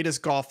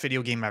greatest golf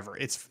video game ever.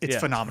 It's Yeah,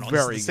 phenomenal.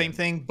 very It's the same good.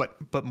 thing,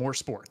 but more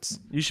sports.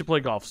 You should play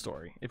Golf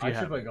Story if you I should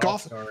have. play it. Golf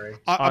Golf- Story.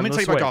 I'm On gonna the tell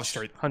you about Golf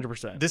Switch, Story.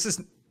 100%. This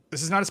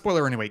is not a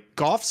spoiler anyway.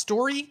 Golf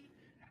Story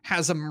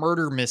has a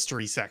murder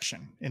mystery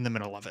section in the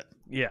middle of it.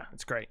 Yeah,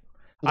 it's great.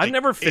 Like, I've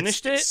never it's-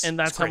 finished it's- it, and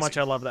that's it's how much crazy.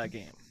 I love that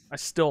game. I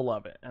still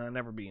love it, and I've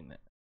never beaten it.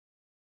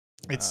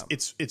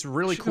 It's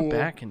really Should cool. Go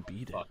back and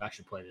beat it. Fuck, I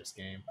should play this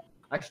game.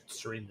 I should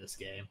stream this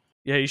game.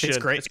 Yeah, you should. It's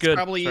great. It's good.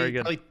 Probably, Very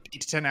good. probably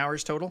 8 to 10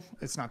 hours total.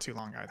 It's not too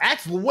long either.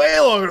 That's way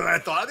longer than I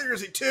thought. I think you're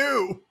gonna say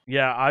 2.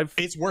 Yeah, I've.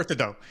 It's worth it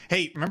though.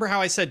 Hey, remember how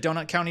I said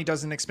Donut County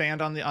doesn't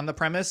expand on the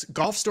premise?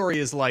 Golf Story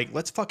is like,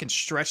 let's fucking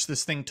stretch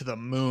this thing to the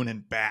moon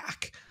and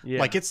back. Yeah.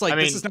 Like it's like I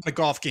this mean- is not a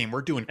golf game.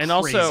 We're doing And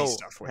crazy also-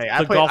 stuff with Hey, it. I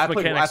the played- golf I played-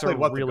 mechanics I played are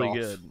What the really Golf.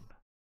 good.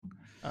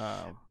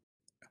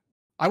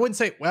 I wouldn't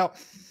say. Well,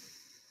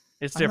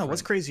 It's I don't know different.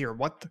 what's crazier.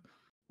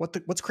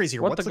 What's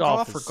crazier? What What's the the Golf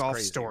golf or is Golf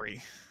crazy.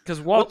 Story? Because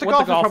What what the the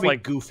Golf is golf probably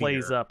like goofier.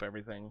 plays up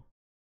everything.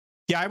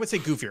 Yeah, I would say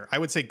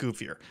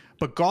goofier.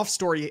 But Golf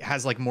Story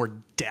has like more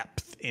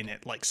depth in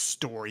it, like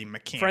story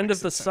mechanics. Friend of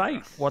the etc.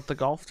 site, What the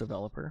Golf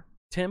developer,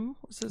 Tim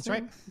was his That's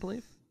name, right. I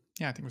believe.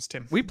 Yeah, I think it was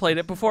Tim. We played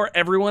it before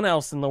everyone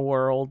else in the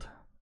world.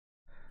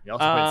 You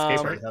also played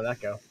Um, Skateboard. How'd that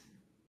go?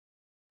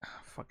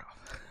 Fuck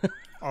off.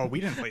 Oh, we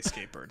didn't play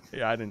Skateboard.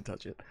 Yeah, I didn't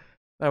touch it.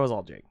 That was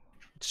all Jake.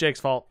 It's Jake's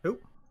fault. Who?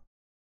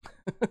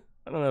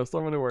 I don't know.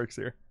 Someone who works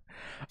here.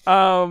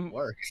 But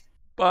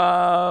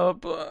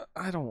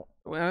I don't.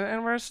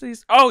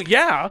 Universities. Oh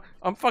yeah,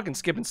 I'm fucking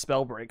skipping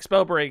Spellbreak.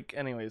 Spellbreak.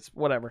 Anyways,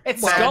 whatever.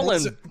 It's Skull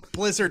sad. and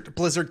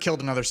Blizzard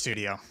killed another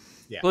studio.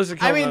 Yeah. Blizzard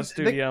I killed mean, another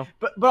studio.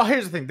 But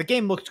here's the thing: the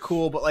game looked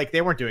cool, but like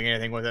they weren't doing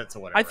anything with it, so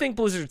whatever. I think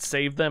Blizzard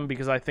saved them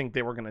because I think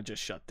they were gonna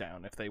just shut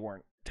down if they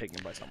weren't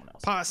taken by someone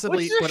else.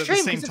 Possibly, Which is a but at the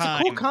shame, same 'cause time,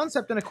 it's a cool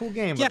concept and a cool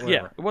game. Yeah, but Yeah,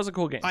 whatever. it was a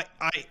cool game.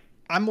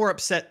 I'm more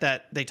upset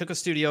that they took a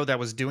studio that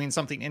was doing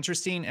something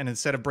interesting, and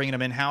instead of bringing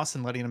them in house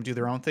and letting them do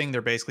their own thing,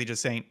 they're basically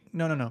just saying,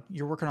 no,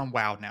 you're working on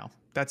WoW now.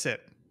 That's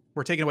it.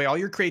 We're taking away all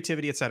your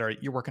creativity, etc.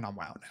 You're working on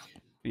WoW now.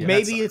 Yeah,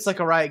 Maybe it's like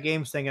a Riot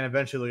Games thing, and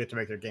eventually they'll get to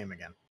make their game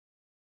again.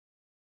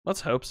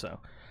 Let's hope so.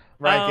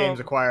 Riot Games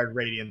acquired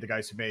Radiant, the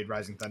guys who made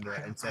Rising Thunder,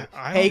 and said,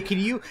 I "Hey, don't-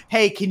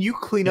 can you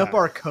clean up Yeah.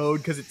 our code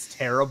because it's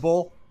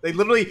terrible?" They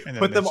literally And then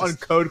put them there's on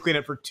just- code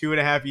cleanup for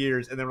 2.5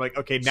 years, and they're like,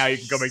 "Okay, now you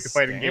can go make the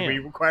fighting game we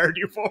Damn. acquired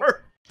you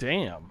for."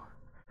 Damn.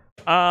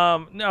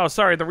 No,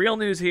 sorry. The real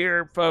news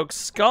here, folks.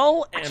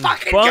 Skull and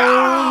Fucking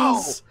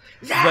Bones,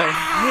 go! the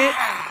hit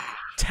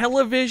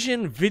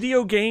television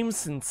video game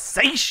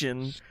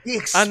sensation, The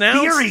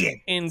announced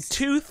experience. in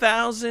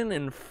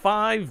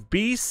 2005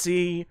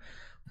 BC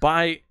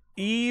by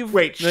Eve.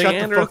 Wait, shut the fuck up.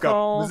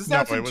 Neanderthal. Was this No,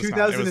 out in it was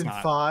not. It was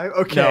not. 2005?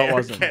 Okay. No, it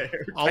wasn't. Okay.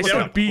 I'll I look it said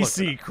up. Look it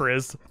BC, up.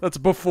 Chris. That's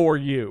before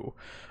you.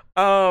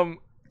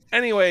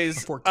 Anyways,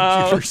 Before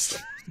computers.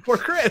 For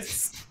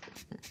Chris.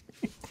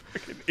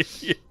 fucking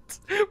idiot.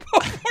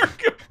 Before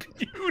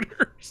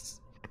computers.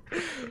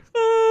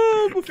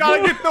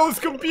 Gotta get those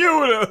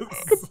computers.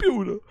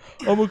 Computer.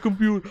 I'm a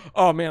computer.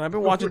 Oh man, I've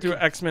been watching through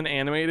X-Men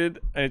animated,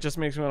 and it just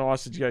makes me want to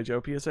watch the G.I.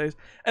 Joe PSAs.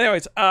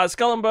 Anyways,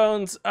 Skull and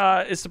Bones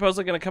is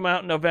supposedly going to come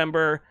out in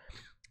November,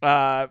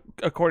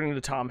 according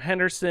to Tom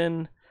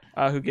Henderson,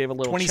 who gave a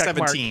little check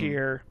mark 2017.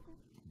 here.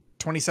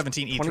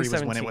 2017 E3 was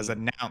when it was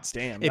 2017. announced.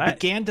 Damn, it that-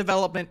 began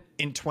development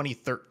in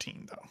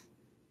 2013, though.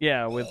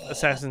 Yeah, with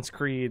Assassin's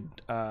Creed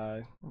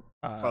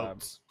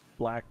Boats.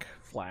 Black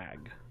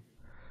Flag.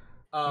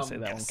 I'll say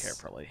that one yes.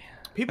 carefully.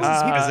 People,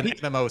 As an pe-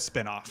 MMO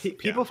spinoff.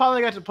 people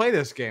finally got to play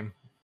this game.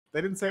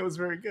 They didn't say it was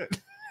very good.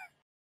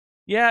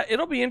 Yeah,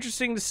 it'll be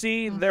interesting to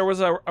see. There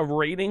was a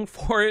rating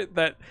for it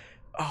that...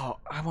 Oh,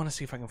 I want to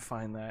see if I can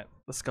find that.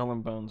 The Skull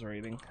and Bones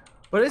rating.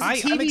 But is the I'm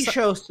TV exci-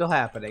 show still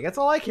happening? That's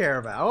all I care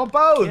about. I want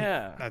both.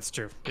 Yeah. That's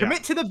true.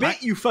 Commit to the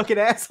bit, you fucking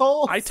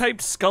asshole. I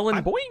typed Skull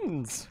and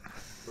Boings.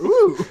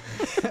 Ooh.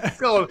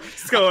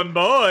 Skull and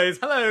boys.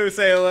 Hello,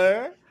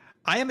 sailor.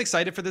 I am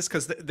excited for this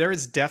because there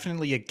is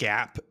definitely a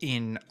gap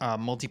in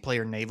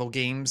multiplayer naval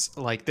games.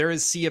 Like there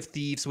is Sea of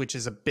Thieves, which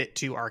is a bit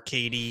too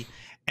arcadey,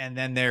 and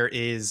then there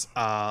is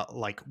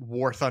like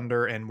War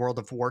Thunder and World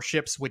of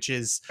Warships, which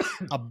is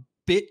a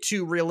bit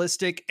too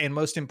realistic, and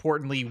most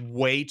importantly,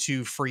 way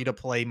too free to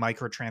play.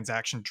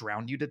 Microtransaction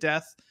drown you to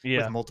death Yeah.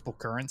 with multiple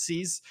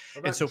currencies. What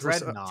And about so for-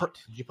 Dreadnought?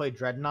 Did you play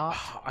Dreadnought?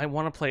 I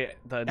want to play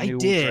the I new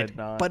did,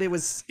 Dreadnought. but it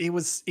was.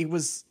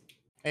 It's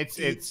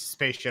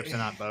spaceships and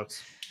not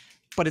boats.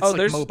 But it's oh, like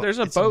there's MOBA. there's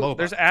a It's boat. MOBA.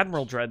 There's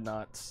Admiral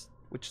Dreadnoughts,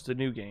 which is a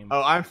new game.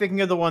 Oh, I'm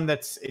thinking of the one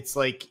that's it's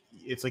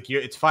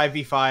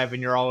 5v5 and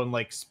you're all in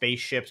like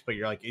spaceships, but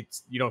you're like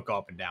you don't go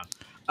up and down.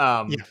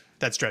 Yeah,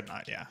 that's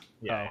Dreadnought. Yeah.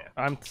 Yeah.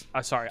 I'm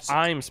sorry.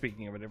 I'm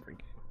speaking of a different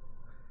game.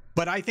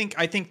 But I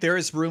think there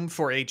is room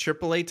for a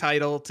AAA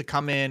title to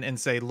come in and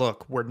say,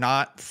 look, we're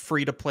not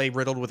free to play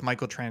riddled with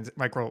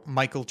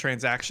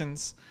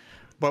microtransactions,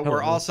 but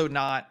we're also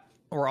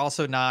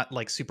not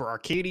like super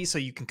arcadey, so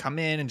you can come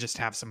in and just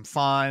have some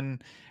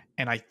fun.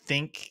 And I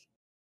think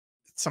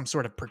some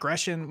sort of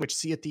progression, which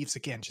Sea of Thieves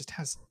again just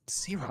has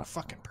zero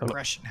fucking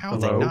progression. How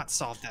have they Hello? not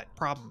solved that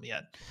problem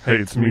yet? Hey,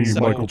 it's me, So-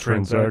 Michael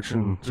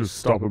Transaction, just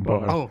stopping by.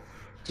 Oh,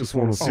 Just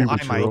want to see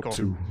what hi, you're Michael. up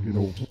to. You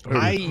know,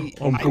 hey,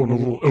 I'm I- going a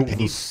little I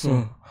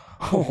Elvis.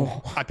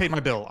 Oh, I paid my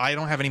bill. I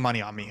don't have any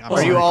money on me. I'm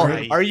Are you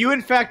sorry. all? I- Are you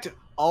in fact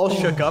all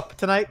shook up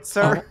tonight,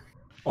 sir?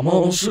 I'm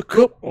all shook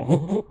up.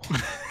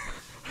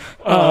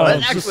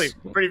 That's just- actually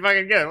pretty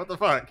fucking good. What the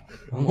fuck?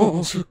 I'm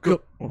all shook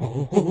up.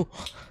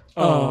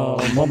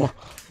 Mama.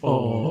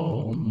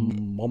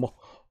 Mama.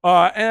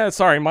 And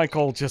sorry,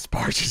 Michael just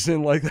barges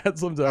in like that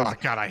sometimes. Oh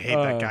God, I hate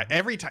that guy.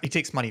 Every time he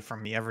takes money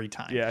from me every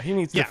time. Yeah, he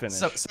needs to finish.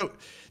 So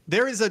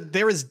there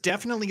is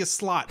definitely a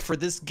slot for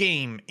this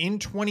game in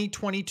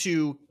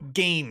 2022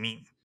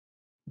 gaming.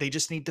 They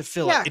just need to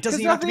fill Yeah, it. It because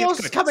doesn't even have to nothing be else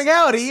is good. coming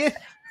out, Ian.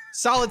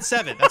 Solid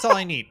 7. That's all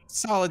I need.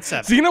 Solid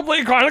 7.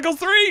 Xenoblade Chronicles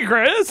 3,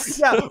 Chris.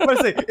 Yeah, I was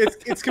say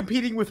it's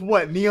competing with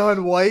what?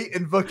 Neon White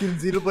and fucking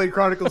Xenoblade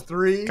Chronicles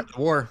 3.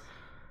 War.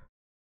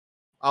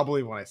 I'll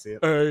believe when I see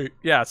it.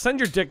 Yeah, send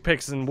your dick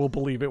pics and we'll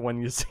believe it when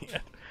you see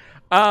it.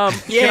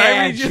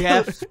 Yeah,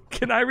 Jeff.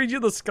 Can I read you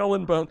the Skull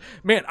and Bones?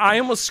 Man, I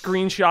almost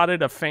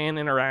screenshotted a fan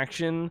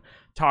interaction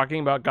talking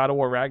about God of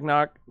War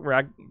Ragnarok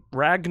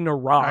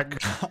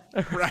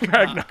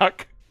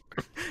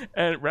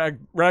and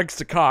Rags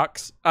to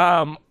Cox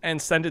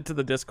and send it to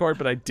the Discord,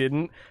 but I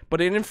didn't.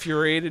 But it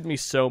infuriated me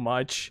so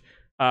much,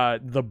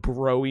 the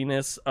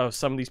broiness of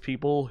some of these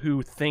people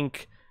who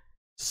think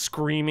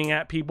screaming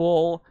at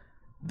people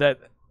that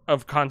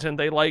of content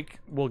they like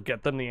will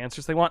get them the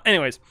answers they want.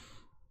 Anyways,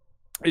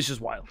 it's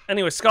just wild.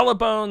 Anyway, Skull and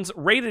Bones,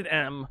 rated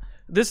M.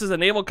 This is a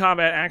naval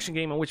combat action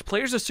game in which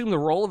players assume the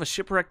role of a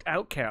shipwrecked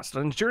outcast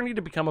on a journey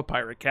to become a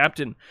pirate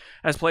captain.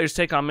 As players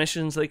take on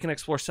missions, they can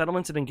explore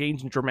settlements and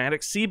engage in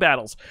dramatic sea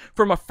battles.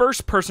 From a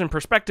first-person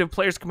perspective,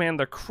 players command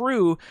their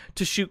crew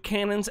to shoot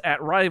cannons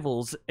at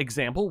rivals,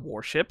 example,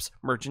 warships,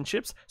 merchant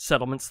ships,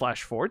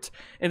 settlements/forts,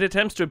 in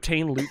attempts to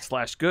obtain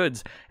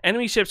loot/goods.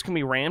 Enemy ships can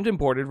be rammed and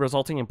boarded,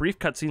 resulting in brief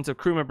cutscenes of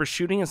crew members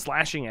shooting and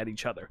slashing at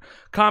each other.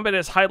 Combat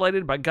is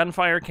highlighted by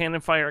gunfire, cannon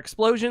fire,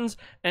 explosions,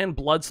 and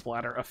blood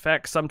splatter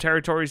effects. Some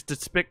territories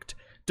depict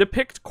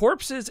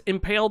corpses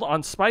impaled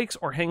on spikes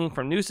or hanging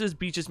from nooses.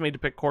 Beaches may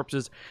depict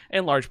corpses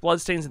and large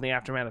bloodstains in the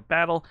aftermath of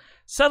battle.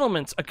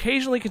 Settlements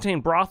occasionally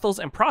contain brothels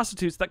and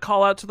prostitutes that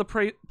call out to the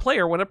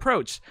player when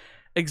approached.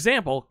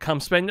 Example, come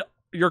spend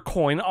your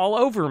coin all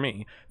over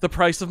me. The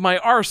price of my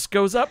arse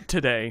goes up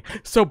today,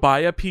 so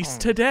buy a piece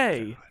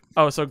today.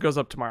 Oh, so it goes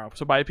up tomorrow,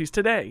 so buy a piece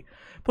today.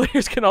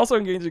 Players can also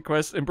engage in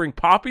quests and bring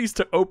poppies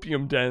to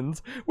opium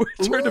dens, which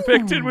are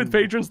depicted with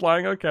patrons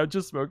lying on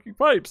couches smoking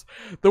pipes.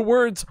 The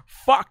words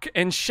fuck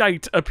and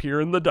shite appear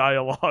in the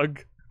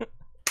dialogue.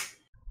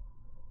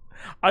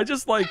 I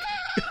just like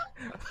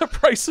the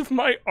price of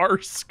my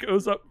arse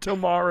goes up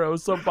tomorrow,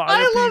 so buy a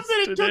I love piece that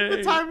it today. took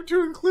the time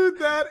to include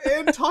that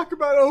and talk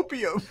about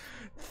opium.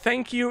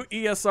 Thank you,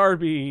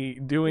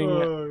 ESRB, doing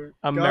God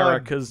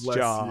America's bless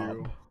job.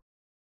 you.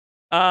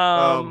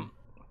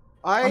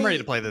 I'm ready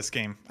to play this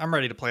game. I'm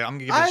ready to play. I'm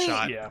gonna give it a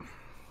shot. Yeah.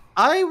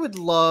 I would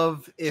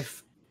love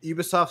if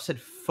Ubisoft said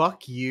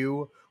 "fuck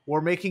you."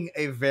 We're making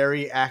a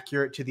very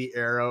accurate to the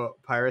era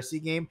piracy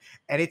game,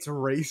 and it's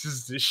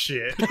racist as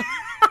shit.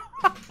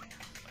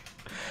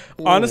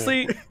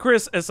 Honestly,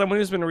 Chris, as someone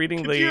who's been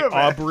reading Could you the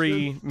imagine?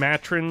 Aubrey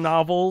Matron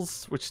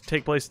novels, which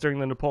take place during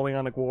the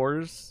Napoleonic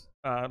Wars,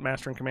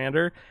 Master and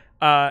Commander,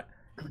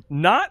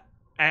 not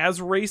as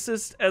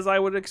racist as I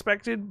would have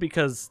expected,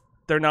 because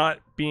they're not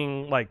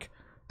being like,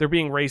 they're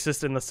being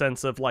racist in the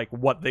sense of like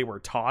what they were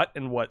taught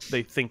and what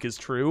they think is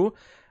true,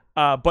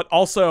 but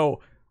also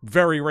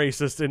very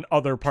racist in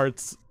other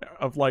parts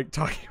of like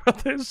talking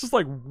about this. It's just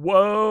like,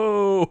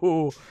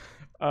 whoa.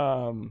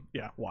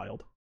 Yeah,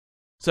 wild.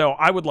 So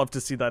I would love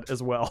to see that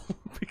as well,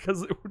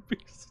 because it would be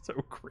so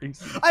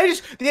crazy.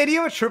 The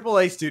idea of a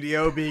AAA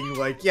studio being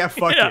like, yeah,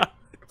 fuck Yeah. it.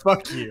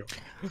 Fuck you.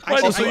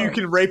 But- Also, you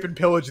can rape and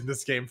pillage in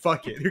this game.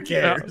 Fuck it. Who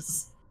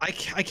cares? I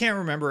can't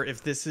remember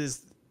if this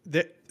is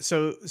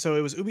so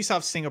it was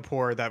Ubisoft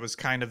Singapore that was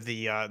kind of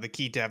the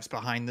key devs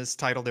behind this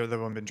title. They're the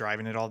one been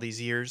driving it all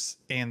these years,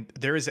 and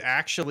there is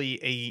actually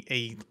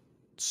a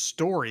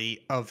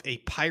story of a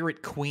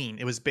pirate queen.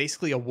 It was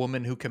basically a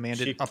woman who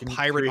commanded a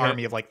pirate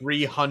army of like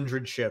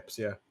 300 ships.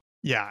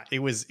 Yeah. it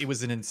was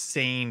an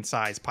insane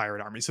size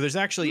pirate army. So there's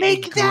actually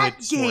Make a that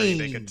good story they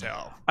game! could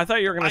tell. I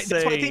thought you were gonna That's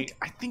what say.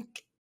 I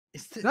think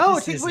No,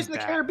 this it takes place isn't in the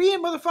bad.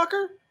 Caribbean,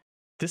 motherfucker.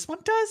 This one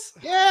does?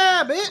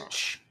 Yeah,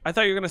 bitch. I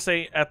thought you were gonna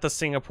say at the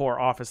Singapore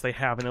office they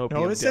have an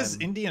opium No, it says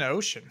den. Indian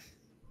Ocean.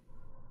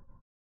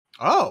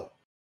 Oh.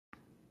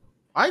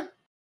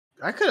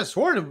 I could have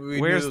sworn we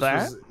knew Where's this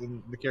that? was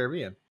in the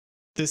Caribbean.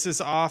 This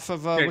is off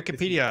of Here,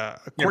 Wikipedia.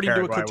 According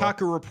to a Paraguay,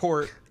 Kotaku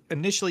report,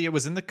 initially it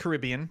was in the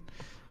Caribbean,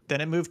 then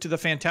it moved to the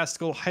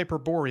fantastical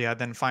Hyperborea,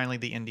 then finally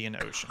the Indian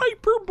Ocean.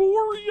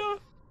 Hyperborea.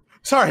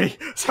 Sorry.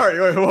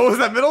 Wait, what was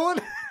that middle one?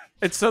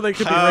 It's so they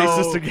could be Oh,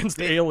 racist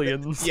against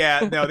aliens.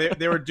 Yeah, no,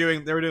 they were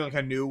doing like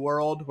a new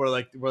world where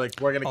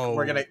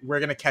we're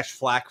gonna catch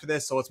flack for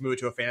this, so let's move it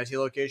to a fantasy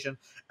location.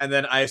 And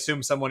then I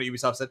assume someone at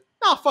Ubisoft said,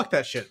 "No, fuck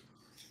that shit."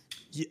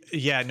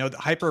 Yeah, no, the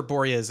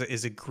Hyperborea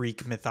is a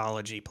Greek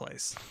mythology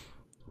place.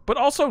 But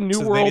also, New So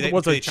maybe World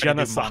was a they tried to do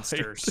genocide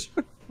monsters.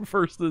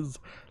 versus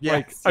Yes,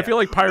 like I feel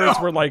like pirates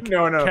No, were like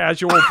no.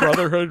 casual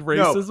brotherhood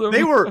racism.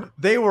 No,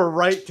 they were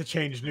right to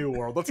change New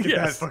World. Let's get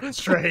Yes. that fucking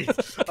straight.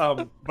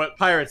 But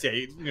pirates,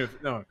 yeah,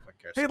 no one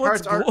cares. Hey,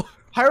 let's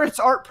Pirates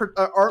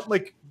aren't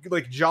like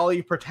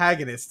jolly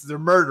protagonists. They're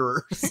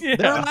murderers. Yeah.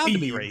 They're allowed to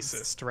be Thieves.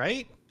 racist,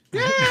 right?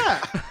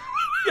 Yeah.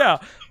 Yeah,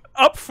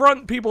 up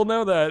front, people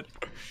know that,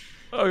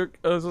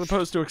 as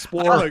opposed to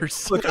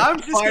explorers. Look, I'm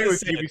just fine gonna with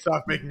say it.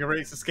 Ubisoft making a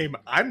racist game.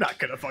 I'm not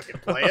gonna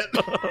fucking play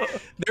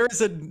it. There's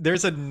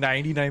a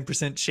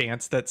 99%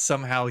 chance that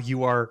somehow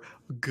you are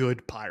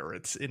good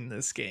pirates in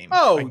this game.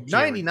 Oh, I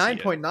guarantee it.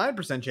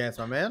 99.9% chance,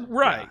 my man.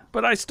 Right,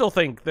 but I still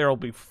think there'll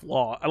be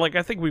flaw. Like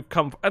I think we've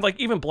come. Like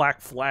even Black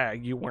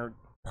Flag, you weren't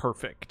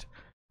perfect.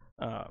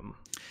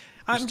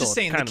 I'm still just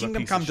saying, the kind of a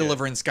Kingdom piece Come of shit.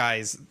 Deliverance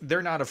guys,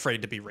 they're not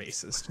afraid to be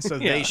racist, so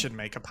Yeah. they should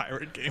make a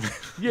pirate game.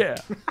 Yeah,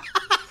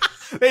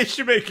 They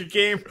should make a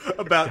game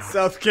about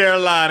South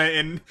Carolina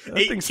in That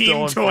thing's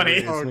still 1820.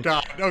 infuriates me.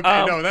 God. Okay,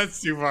 Um,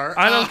 that's too far.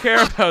 I don't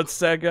care about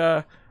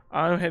Sega.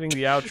 I'm hitting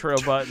the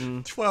outro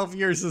button. 12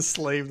 Years a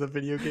Slave, the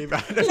video game.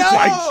 Oh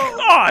my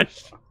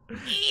gosh,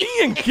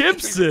 Ian That's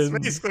Gibson.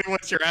 basically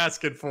what you're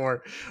asking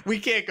for. We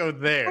can't go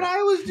there. But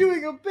I was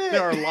doing a bit.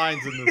 There are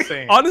lines in the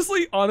sand.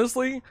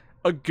 Honestly,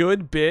 a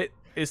good bit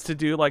is to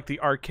do like the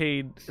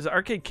arcade. Is it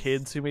Arcade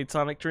Kids who made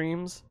Sonic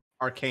Dreams?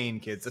 Arcane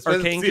Kids. That's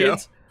Arcane what it's,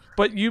 Kids.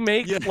 But you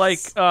make Yes. like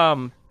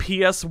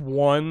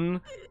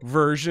PS1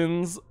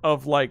 versions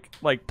of like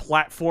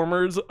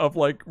platformers of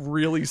like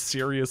really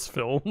serious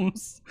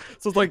films.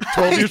 So it's like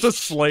 12 Years a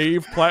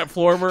Slave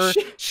platformer,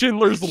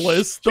 Schindler's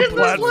List, the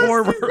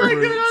platformer. List is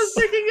exactly what I was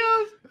thinking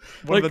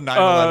of. One of like, the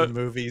 9/11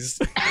 movies.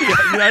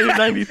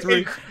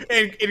 1993,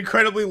 And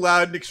incredibly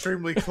loud and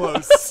extremely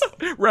close.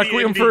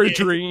 Requiem for a D&D.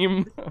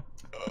 Dream.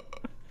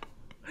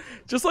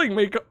 Just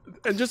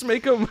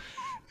make them.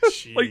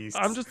 Like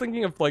I'm just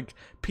thinking of like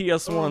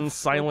PS1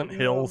 Silent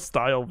Hill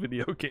style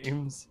video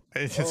games.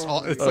 It's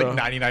like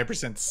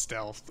 99%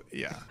 stealth.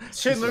 Yeah.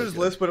 Schindler's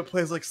List, but it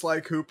plays like Sly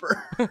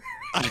Cooper.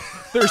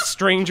 There's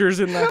strangers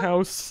in the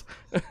house.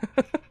 This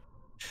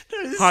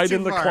is Hide too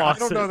in the far. I closet.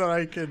 don't know that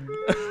I can.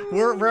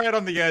 We're right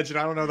on the edge, and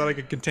I don't know that I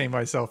can contain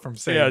myself from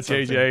saying Yeah,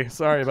 something. JJ.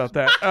 Sorry about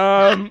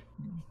that.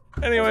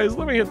 Anyways,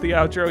 let me hit the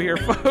outro here,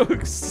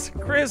 folks.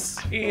 Chris,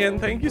 Ian,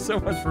 thank you so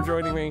much for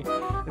joining me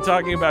and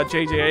talking about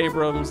J.J.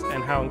 Abrams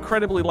and how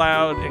incredibly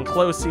loud and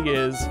close he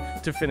is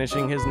to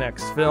finishing his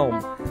next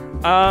film.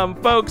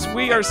 Folks,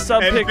 we are And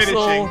Subpixel.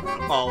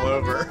 finishing all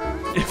over.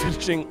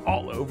 Finishing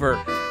all over.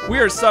 We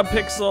are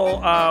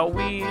Subpixel.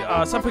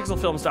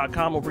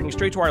 Subpixelfilms.com will bring you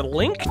straight to our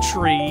link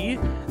tree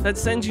that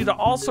sends you to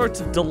all sorts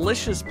of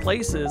delicious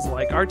places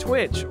like our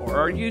Twitch or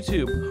our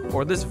YouTube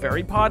or this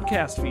very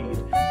podcast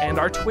feed and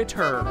our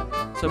Twitter.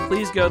 So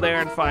please go there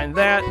and find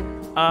that.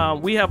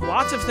 We have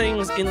lots of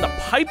things in the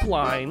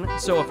pipeline,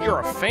 so if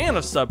you're a fan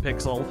of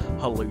Subpixel,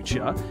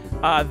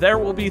 halucha, there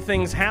will be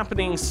things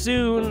happening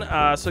soon,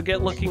 so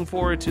get looking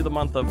forward to the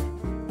month of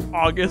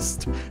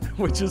August,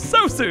 which is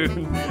so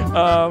soon,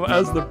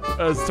 as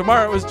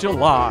tomorrow is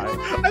July.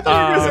 I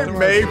thought you were going to say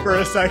May for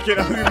a second.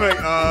 I was gonna be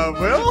like,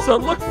 Will? So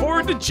look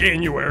forward to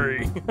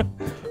January.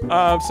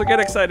 So get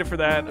excited for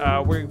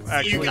that. We're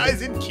actually you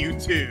guys in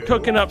Q2.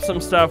 cooking up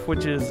some stuff,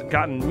 which has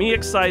gotten me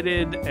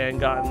excited and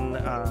gotten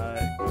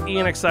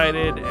Ian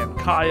excited and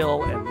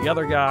Kyle and the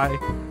other guy,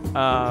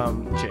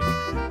 Jake.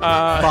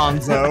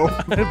 Bonzo.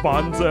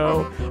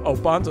 Bonzo. Oh,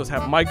 Bonzo's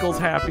happy. Michael's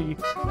happy.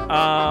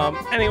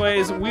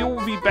 Anyways, we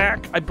will be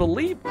back. I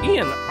believe,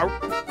 Ian,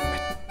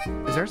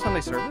 is there a Sunday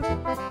service?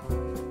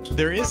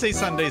 There is a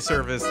Sunday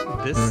service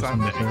this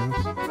Sunday.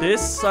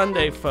 This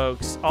Sunday,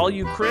 folks, all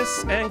you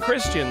Chris and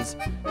Christians,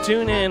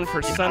 tune in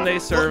for Sunday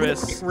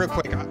service. Real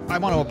quick, I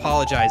want to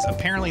apologize.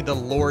 Apparently, the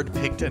Lord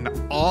picked an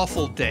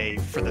awful day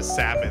for the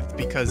Sabbath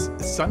because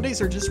Sundays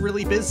are just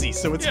really busy,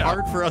 so it's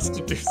hard for us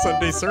to do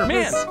Sunday service.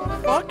 Man,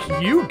 fuck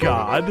you,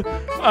 God.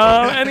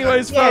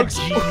 Anyways, folks,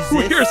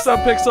 we're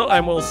Subpixel,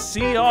 and we'll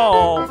see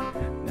y'all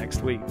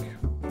next week.